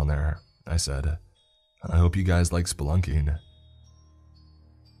Daniel down there, I said. I hope you guys like spelunking.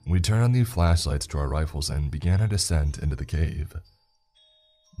 We turned on the flashlights to our rifles and began our descent into the cave.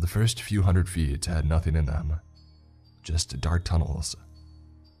 The first few hundred feet had nothing in them, just dark tunnels.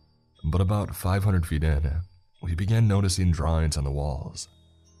 But about 500 feet in, we began noticing drawings on the walls.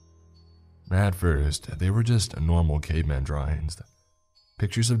 At first, they were just normal caveman drawings,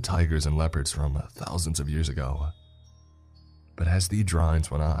 pictures of tigers and leopards from thousands of years ago. But as the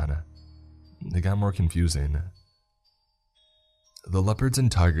drawings went on, they got more confusing. The leopards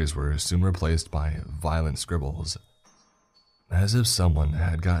and tigers were soon replaced by violent scribbles. as if someone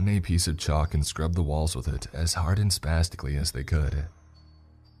had gotten a piece of chalk and scrubbed the walls with it as hard and spastically as they could.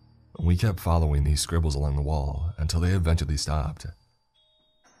 We kept following these scribbles along the wall until they eventually stopped.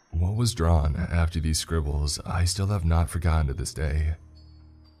 What was drawn after these scribbles I still have not forgotten to this day.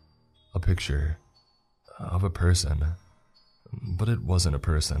 A picture of a person, but it wasn't a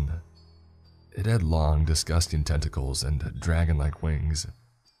person. It had long, disgusting tentacles and dragon-like wings.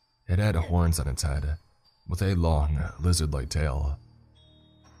 It had horns on its head, with a long, lizard-like tail.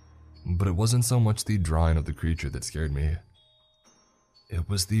 But it wasn't so much the drawing of the creature that scared me. It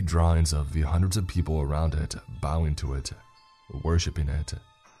was the drawings of the hundreds of people around it, bowing to it, worshipping it.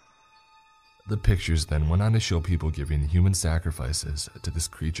 The pictures then went on to show people giving human sacrifices to this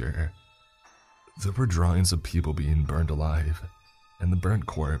creature. There were drawings of people being burned alive, and the burnt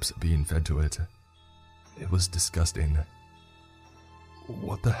corpse being fed to it. It was disgusting.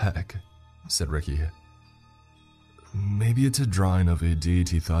 "What the heck?" said Ricky. "Maybe it's a drawing of a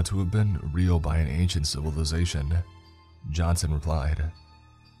deity thought to have been real by an ancient civilization," Johnson replied.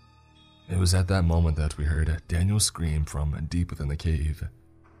 It was at that moment that we heard Daniel scream from deep within the cave.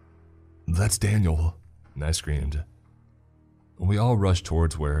 "That's Daniel," I screamed. We all rushed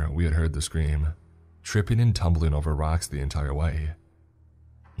towards where we had heard the scream, tripping and tumbling over rocks the entire way.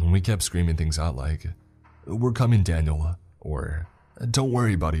 We kept screaming things out like, "We're coming, Daniel," or "Don't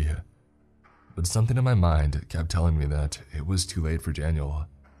worry, buddy." But something in my mind kept telling me that it was too late for Daniel,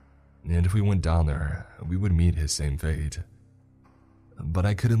 and if we went down there, we would meet his same fate. But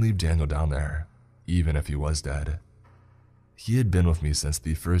I couldn't leave Daniel down there, even if he was dead. He had been with me since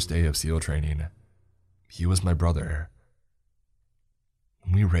the first day of SEAL training. He was my brother.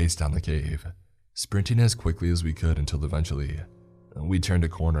 We raced down the cave, sprinting as quickly as we could until eventually we turned a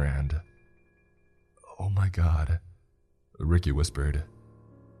corner and... "Oh my God," Ricky whispered.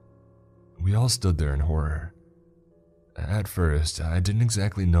 We all stood there in horror. At first, I didn't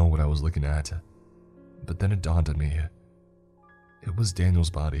exactly know what I was looking at, but then it dawned on me. It was Daniel's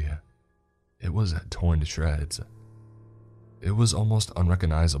body. It was torn to shreds. It was almost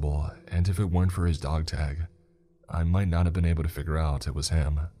unrecognizable, and if it weren't for his dog tag, I might not have been able to figure out it was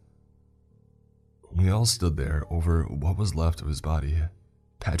him. We all stood there over what was left of his body,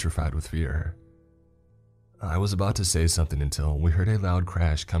 petrified with fear. I was about to say something until we heard a loud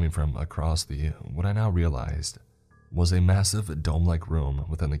crash coming from across what I now realized was a massive dome-like room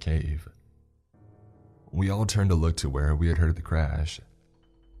within the cave. We all turned to look to where we had heard the crash,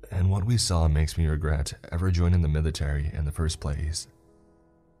 and what we saw makes me regret ever joining the military in the first place.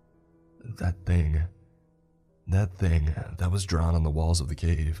 That thing that was drawn on the walls of the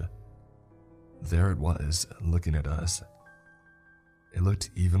cave. There it was, looking at us. It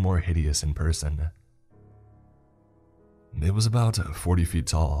looked even more hideous in person. It was about 40 feet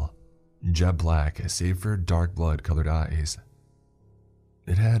tall, jet black save for dark blood-colored eyes.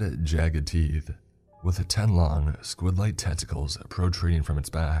 It had jagged teeth, with 10 long, squid-like tentacles protruding from its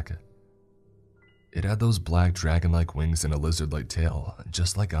back. It had those black dragon-like wings and a lizard-like tail,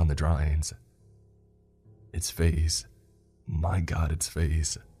 just like on the drawings. Its face, my God, its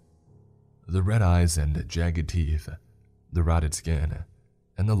face. The red eyes and jagged teeth, the rotted skin,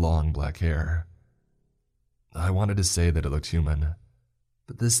 and the long black hair. I wanted to say that it looked human,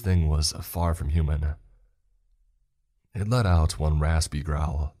 but this thing was far from human. It let out one raspy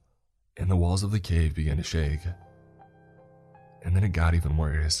growl, and the walls of the cave began to shake. And then it got even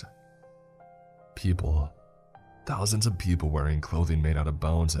worse. People, thousands of people wearing clothing made out of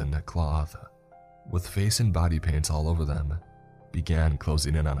bones and cloth, with face and body paints all over them, began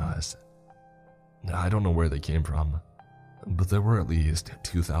closing in on us. I don't know where they came from, but there were at least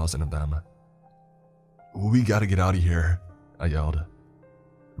 2,000 of them. "We gotta get out of here," I yelled.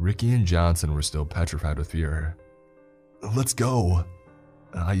 Ricky and Johnson were still petrified with fear. "Let's go,"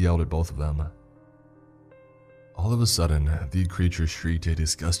 I yelled at both of them. All of a sudden, the creature shrieked a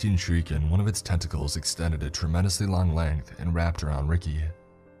disgusting shriek, and one of its tentacles extended a tremendously long length and wrapped around Ricky.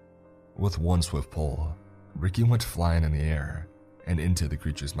 With one swift pull, Ricky went flying in the air and into the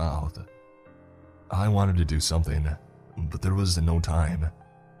creature's mouth. I wanted to do something, but there was no time.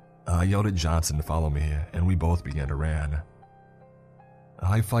 I yelled at Johnson to follow me, and we both began to run.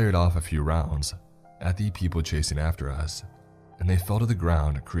 I fired off a few rounds at the people chasing after us, and they fell to the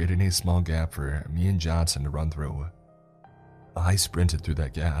ground, creating a small gap for me and Johnson to run through. I sprinted through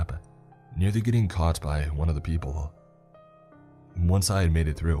that gap, nearly getting caught by one of the people. Once I had made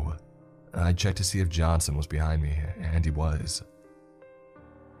it through, I checked to see if Johnson was behind me, and he was.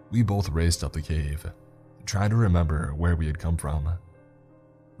 We both raced up the cave, trying to remember where we had come from.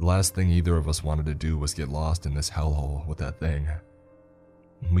 The last thing either of us wanted to do was get lost in this hellhole with that thing.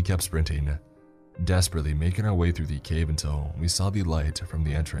 We kept sprinting, desperately making our way through the cave until we saw the light from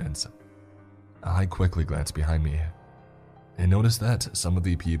the entrance. I quickly glanced behind me and noticed that some of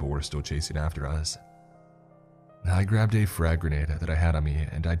the people were still chasing after us. I grabbed a frag grenade that I had on me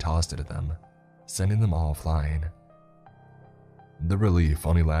and I tossed it at them, sending them all flying. The relief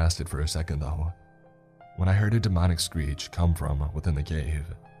only lasted for a second though, when I heard a demonic screech come from within the cave.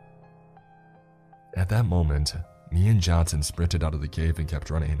 At that moment, me and Johnson sprinted out of the cave and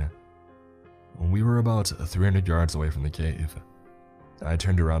kept running. When we were about 300 yards away from the cave, I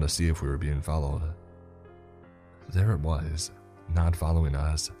turned around to see if we were being followed. There it was, not following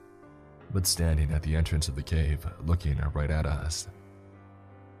us, but standing at the entrance of the cave, looking right at us.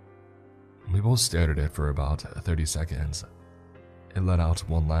 We both stared at it for about 30 seconds. It let out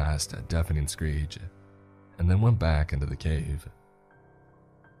one last deafening screech, and then went back into the cave.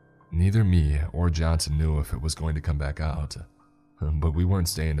 Neither me or Johnson knew if it was going to come back out, but we weren't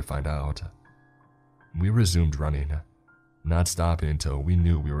staying to find out. We resumed running, not stopping until we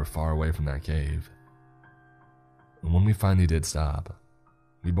knew we were far away from that cave. And when we finally did stop,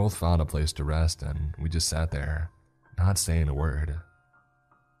 we both found a place to rest and we just sat there, not saying a word.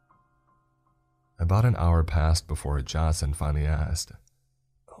 About an hour passed before Johnson finally asked,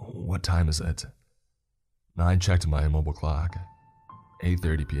 "What time is it?" I checked my mobile clock.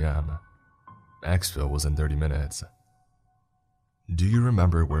 8:30 p.m. Exfil was in 30 minutes. "Do you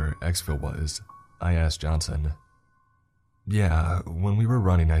remember where Exfil was?" I asked Johnson. "Yeah, when we were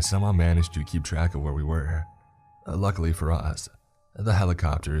running I somehow managed to keep track of where we were. Luckily for us, the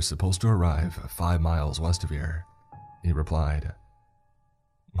helicopter is supposed to arrive 5 miles west of here," he replied.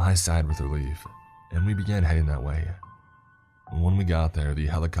 I sighed with relief, and we began heading that way. When we got there, the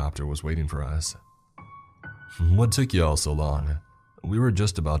helicopter was waiting for us. "What took you all so long? We were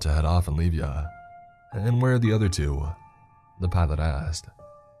just about to head off and leave ya. And where are the other two?" the pilot asked.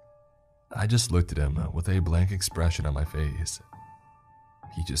 I just looked at him with a blank expression on my face.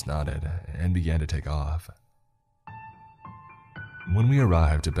 He just nodded and began to take off. When we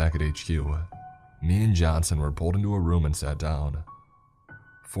arrived back at HQ, me and Johnson were pulled into a room and sat down.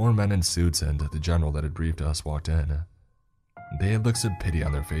 4 men in suits and the general that had briefed us walked in. They had looks of pity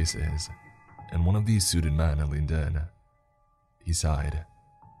on their faces, and one of these suited men leaned in. He sighed.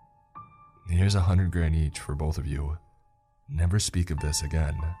 "Here's 100 grand each for both of you. Never speak of this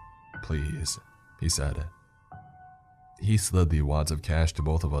again, please," he said. He slid the wads of cash to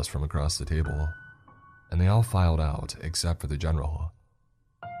both of us from across the table, and they all filed out except for the general.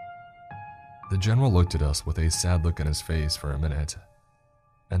 The general looked at us with a sad look on his face for a minute,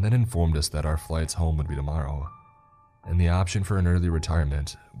 and then informed us that our flights home would be tomorrow, and the option for an early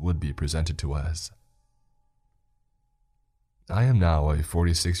retirement would be presented to us. I am now a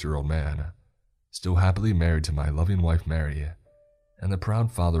 46-year-old man, still happily married to my loving wife Mary, and the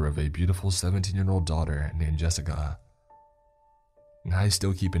proud father of a beautiful 17-year-old daughter named Jessica. I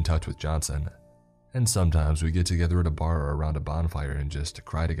still keep in touch with Johnson, and sometimes we get together at a bar or around a bonfire and just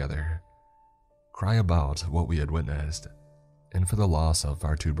cry together. Cry about what we had witnessed, and for the loss of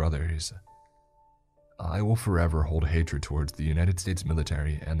our 2 brothers. I will forever hold hatred towards the United States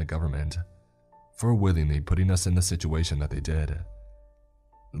military and the government for willingly putting us in the situation that they did,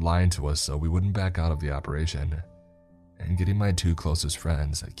 lying to us so we wouldn't back out of the operation, and getting my 2 closest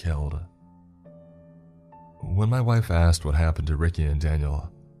friends killed. When my wife asked what happened to Ricky and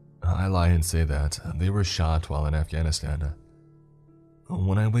Daniel, I lie and say that they were shot while in Afghanistan.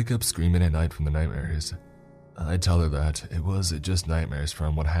 When I wake up screaming at night from the nightmares, I tell her that it was just nightmares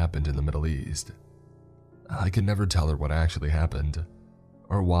from what happened in the Middle East. I could never tell her what actually happened,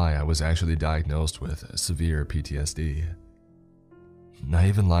 or why I was actually diagnosed with severe PTSD. I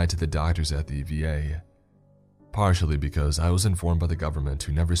even lied to the doctors at the VA, partially because I was informed by the government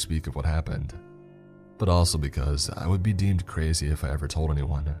to never speak of what happened, but also because I would be deemed crazy if I ever told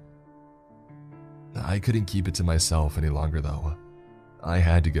anyone. I couldn't keep it to myself any longer though. I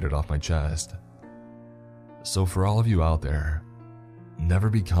had to get it off my chest. So for all of you out there, never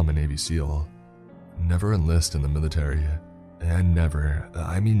become a Navy SEAL, never enlist in the military, and never,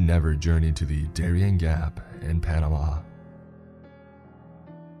 I mean never journey to the Darien Gap in Panama.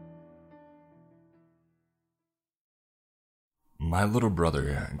 My little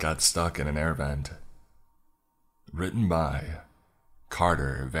brother got stuck in an air vent. Written by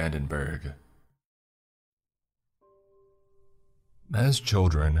Carter Vandenberg. As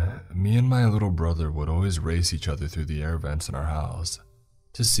children, me and my little brother would always race each other through the air vents in our house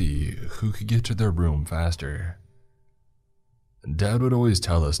to see who could get to their room faster. Dad would always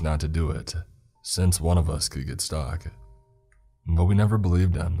tell us not to do it, since one of us could get stuck. But we never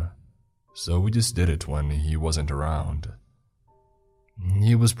believed him, so we just did it when he wasn't around.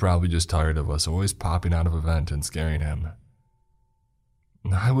 He was probably just tired of us always popping out of a vent and scaring him.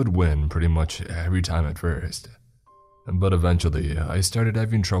 I would win pretty much every time at first, but eventually I started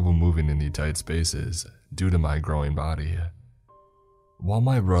having trouble moving in the tight spaces due to my growing body, while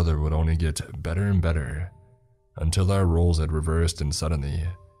my brother would only get better and better until our roles had reversed and suddenly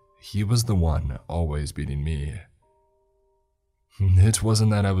he was the one always beating me. It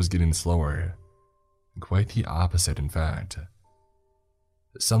wasn't that I was getting slower, quite the opposite in fact.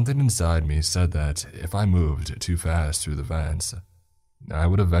 Something inside me said that if I moved too fast through the vents, I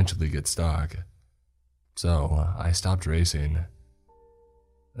would eventually get stuck. So I stopped racing.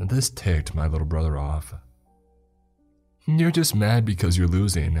 This ticked my little brother off. "You're just mad because you're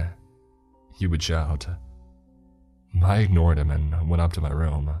losing," he would shout. I ignored him and went up to my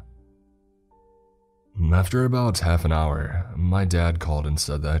room. After about half an hour, my dad called and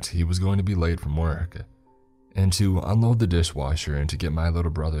said that he was going to be late from work, and to unload the dishwasher and to get my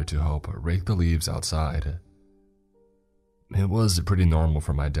little brother to help rake the leaves outside. It was pretty normal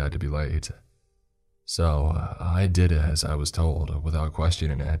for my dad to be late, so I did as I was told without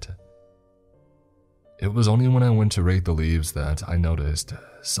questioning it. It was only when I went to rake the leaves that I noticed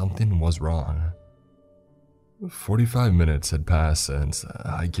something was wrong. 45 minutes had passed since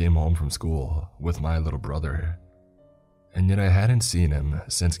I came home from school with my little brother, and yet I hadn't seen him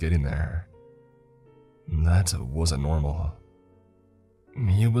since getting there. That wasn't normal.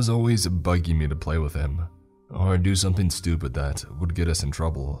 He was always bugging me to play with him, or do something stupid that would get us in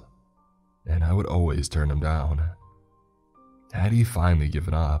trouble, and I would always turn him down. Had he finally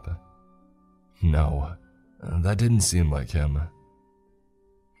given up? No, that didn't seem like him.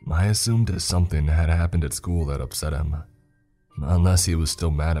 I assumed something had happened at school that upset him, unless he was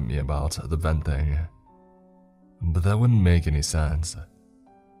still mad at me about the vent thing. But that wouldn't make any sense.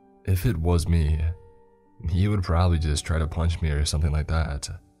 If it was me, he would probably just try to punch me or something like that.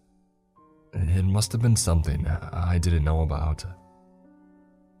 It must have been something I didn't know about.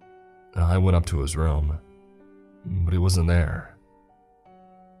 I went up to his room, but he wasn't there.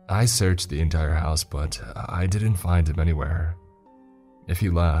 I searched the entire house, but I didn't find him anywhere. If he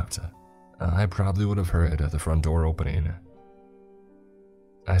left, I probably would have heard the front door opening.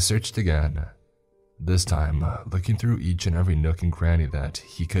 I searched again, this time looking through each and every nook and cranny that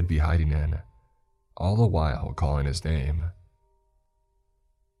he could be hiding in, all the while calling his name.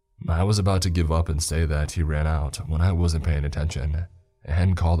 I was about to give up and say that he ran out when I wasn't paying attention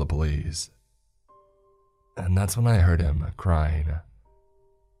and call the police. And that's when I heard him crying.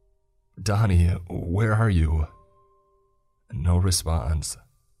 "Donnie, where are you?" No response.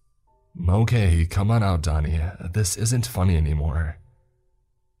 "Okay, come on out, Donnie. This isn't funny anymore."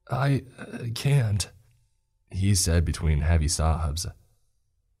 "I can't," he said between heavy sobs.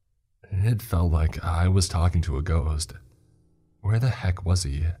 It felt like I was talking to a ghost. Where the heck was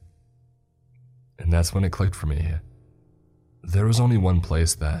he? And that's when it clicked for me. There was only one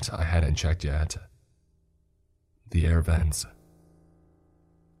place that I hadn't checked yet. The air vents.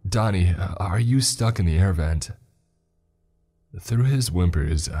 "Donnie, are you stuck in the air vent?" Through his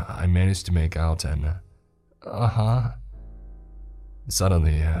whimpers, I managed to make out an, "Uh-huh."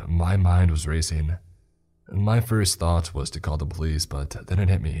 Suddenly, my mind was racing. My first thought was to call the police, but then it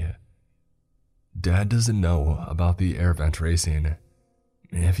hit me. Dad doesn't know about the air vent racing.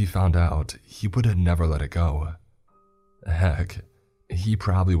 If he found out, he would never let it go. Heck, he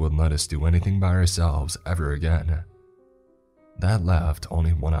probably wouldn't let us do anything by ourselves ever again. That left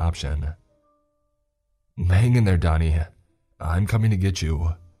only one option. "Hang in there, Donnie. I'm coming to get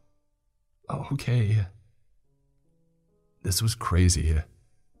you." "Okay." This was crazy,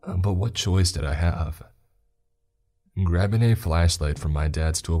 but what choice did I have? Grabbing a flashlight from my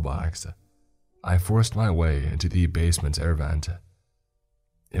dad's toolbox, I forced my way into the basement's air vent.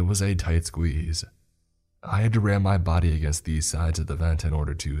 It was a tight squeeze. I had to ram my body against the sides of the vent in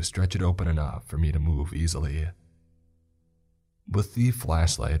order to stretch it open enough for me to move easily. With the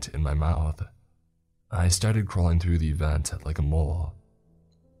flashlight in my mouth, I started crawling through the vent like a mole,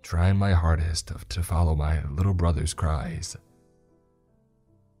 trying my hardest to follow my little brother's cries.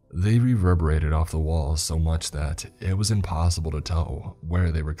 They reverberated off the walls so much that it was impossible to tell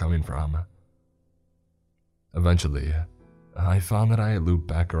where they were coming from. Eventually, I found that I had looped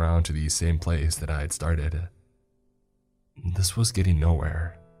back around to the same place that I had started. This was getting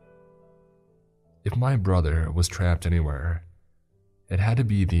nowhere. If my brother was trapped anywhere, it had to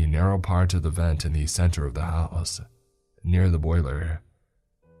be the narrow part of the vent in the center of the house, near the boiler.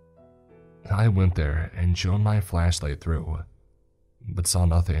 I went there and shone my flashlight through, but saw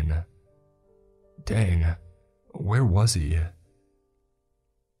nothing. Dang, where was he?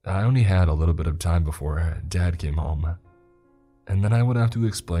 I only had a little bit of time before Dad came home, and then I would have to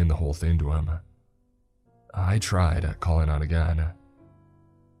explain the whole thing to him. I tried calling out again.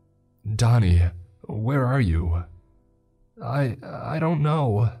 "Donnie, where are you?" I don't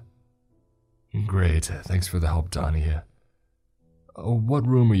know." "Great, thanks for the help, Donnie. What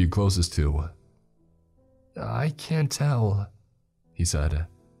room are you closest to?" "I can't tell," he said.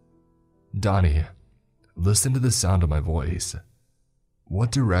 "Donnie, listen to the sound of my voice. What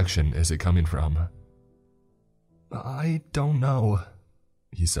direction is it coming from?" "I don't know,"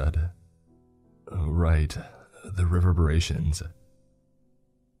 he said. "Right, the reverberations.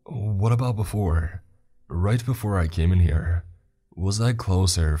 What about before? Right before I came in here, was that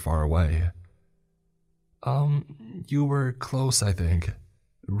close or far away?" You were close, I think.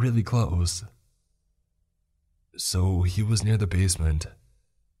 Really close." So he was near the basement.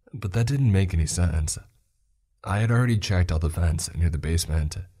 But that didn't make any sense. I had already checked out the vents near the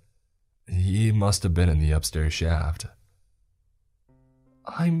basement. He must have been in the upstairs shaft.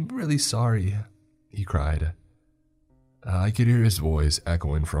 "I'm really sorry," he cried. I could hear his voice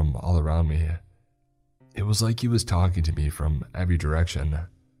echoing from all around me. It was like he was talking to me from every direction.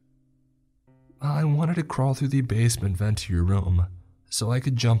 "I wanted to crawl through the basement vent to your room so I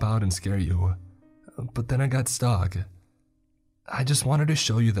could jump out and scare you, but then I got stuck. I just wanted to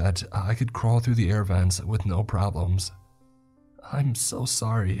show you that I could crawl through the air vents with no problems. I'm so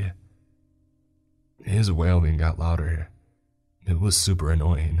sorry." His wailing got louder. It was super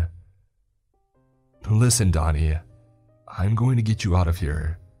annoying. "Listen, Donnie, I'm going to get you out of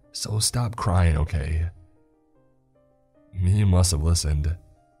here, so stop crying, okay?" He must have listened,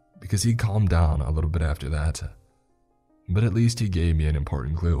 because he calmed down a little bit after that. But at least he gave me an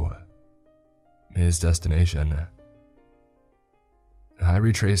important clue. His destination. I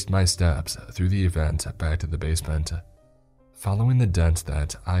retraced my steps through the event back to the basement, following the dent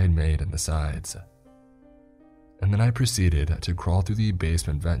that I had made in the sides. And then I proceeded to crawl through the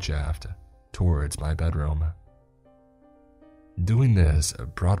basement vent shaft towards my bedroom. Doing this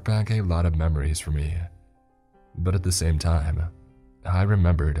brought back a lot of memories for me, but at the same time, I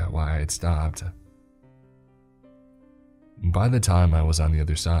remembered why I had stopped. By the time I was on the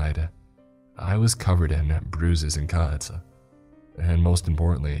other side, I was covered in bruises and cuts, and most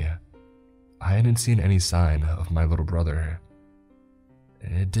importantly, I hadn't seen any sign of my little brother.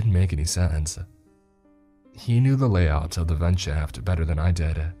 It didn't make any sense. He knew the layout of the vent shaft better than I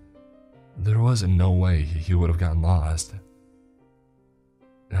did. There was no way he would have gotten lost.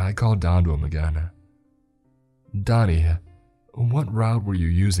 I called down to him again. "Donnie, what route were you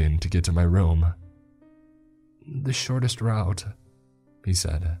using to get to my room?" "The shortest route," he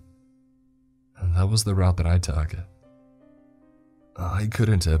said. That was the route that I took. I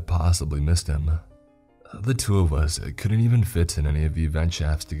couldn't have possibly missed him. The two of us couldn't even fit in any of the vent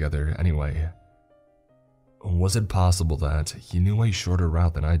shafts together anyway. Was it possible that he knew a shorter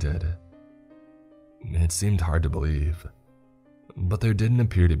route than I did? It seemed hard to believe, but there didn't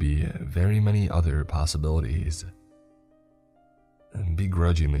appear to be very many other possibilities.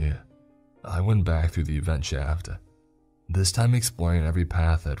 Begrudgingly, I went back through the vent shaft, this time exploring every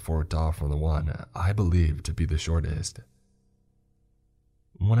path that forked off from the one I believed to be the shortest.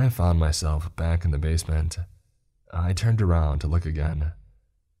 When I found myself back in the basement, I turned around to look again.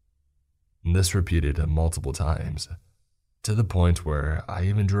 This repeated multiple times, to the point where I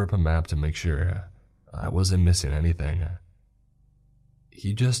even drew up a map to make sure I wasn't missing anything.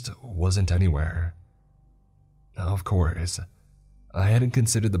 He just wasn't anywhere. Of course, I hadn't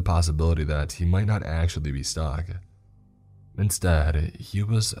considered the possibility that he might not actually be stuck. Instead, he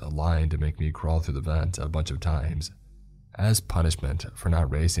was lying to make me crawl through the vent a bunch of times, as punishment for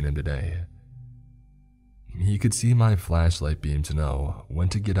not racing him today. He could see my flashlight beam to know when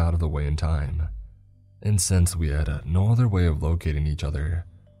to get out of the way in time, and since we had no other way of locating each other,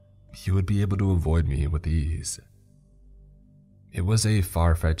 he would be able to avoid me with ease. It was a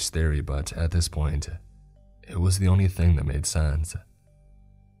far-fetched theory, but at this point, it was the only thing that made sense.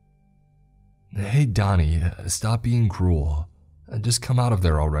 "Hey Donnie, stop being cruel. Just come out of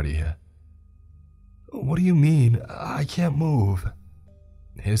there already." "What do you mean? I can't move."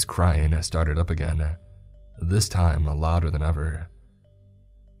 His crying started up again, this time louder than ever.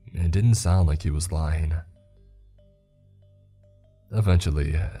 It didn't sound like he was lying.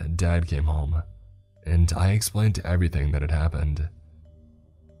 Eventually, Dad came home, and I explained everything that had happened.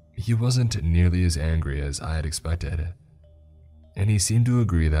 He wasn't nearly as angry as I had expected, and he seemed to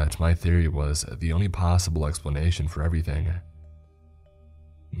agree that my theory was the only possible explanation for everything.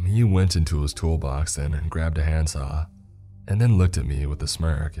 He went into his toolbox and grabbed a handsaw, and then looked at me with a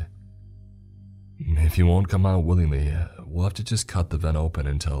smirk. "If you won't come out willingly, we'll have to just cut the vent open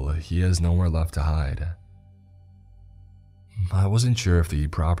until he has nowhere left to hide." I wasn't sure if the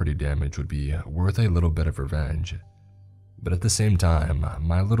property damage would be worth a little bit of revenge, but at the same time,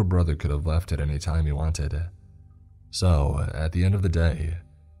 my little brother could have left at any time he wanted. So, at the end of the day,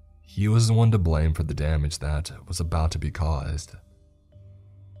 he was the one to blame for the damage that was about to be caused.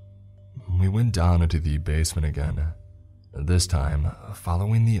 We went down into the basement again, this time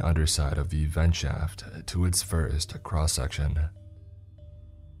following the underside of the vent shaft to its first cross-section.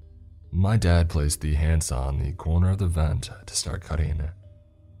 My dad placed the handsaw on the corner of the vent to start cutting.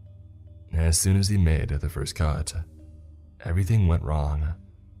 As soon as he made the first cut, everything went wrong.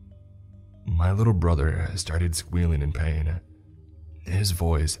 My little brother started squealing in pain, his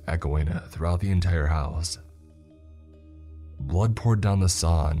voice echoing throughout the entire house. Blood poured down the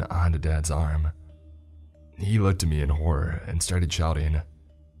saw and onto Dad's arm. He looked at me in horror and started shouting,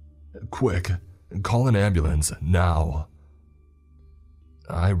 "Quick, call an ambulance, now!"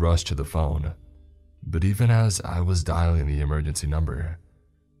 I rushed to the phone, but even as I was dialing the emergency number,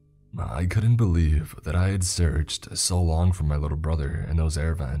 I couldn't believe that I had searched so long for my little brother in those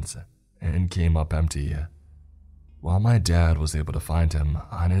air vents and came up empty, while my dad was able to find him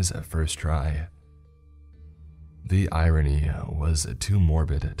on his first try. The irony was too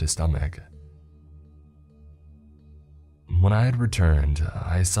morbid to stomach. When I had returned,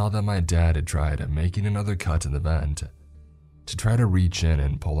 I saw that my dad had tried making another cut in the vent to try to reach in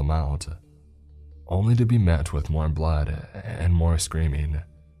and pull him out, only to be met with more blood and more screaming.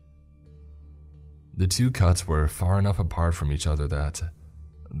 The two cuts were far enough apart from each other that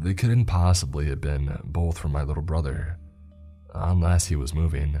they couldn't possibly have been both from my little brother, unless he was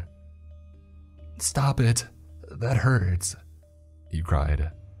moving. "Stop it, that hurts," he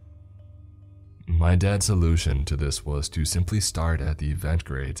cried. My dad's solution to this was to simply start at the vent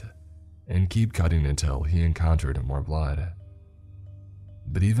grate and keep cutting until he encountered more blood.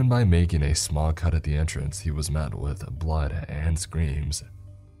 But even by making a small cut at the entrance, he was met with blood and screams.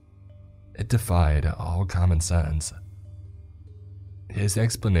 It defied all common sense. His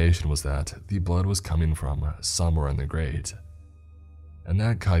explanation was that the blood was coming from somewhere in the grate, and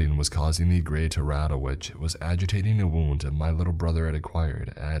that cutting was causing the grate to rattle, which was agitating a wound my little brother had acquired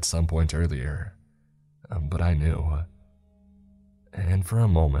at some point earlier. But I knew. And for a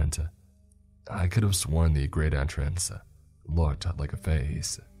moment, I could have sworn the grate entrance looked like a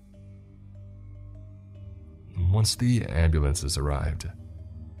face. Once the ambulances arrived,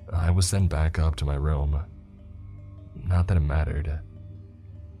 I was sent back up to my room. Not that it mattered.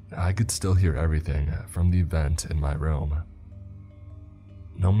 I could still hear everything from the vent in my room.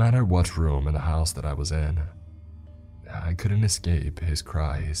 No matter what room in the house that I was in, I couldn't escape his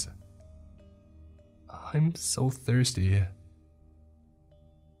cries. "I'm so thirsty."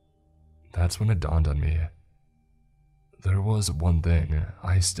 That's when it dawned on me. There was one thing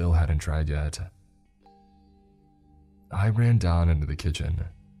I still hadn't tried yet. I ran down into the kitchen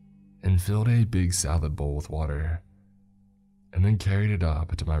and filled a big salad bowl with water, and then carried it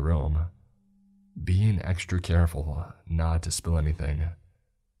up to my room, being extra careful not to spill anything.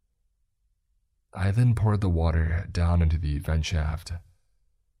 I then poured the water down into the vent shaft.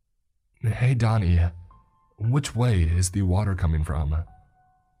 "Hey Donnie, which way is the water coming from?"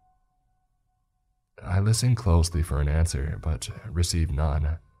 I listened closely for an answer, but received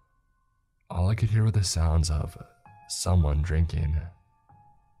none. All I could hear were the sounds of someone drinking.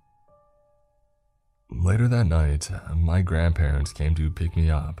 Later that night, my grandparents came to pick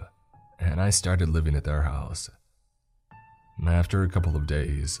me up, and I started living at their house. After a couple of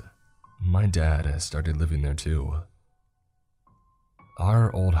days, my dad started living there too.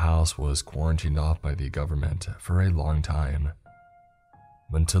 Our old house was quarantined off by the government for a long time,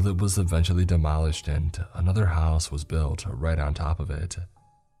 until it was eventually demolished and another house was built right on top of it.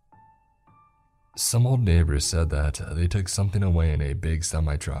 Some old neighbors said that they took something away in a big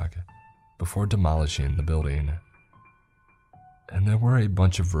semi-truck before demolishing the building, and there were a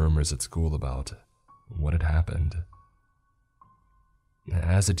bunch of rumors at school about what had happened.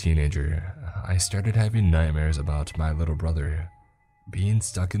 As a teenager, I started having nightmares about my little brother being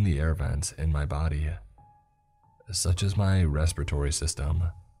stuck in the air vents in my body, such as my respiratory system,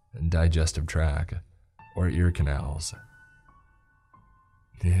 digestive tract, or ear canals.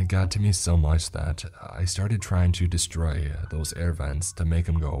 It got to me so much that I started trying to destroy those air vents to make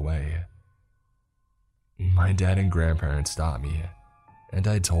them go away. My dad and grandparents stopped me, and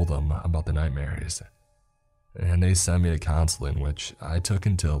I told them about the nightmares, and they sent me to counseling, which I took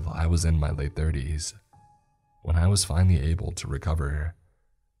until I was in my late 30s, when I was finally able to recover.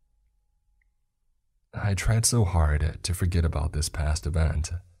 I tried so hard to forget about this past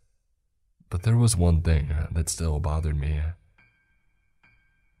event, but there was one thing that still bothered me.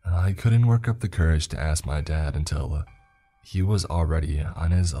 I couldn't work up the courage to ask my dad until He was already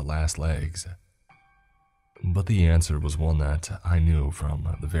on his last legs. But the answer was one that I knew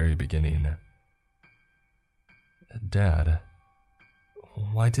from the very beginning. Dad,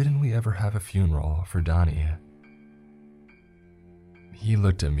 why didn't we ever have a funeral for Donnie? He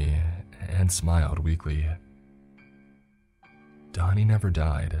looked at me and smiled weakly. Donnie never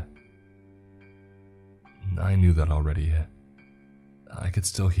died. I knew that already. I could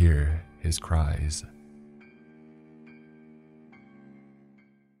still hear his cries.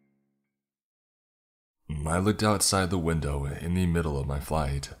 I looked outside the window in the middle of my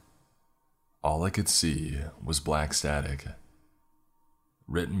flight. All I could see was black static.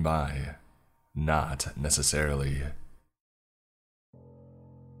 Written by, not necessarily.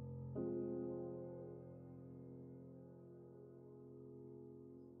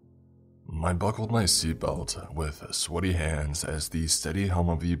 I buckled my seatbelt with sweaty hands as the steady hum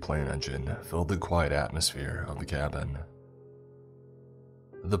of the plane engine filled the quiet atmosphere of the cabin.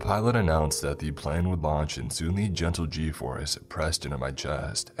 The pilot announced that the plane would launch and soon the gentle G-force pressed into my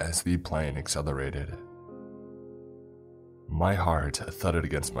chest as the plane accelerated. My heart thudded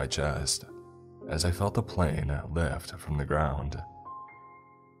against my chest as I felt the plane lift from the ground.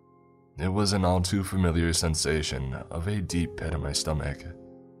 It was an all too familiar sensation of a deep pit in my stomach.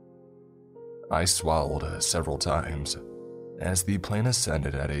 I swallowed several times as the plane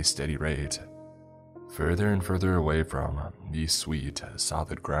ascended at a steady rate, further and further away from the sweet,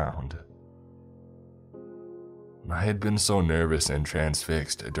 solid ground. I had been so nervous and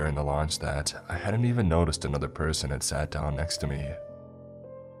transfixed during the launch that I hadn't even noticed another person had sat down next to me.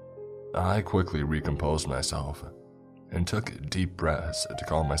 I quickly recomposed myself and took deep breaths to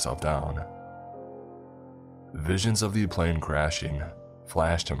calm myself down. Visions of the plane crashing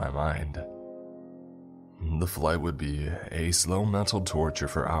flashed in my mind. The flight would be a slow mental torture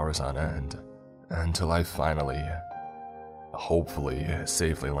for hours on end, until I finally, hopefully,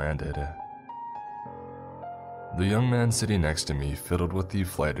 safely landed. The young man sitting next to me fiddled with the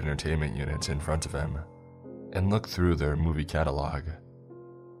flight entertainment units in front of him and looked through their movie catalog.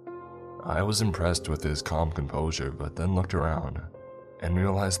 I was impressed with his calm composure, but then looked around and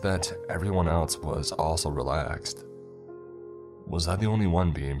realized that everyone else was also relaxed. Was I the only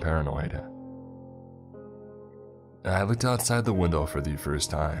one being paranoid? I looked outside the window for the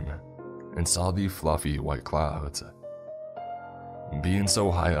first time and saw the fluffy white clouds. Being so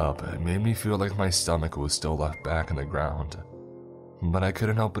high up, it made me feel like my stomach was still left back in the ground, but I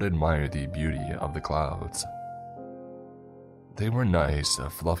couldn't help but admire the beauty of the clouds. They were nice,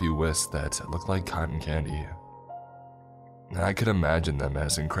 fluffy wisps that looked like cotton candy. I could imagine them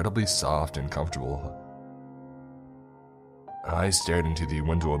as incredibly soft and comfortable. I stared into the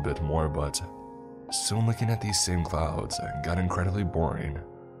window a bit more, but soon looking at these same clouds got incredibly boring,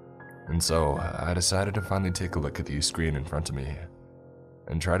 and so I decided to finally take a look at the screen in front of me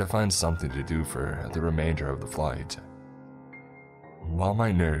and try to find something to do for the remainder of the flight. While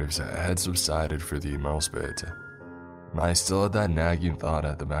my nerves had subsided for the most bit, I still had that nagging thought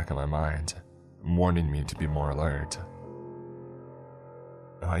at the back of my mind, warning me to be more alert.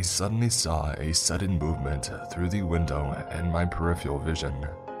 I suddenly saw a sudden movement through the window in my peripheral vision.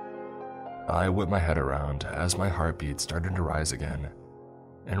 I whipped my head around as my heartbeat started to rise again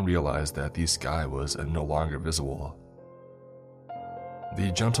and realized that the sky was no longer visible.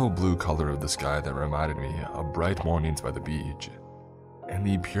 The gentle blue color of the sky that reminded me of bright mornings by the beach and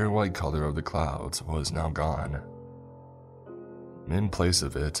the pure white color of the clouds was now gone. In place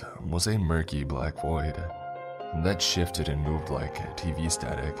of it was a murky black void that shifted and moved like TV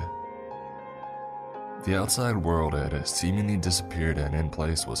static. The outside world had seemingly disappeared, and in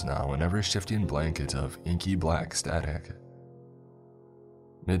place was now an ever-shifting blanket of inky black static.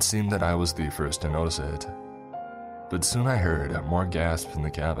 It seemed that I was the first to notice it, but soon I heard more gasps in the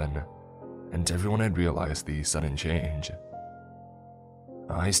cabin, and everyone had realized the sudden change.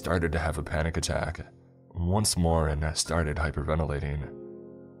 I started to have a panic attack once more and started hyperventilating.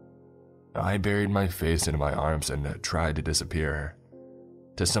 I buried my face into my arms and tried to disappear,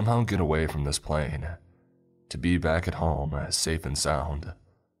 to somehow get away from this plane, to be back at home, safe and sound.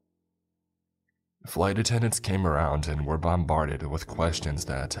 Flight attendants came around and were bombarded with questions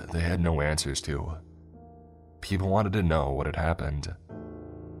that they had no answers to. People wanted to know what had happened.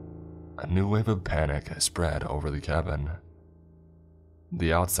 A new wave of panic spread over the cabin.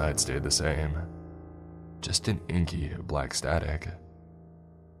 The outside stayed the same, just an inky black static.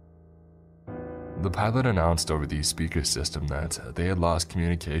 The pilot announced over the speaker system that they had lost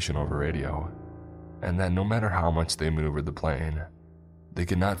communication over radio, and that no matter how much they maneuvered the plane, they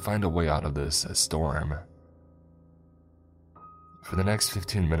could not find a way out of this storm. For the next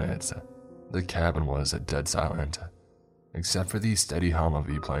 15 minutes, the cabin was dead silent, except for the steady hum of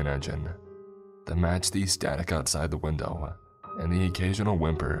the plane engine that matched the static outside the window and the occasional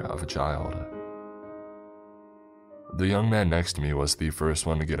whimper of a child. The young man next to me was the first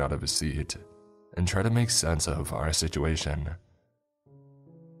one to get out of his seat and try to make sense of our situation.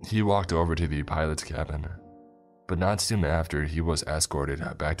 He walked over to the pilot's cabin, but not soon after he was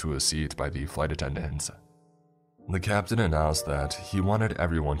escorted back to his seat by the flight attendants. The captain announced that he wanted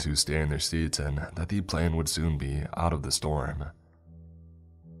everyone to stay in their seats and that the plane would soon be out of the storm.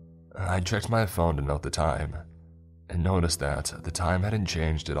 I checked my phone to note the time and noticed that the time hadn't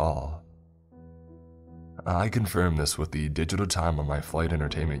changed at all. I confirmed this with the digital time on my flight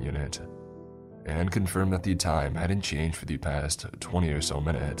entertainment unit and confirmed that the time hadn't changed for the past 20 or so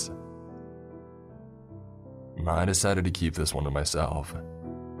minutes. I decided to keep this one to myself,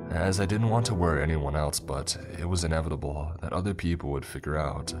 as I didn't want to worry anyone else, but it was inevitable that other people would figure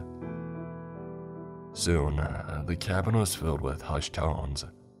out. Soon, the cabin was filled with hushed tones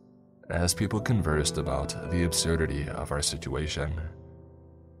as people conversed about the absurdity of our situation.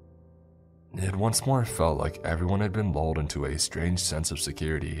 It once more felt like everyone had been lulled into a strange sense of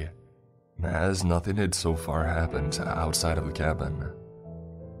security, as nothing had so far happened outside of the cabin.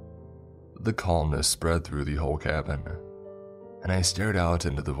 The calmness spread through the whole cabin, and I stared out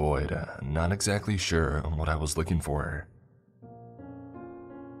into the void, not exactly sure what I was looking for.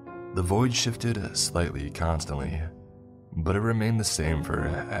 The void shifted slightly constantly, but it remained the same for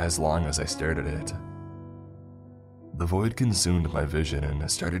as long as I stared at it. The void consumed my vision and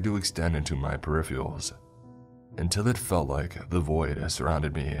started to extend into my peripherals, until it felt like the void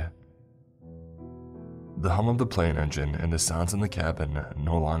surrounded me. The hum of the plane engine and the sounds in the cabin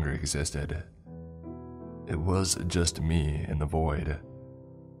no longer existed. It was just me in the void.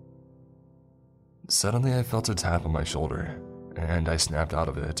 Suddenly I felt a tap on my shoulder, and I snapped out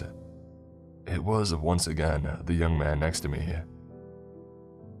of it. It was once again the young man next to me.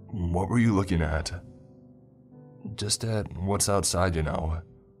 "What were you looking at?" "Just at what's outside, you know."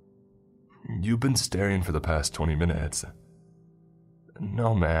 "You've been staring for the past 20 minutes.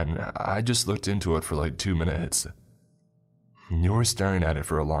 "No, man, I just looked into it for like 2 minutes." "You were staring at it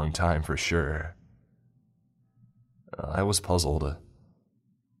for a long time, for sure." I was puzzled.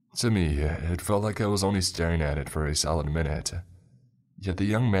 To me, it felt like I was only staring at it for a solid minute, yet the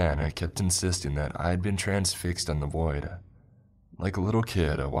young man kept insisting that I had been transfixed on the void, like a little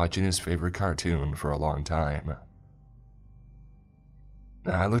kid watching his favorite cartoon for a long time.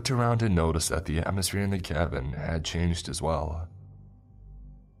 I looked around and noticed that the atmosphere in the cabin had changed as well.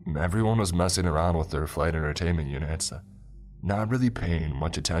 Everyone was messing around with their flight entertainment units, not really paying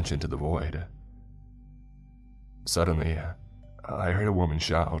much attention to the void. Suddenly, I heard a woman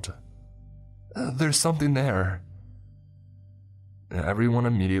shout, "There's something there." Everyone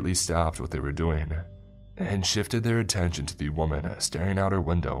immediately stopped what they were doing and shifted their attention to the woman staring out her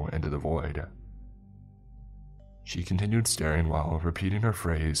window into the void. She continued staring while repeating her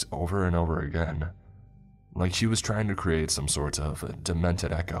phrase over and over again, like she was trying to create some sort of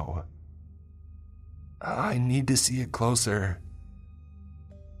demented echo. "I need to see it closer."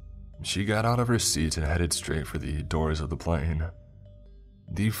 She got out of her seat and headed straight for the doors of the plane.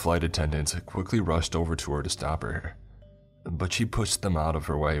 The flight attendants quickly rushed over to her to stop her, but she pushed them out of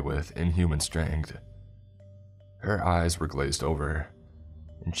her way with inhuman strength. Her eyes were glazed over,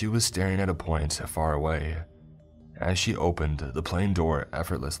 and she was staring at a point far away as she opened the plane door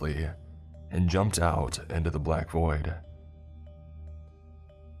effortlessly and jumped out into the black void.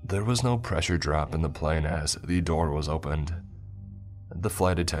 There was no pressure drop in the plane as the door was opened. The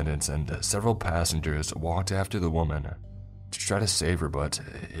flight attendants and several passengers walked after the woman to try to save her, but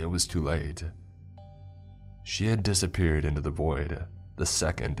it was too late. She had disappeared into the void the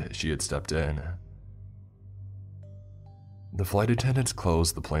second she had stepped in. The flight attendants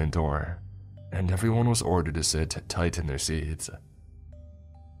closed the plane door, and everyone was ordered to sit tight in their seats.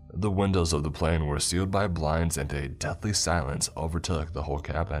 The windows of the plane were sealed by blinds, and a deathly silence overtook the whole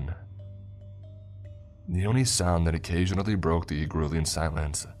cabin. The only sound that occasionally broke the grueling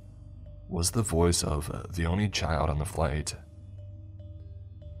silence was the voice of the only child on the flight.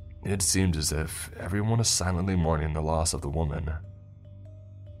 It seemed as if everyone was silently mourning the loss of the woman.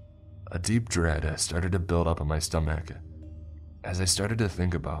 A deep dread started to build up in my stomach as I started to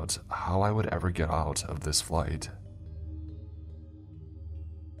think about how I would ever get out of this flight.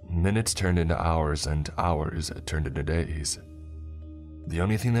 Minutes turned into hours, and hours turned into days. The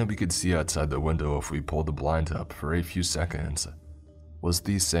only thing that we could see outside the window if we pulled the blinds up for a few seconds was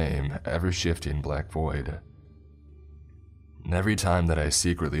the same ever-shifting black void. Every time that I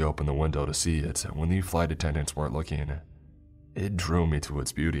secretly opened the window to see it when the flight attendants weren't looking, it drew me to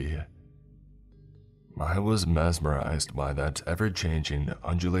its beauty. I was mesmerized by that ever-changing,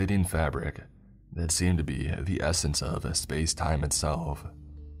 undulating fabric that seemed to be the essence of space-time itself.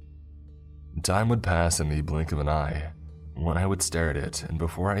 Time would pass in the blink of an eye when I would stare at it, and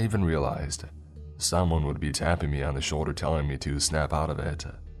before I even realized, someone would be tapping me on the shoulder telling me to snap out of it.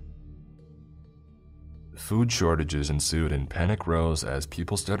 Food shortages ensued and panic rose as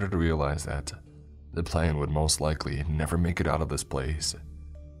people started to realize that the plane would most likely never make it out of this place.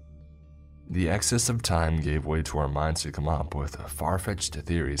 The excess of time gave way to our minds to come up with far-fetched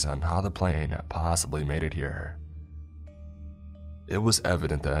theories on how the plane possibly made it here. It was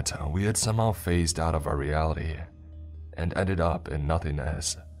evident that we had somehow phased out of our reality and ended up in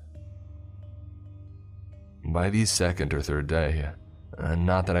nothingness. By the second or third day,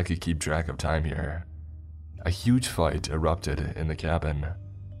 not that I could keep track of time here, a huge fight erupted in the cabin.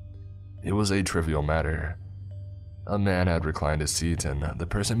 It was a trivial matter. A man had reclined his seat and the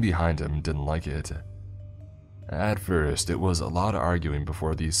person behind him didn't like it. At first, it was a lot of arguing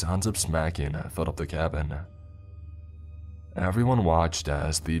before the sounds of smacking filled up the cabin. Everyone watched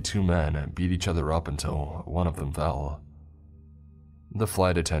as the two men beat each other up until one of them fell. The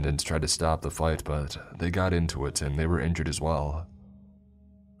flight attendants tried to stop the fight, but they got into it and they were injured as well.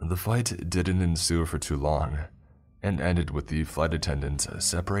 The fight didn't ensue for too long and ended with the flight attendants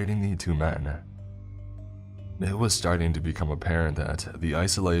separating the two men. It was starting to become apparent that the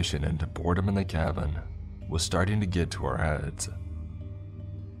isolation and boredom in the cabin was starting to get to our heads.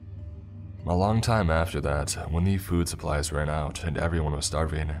 A long time after that, when the food supplies ran out and everyone was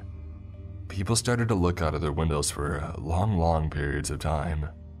starving, people started to look out of their windows for long periods of time.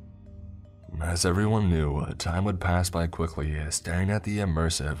 As everyone knew, time would pass by quickly, staring at the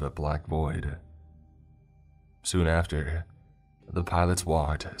immersive black void. Soon after, the pilots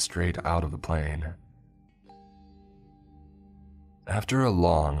walked straight out of the plane. After a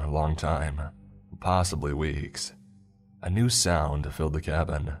long time, possibly weeks, a new sound filled the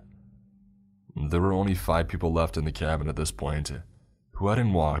cabin. There were only 5 people left in the cabin at this point, who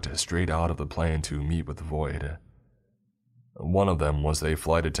hadn't walked straight out of the plane to meet with the void. One of them was a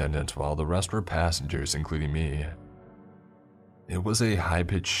flight attendant, while the rest were passengers, including me. It was a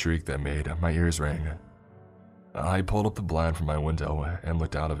high-pitched shriek that made my ears ring. I pulled up the blind from my window and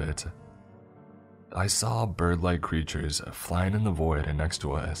looked out of it. I saw bird-like creatures flying in the void next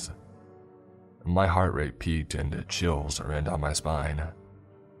to us. My heart rate peaked and chills ran down my spine.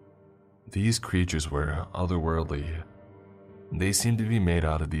 These creatures were otherworldly. They seemed to be made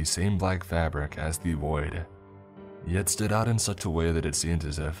out of the same black fabric as the void, yet stood out in such a way that it seemed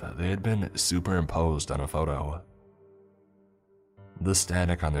as if they had been superimposed on a photo. The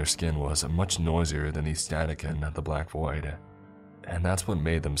static on their skin was much noisier than the static in the black void, and that's what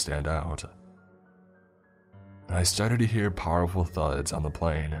made them stand out. I started to hear powerful thuds on the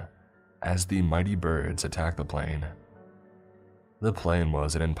plane as the mighty birds attacked the plane. The plane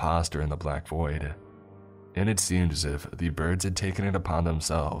was an imposter in the black void, and it seemed as if the birds had taken it upon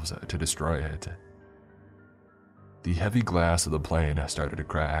themselves to destroy it. The heavy glass of the plane started to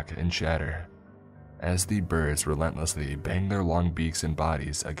crack and shatter as the birds relentlessly banged their long beaks and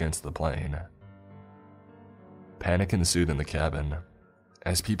bodies against the plane. Panic ensued in the cabin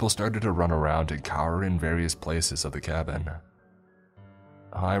as people started to run around and cower in various places of the cabin.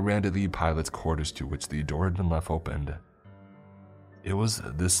 I ran to the pilot's quarters, to which the door had been left opened. It was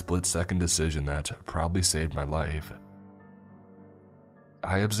this split-second decision that probably saved my life.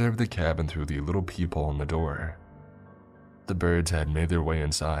 I observed the cabin through the little peephole in the door. The birds had made their way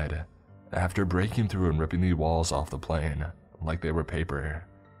inside, after breaking through and ripping the walls off the plane like they were paper,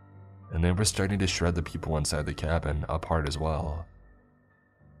 and they were starting to shred the people inside the cabin apart as well.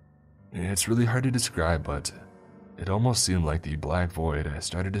 It's really hard to describe, but it almost seemed like the black void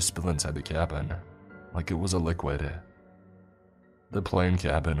started to spill inside the cabin, like it was a liquid. The plane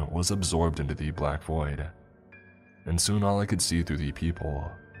cabin was absorbed into the black void, and soon all I could see through the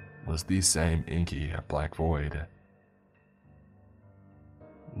peephole was the same inky black void.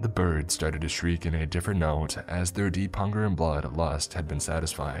 The birds started to shriek in a different note as their deep hunger and bloodlust had been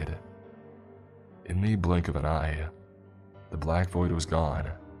satisfied. In the blink of an eye, the black void was gone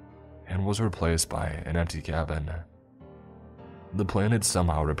and was replaced by an empty cabin. The plane had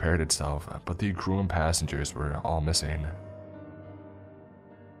somehow repaired itself, but the crew and passengers were all missing.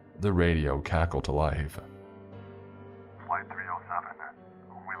 The radio cackled to life. Flight 307,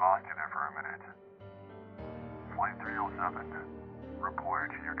 we lost you there for a minute. Flight 307,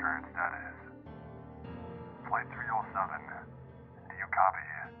 report your current status. Flight 307, do you copy?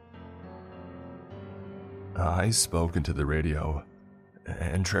 I spoke into the radio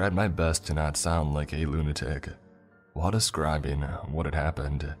and tried my best to not sound like a lunatic while describing what had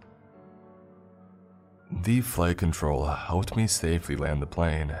happened. The flight control helped me safely land the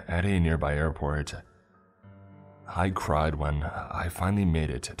plane at a nearby airport. I cried when I finally made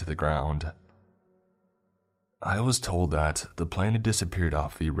it to the ground. I was told that the plane had disappeared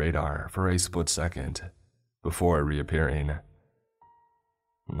off the radar for a split second before reappearing.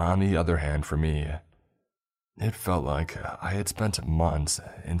 On the other hand, for me, it felt like I had spent months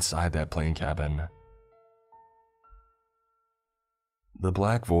inside that plane cabin. The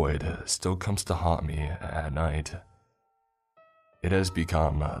black void still comes to haunt me at night. It has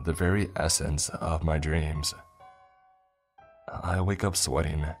become the very essence of my dreams. I wake up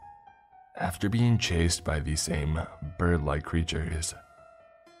sweating after being chased by these same bird-like creatures.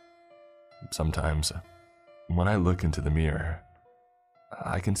 Sometimes, when I look into the mirror,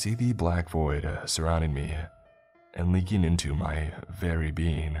 I can see the black void surrounding me and leaking into my very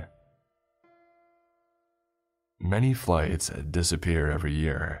being. Many flights disappear every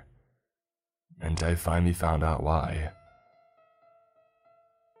year, and I finally found out why.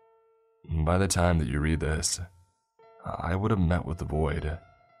 By the time that you read this, I would have met with the void,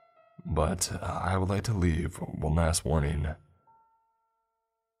 but I would like to leave one last warning.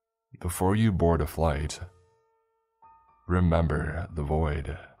 Before you board a flight, remember the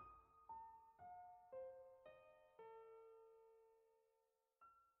void.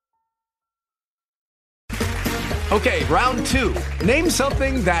 Okay, round two. Name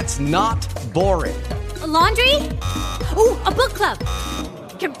something that's not boring. A laundry? Ooh, a book club.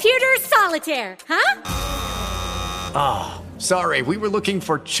 Computer solitaire, huh? Ah, oh, sorry, we were looking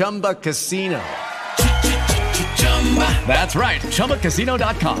for Chumba Casino. That's right,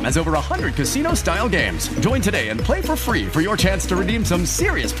 ChumbaCasino.com has over 100 casino-style games. Join today and play for free for your chance to redeem some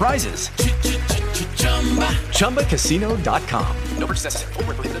serious prizes. ChumbaCasino.com. No purchase necessary. Void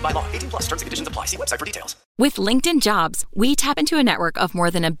where prohibited by law. 18+ terms and conditions apply. See website for details. With LinkedIn Jobs, we tap into a network of more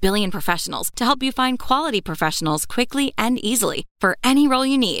than 1 billion professionals to help you find quality professionals quickly and easily for any role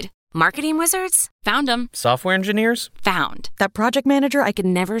you need. Marketing wizards? Found them. Software engineers? Found. That project manager I could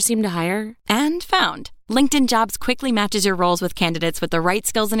never seem to hire? And found. LinkedIn Jobs quickly matches your roles with candidates with the right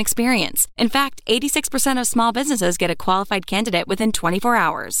skills and experience. In fact, 86% of small businesses get a qualified candidate within 24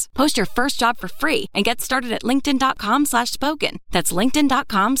 hours. Post your first job for free and get started at linkedin.com/spoken. That's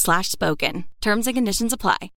linkedin.com/spoken. Terms and conditions apply.